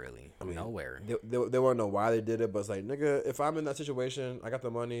from there, really? I mean, nowhere. They want to know why they did it, but it's like, nigga, if I'm in that situation, I got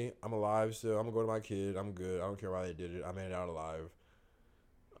the money, I'm alive still, I'm going to go to my kid, I'm good. I don't care why they did it. I made it out alive.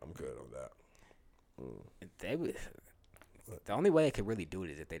 I'm good on that. The only way I could really do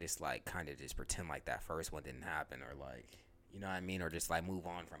it is if they just, like, kind of just pretend like that first one didn't happen or, like, you know what I mean? Or just, like, move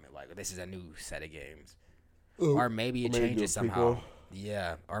on from it. Like, this is a new set of games. Or maybe it changes somehow.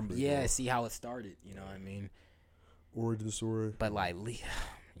 Yeah. Or, see how it started. You know what I mean? Or to the story. But like,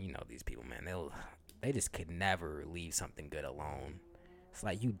 you know these people, man. They just could never leave something good alone. It's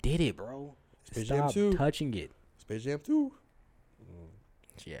like you did it, bro. Space Jam 2. Touching it. Space Jam 2.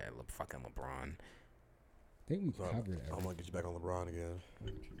 Yeah, fucking LeBron. I think we covered everything. I'm gonna get you back on LeBron again.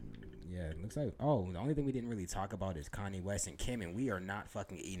 Yeah, it looks like. Oh, the only thing we didn't really talk about is Kanye West and Kim, and we are not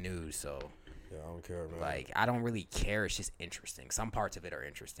fucking E-News, so. Yeah, I don't care, man. Like, I don't really care. It's just interesting. Some parts of it are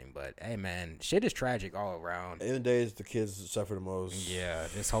interesting, but hey, man, shit is tragic all around. At the end of the day, the kids suffer the most. Yeah,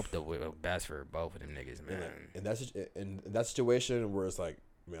 just hope the best for both of them niggas, man. And that's in that situation where it's like,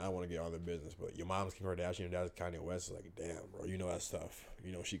 I mean, I don't want to get on their business, but your mom's Kim Kardashian, your dad's Kanye West. Is like, damn, bro, you know that stuff.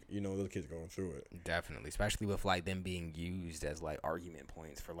 You know, those kids going through it. Definitely, especially with like them being used as like argument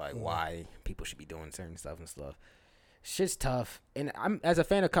points for like why people should be doing certain stuff and stuff. Shit's tough, and I'm as a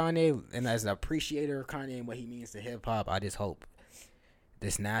fan of Kanye and as an appreciator of Kanye and what he means to hip hop. I just hope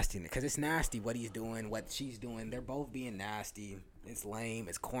this nasty, because it's nasty what he's doing, what she's doing. They're both being nasty. It's lame.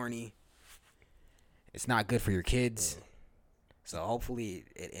 It's corny. It's not good for your kids. So hopefully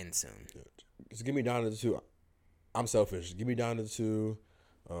it ends soon. Just give me down to the 2. I'm selfish. Give me down to the 2.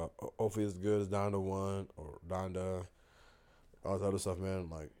 Hopefully it's good as down to 1 or down to all this other stuff, man.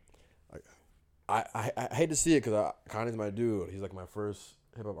 Like I hate to see it because Kanye's my dude. He's like my first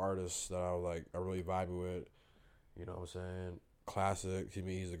hip hop artist that I really vibe with. You know what I'm saying? Classic. To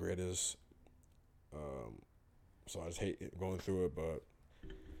me, he's the greatest. So I just hate going through it, but.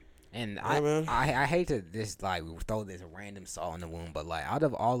 And yeah, I hate to just like throw this random salt in the wound, but like out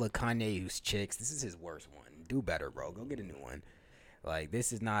of all of Kanye's chicks, this is his worst one. Do better, bro. Go get a new one. Like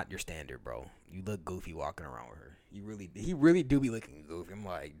this is not your standard, bro. You look goofy walking around with her. He really do be looking goofy. I'm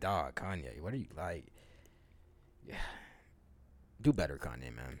like, dog, Kanye, what are you like? Yeah, do better,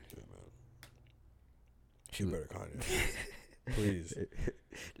 Kanye, man. Yeah, man. Do better, Kanye. Please.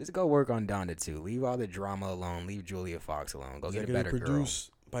 Just go work on Donda too. Leave all the drama alone. Leave Julia Fox alone. Go get a better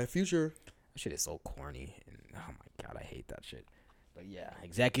produced by Future. That shit is so corny. And oh my god, I hate that shit. But yeah,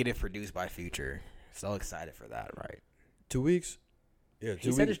 executive produced by Future. So excited for that, right? 2 weeks. Yeah, 2 weeks.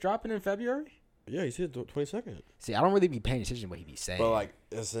 He said it's dropping in February? Yeah, he said 22nd. See, I don't really be paying attention to what he be saying. But like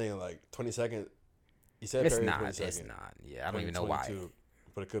it's saying like 22nd. He said it's February not. 22nd. It's not. Yeah, I don't even know why.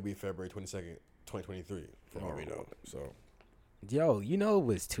 But it could be February 22nd, 2023 for all we know. So yo, you know it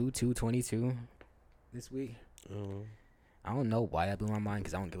was 2/2/22 this week? I don't know why that blew my mind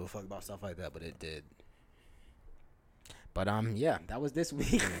because I don't give a fuck about stuff like that, but it did. But yeah, that was this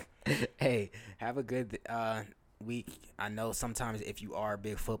week. Hey, have a good week. I know sometimes if you are a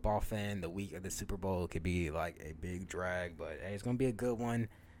big football fan, the week of the Super Bowl could be like a big drag, but hey, it's gonna be a good one.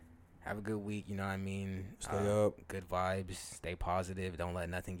 Have a good week, you know what I mean? Stay up. Good vibes. Stay positive. Don't let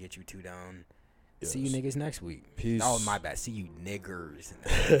nothing get you too down. Yes. See you niggas next week. Peace. Oh, my bad. See you niggers.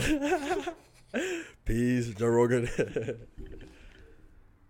 Peace, Joe Rogan.